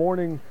 after the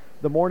morning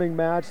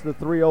match, the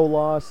 3-0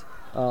 loss.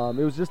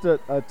 It was just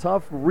a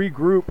tough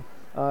regroup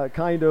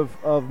kind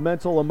of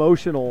mental,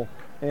 emotional.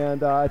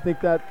 And I think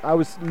that I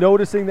was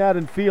noticing that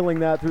and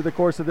feeling that through the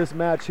course of this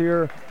match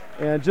here.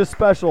 And just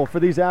special for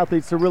these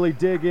athletes to really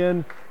dig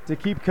in, to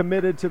keep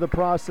committed to the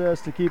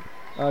process, to keep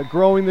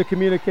growing the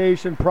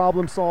communication,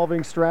 problem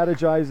solving,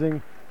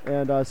 strategizing,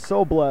 and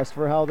so blessed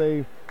for how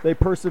they they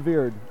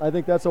persevered. I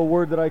think that's a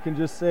word that I can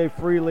just say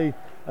freely.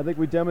 I think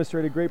we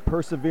demonstrated great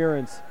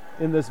perseverance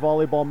in this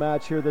volleyball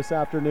match here this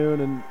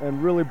afternoon,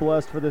 and really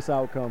blessed for this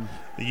outcome.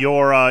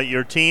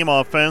 Your team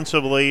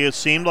offensively, it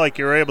seemed like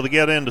you were able to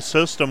get into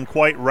system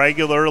quite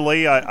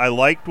regularly. I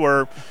liked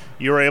where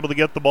you were able to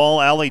get the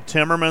ball. Allie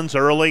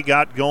Timmermans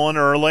got going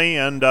early,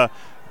 and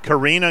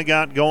Karina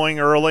got going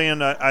early,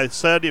 and I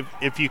said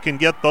if you can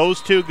get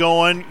those two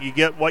going, you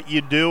get what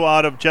you do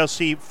out of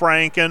Jessie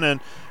Franken and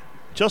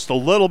just a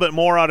little bit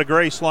more out of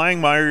Grace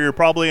Langmeyer, you're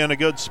probably in a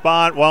good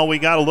spot. Well, we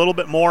got a little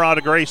bit more out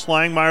of Grace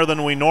Langmeyer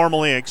than we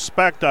normally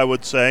expect, I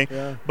would say.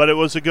 Yeah. But it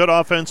was a good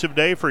offensive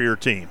day for your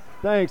team.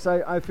 Thanks.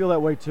 I feel that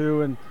way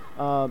too. And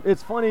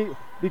it's funny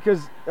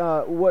because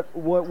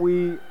what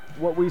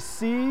we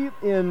see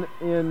in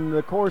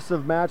the course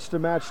of match to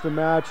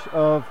match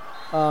of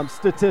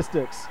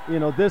statistics,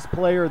 this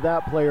player,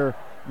 that player,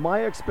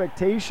 my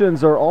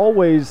expectations are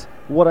always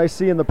what I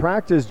see in the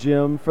practice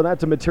gym for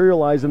that to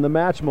materialize in the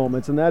match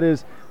moments, and that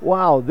is,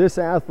 wow, this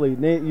athlete,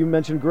 Nate, you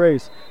mentioned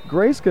Grace.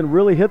 Grace can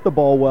really hit the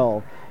ball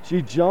well.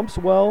 She jumps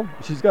well.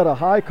 She's got a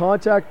high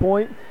contact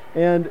point,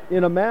 and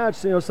in a match,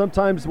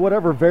 sometimes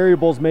whatever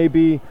variables may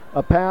be,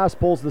 a pass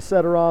pulls the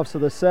setter off, so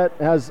the set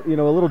has, a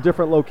little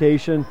different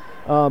location.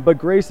 But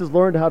Grace has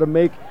learned how to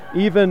make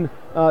even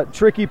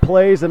tricky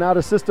plays and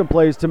out-of-system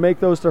plays to make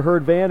those to her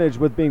advantage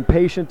with being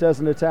patient as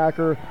an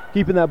attacker,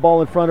 keeping that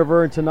ball in front of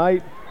her. And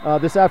tonight,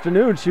 this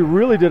afternoon, she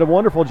really did a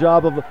wonderful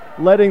job of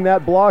letting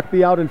that block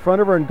be out in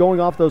front of her and going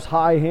off those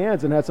high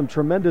hands, and had some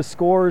tremendous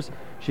scores.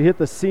 She hit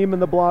the seam in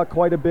the block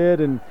quite a bit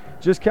and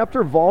just kept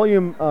her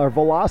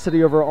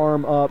velocity of her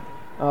arm up,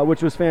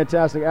 which was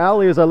fantastic.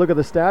 Allie, as I look at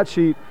the stat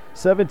sheet,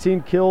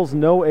 17 kills,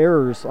 no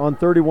errors on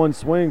 31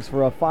 swings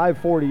for a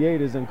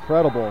 548 is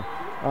incredible.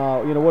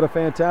 What a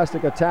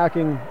fantastic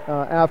attacking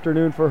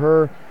afternoon for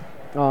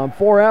her.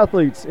 4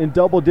 athletes in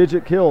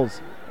double-digit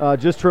kills,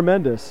 just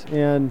tremendous.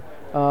 And,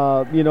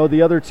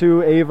 the other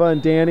 2, Ava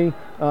and Danny,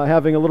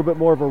 having a little bit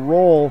more of a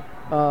role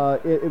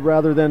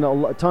rather than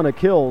a ton of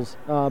kills,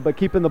 but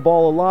keeping the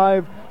ball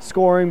alive,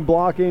 scoring,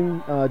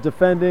 blocking,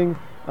 defending,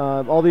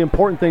 all the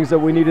important things that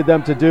we needed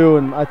them to do,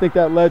 and I think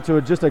that led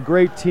to just a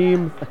great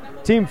team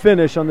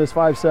finish on this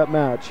 5-set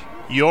match.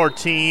 Your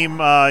team,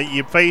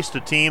 you faced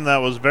a team that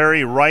was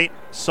very right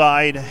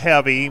side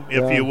heavy,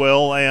 if you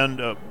will,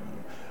 and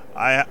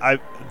I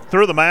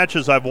through the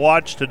matches I've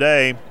watched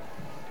today,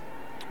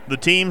 the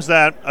teams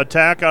that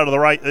attack out of the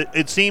right,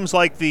 it seems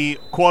like the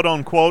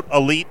quote-unquote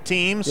elite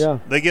teams,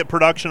 they get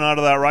production out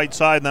of that right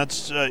side, and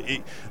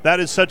that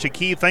is such a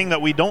key thing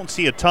that we don't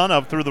see a ton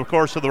of through the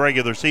course of the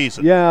regular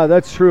season. Yeah,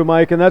 that's true,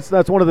 Mike, and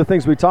that's one of the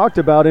things we talked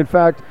about. In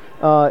fact,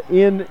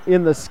 in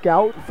the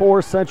scout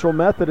for Central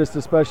Methodist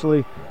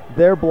especially,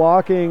 their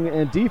blocking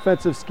and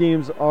defensive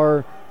schemes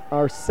are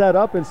set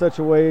up in such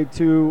a way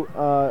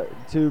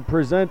to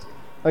present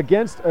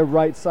against a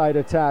right side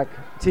attack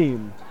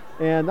team.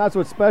 And that's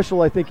what's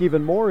special, I think,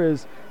 even more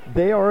is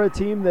they are a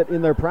team that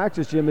in their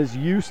practice gym is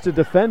used to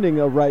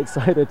defending a right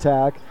side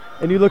attack.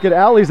 And you look at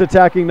Allie's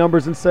attacking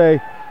numbers and say,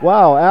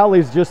 wow,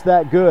 Allie's just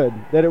that good,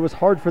 that it was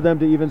hard for them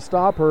to even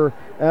stop her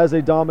as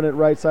a dominant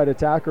right side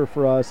attacker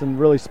for us. And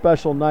really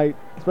special night,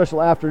 special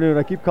afternoon.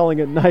 I keep calling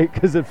it night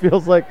because it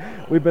feels like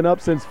we've been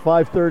up since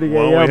 5:30 a.m.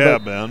 Well, we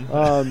have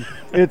been.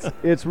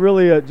 It's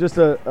really just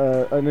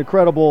an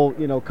incredible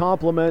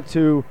compliment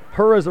to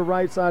her as a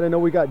right side. I know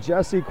we got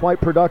Jessie quite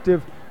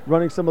productive,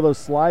 running some of those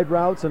slide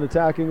routes and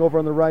attacking over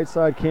on the right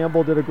side.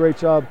 Campbell did a great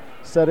job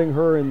setting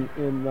her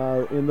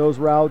in those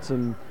routes,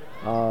 and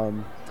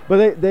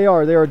but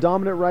they're a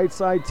dominant right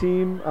side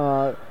team.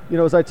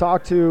 As I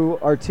talked to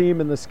our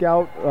team in the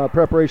scout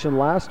preparation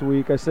last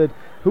week, I said,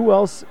 who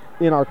else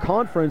in our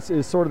conference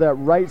is sort of that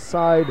right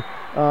side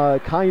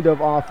kind of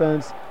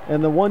offense?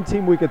 And the one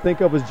team we could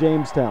think of is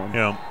Jamestown.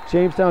 Yeah.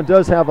 Jamestown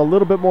does have a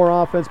little bit more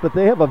offense, but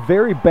they have a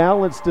very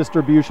balanced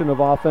distribution of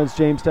offense,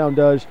 Jamestown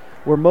does,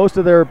 where most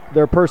of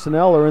their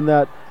personnel are in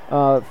that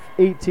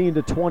 18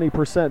 to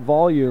 20%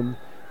 volume.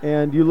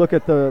 And you look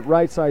at the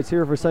right sides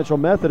here for Central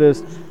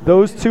Methodist,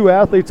 those 2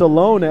 athletes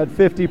alone had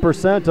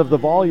 50% of the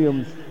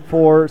volume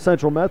for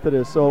Central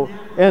Methodist. So,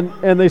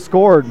 and they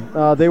scored.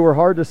 They were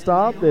hard to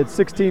stop. They had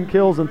 16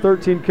 kills and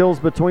 13 kills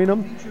between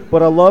them.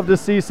 But I love to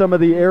see some of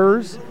the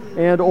errors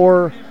and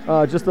or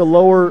just the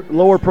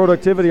lower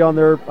productivity on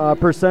their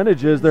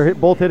percentages. They're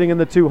both hitting in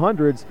the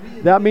 200s.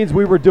 That means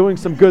we were doing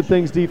some good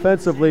things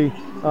defensively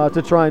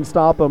to try and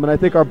stop them. And I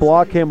think our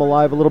block came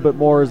alive a little bit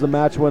more as the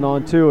match went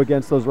on too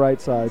against those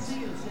right sides.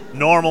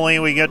 Normally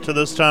we get to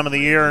this time of the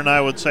year and I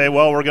would say,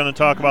 well, we're going to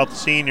talk about the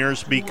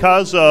seniors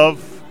because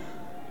of,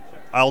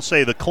 I'll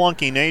say, the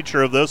clunky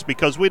nature of this,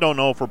 because we don't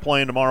know if we're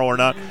playing tomorrow or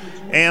not,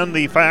 and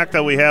the fact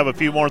that we have a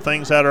few more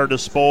things at our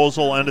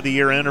disposal, end of the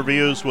year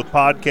interviews with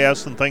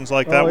podcasts and things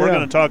like that. We're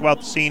going to talk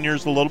about the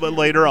seniors a little bit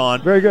later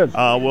on. Very good.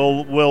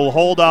 We'll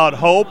hold out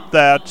hope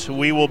that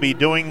we will be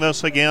doing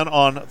this again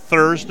on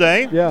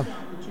Thursday. Yeah.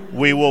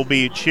 We will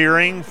be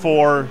cheering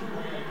for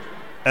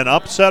an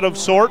upset of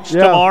sorts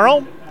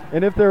tomorrow.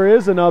 And if there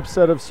is an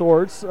upset of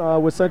sorts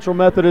with Central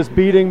Methodist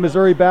beating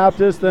Missouri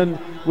Baptist, then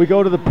we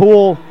go to the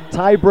pool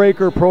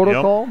tiebreaker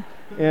protocol. Yep.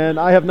 And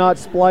I have not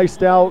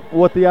spliced out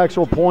what the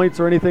actual points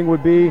or anything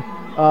would be.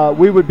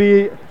 We would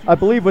be, I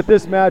believe with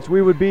this match,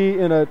 we would be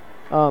in a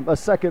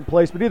second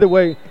place. But either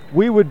way,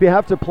 we would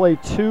have to play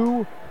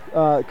 2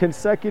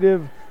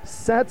 consecutive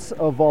sets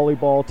of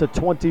volleyball to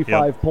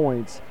 25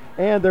 points.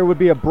 And there would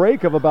be a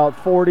break of about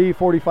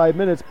 45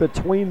 minutes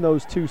between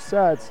those 2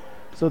 sets,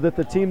 so that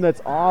the team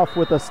that's off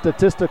with a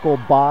statistical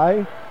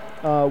bye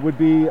would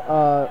be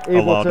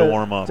able to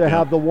warm up,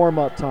 have the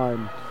warm-up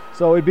time.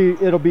 So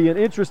it'll be an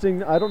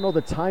interesting. I don't know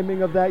the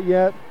timing of that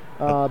yet.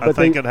 But I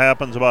think it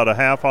happens about a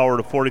half hour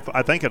to 45.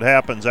 I think it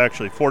happens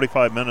actually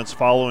 45 minutes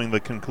following the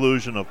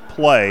conclusion of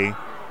play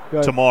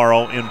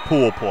tomorrow in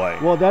pool play.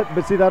 Well,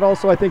 that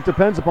also I think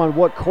depends upon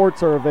what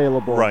courts are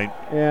available. Right.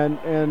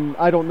 And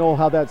I don't know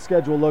how that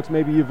schedule looks.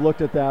 Maybe you've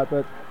looked at that,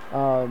 but.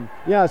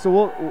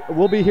 So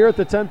we'll be here at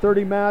the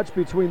 10:30 match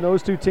between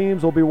those 2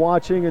 teams. We'll be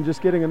watching and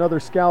just getting another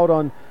scout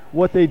on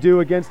what they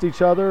do against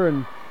each other.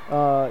 And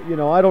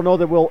I don't know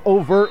that we'll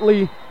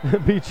overtly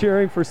be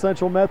cheering for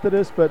Central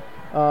Methodist, but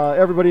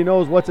everybody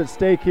knows what's at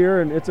stake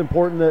here, and it's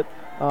important that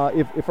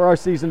if for our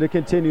season to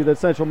continue, that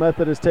Central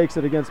Methodist takes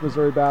it against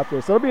Missouri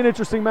Baptist. So it'll be an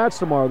interesting match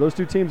tomorrow. Those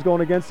 2 teams going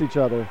against each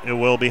other. It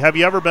will be. Have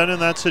you ever been in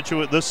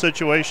this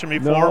situation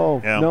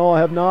before? No, I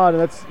have not.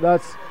 And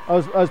that's I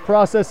was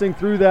processing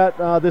through that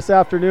this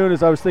afternoon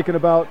as I was thinking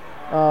about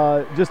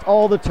just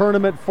all the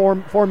tournament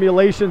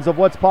formulations of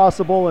what's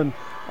possible and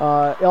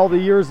all the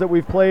years that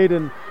we've played.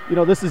 And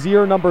this is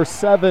year number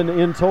 7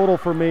 in total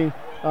for me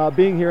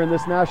being here in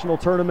this national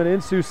tournament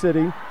in Sioux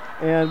City.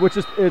 And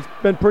it's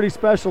been pretty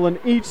special, and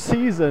each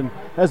season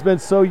has been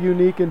so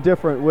unique and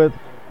different with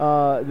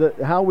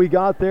how we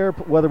got there,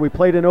 whether we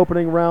played an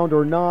opening round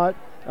or not.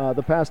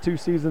 The past 2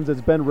 seasons it's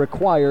been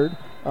required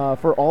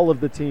for all of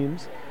the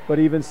teams, but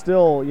even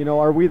still,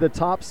 are we the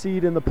top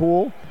seed in the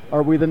pool?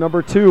 Are we the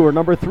number 2 or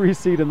number 3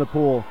 seed in the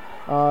pool?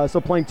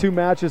 So playing 2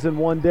 matches in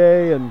one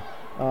day, and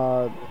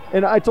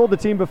I told the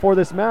team before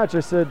this match, I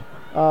said,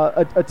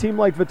 a team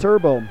like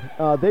Viterbo,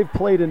 they've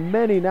played in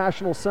many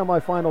national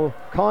semifinal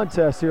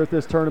contests here at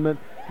this tournament.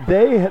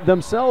 They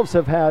themselves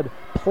have had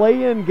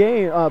tiebreaker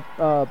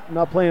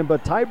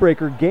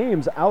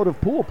games out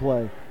of pool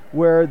play,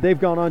 where they've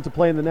gone on to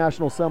play in the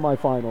national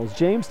semifinals.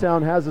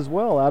 Jamestown has as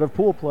well, out of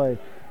pool play.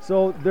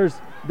 So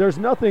there's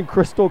nothing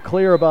crystal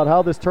clear about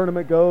how this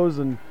tournament goes,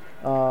 and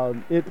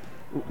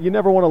you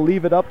never want to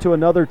leave it up to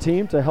another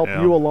team to help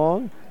you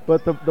along.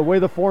 But the way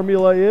the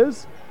formula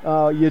is,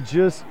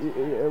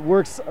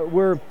 we're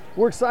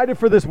excited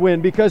for this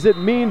win because it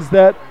means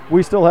that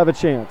we still have a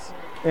chance,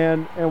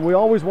 and we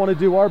always want to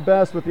do our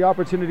best with the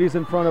opportunities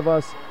in front of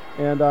us.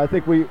 And I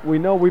think we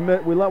know we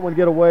let one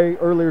get away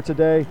earlier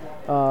today,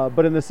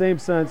 but in the same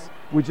sense,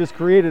 we just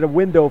created a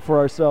window for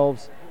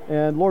ourselves.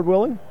 And Lord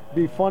willing,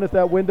 be fun if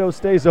that window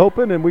stays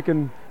open and we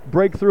can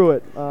break through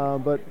it.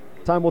 But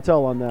time will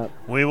tell on that.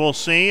 We will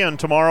see, and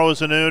tomorrow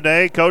is a new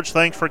day. Coach,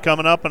 thanks for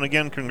coming up, and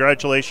again,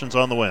 congratulations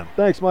on the win.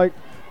 Thanks, Mike.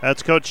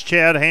 That's Coach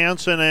Chad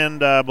Hansen,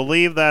 and I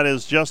believe that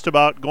is just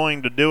about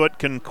going to do it.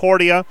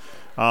 Concordia,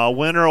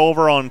 winner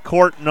over on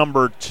court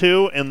number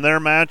 2 in their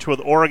match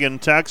with Oregon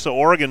Tech. So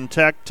Oregon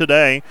Tech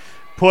today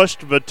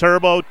pushed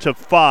Viterbo to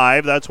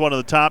 5. That's one of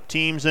the top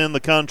teams in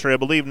the country, I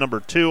believe number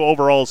 2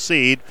 overall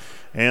seed.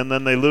 And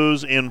then they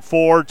lose in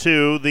 4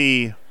 to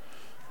the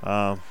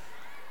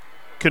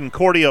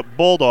Concordia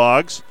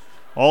Bulldogs.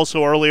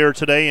 Also earlier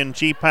today in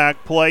GPAC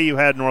play, you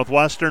had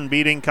Northwestern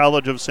beating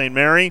College of St.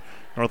 Mary.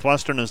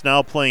 Northwestern is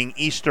now playing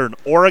Eastern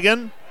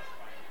Oregon.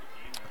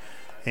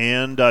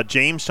 And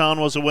Jamestown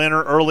was a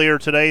winner earlier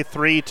today,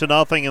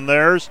 3-0 in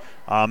theirs.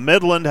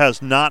 Midland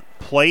has not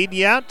played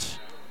yet.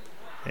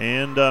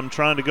 And I'm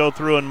trying to go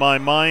through in my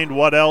mind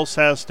what else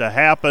has to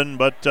happen,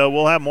 but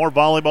we'll have more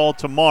volleyball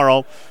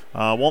tomorrow.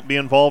 Won't be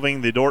involving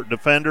the Dordt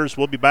Defenders.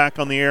 We'll be back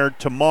on the air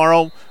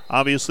tomorrow.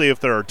 Obviously, if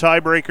there are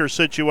tiebreaker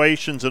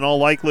situations, in all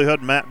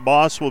likelihood, Matt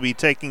Boss will be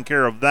taking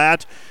care of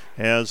that,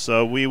 as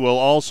we will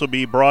also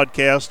be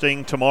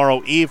broadcasting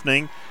tomorrow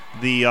evening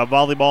the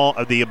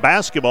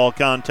basketball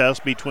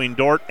contest between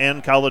Dordt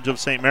and College of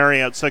St.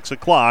 Mary at 6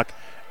 o'clock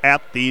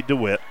at the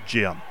DeWitt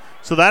Gym.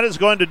 So that is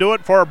going to do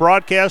it for our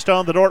broadcast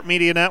on the Dordt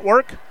Media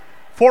Network.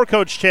 For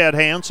Coach Chad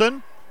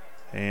Hansen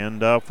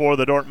and for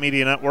the Dordt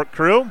Media Network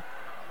crew,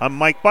 I'm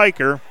Mike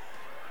Biker.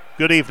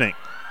 Good evening.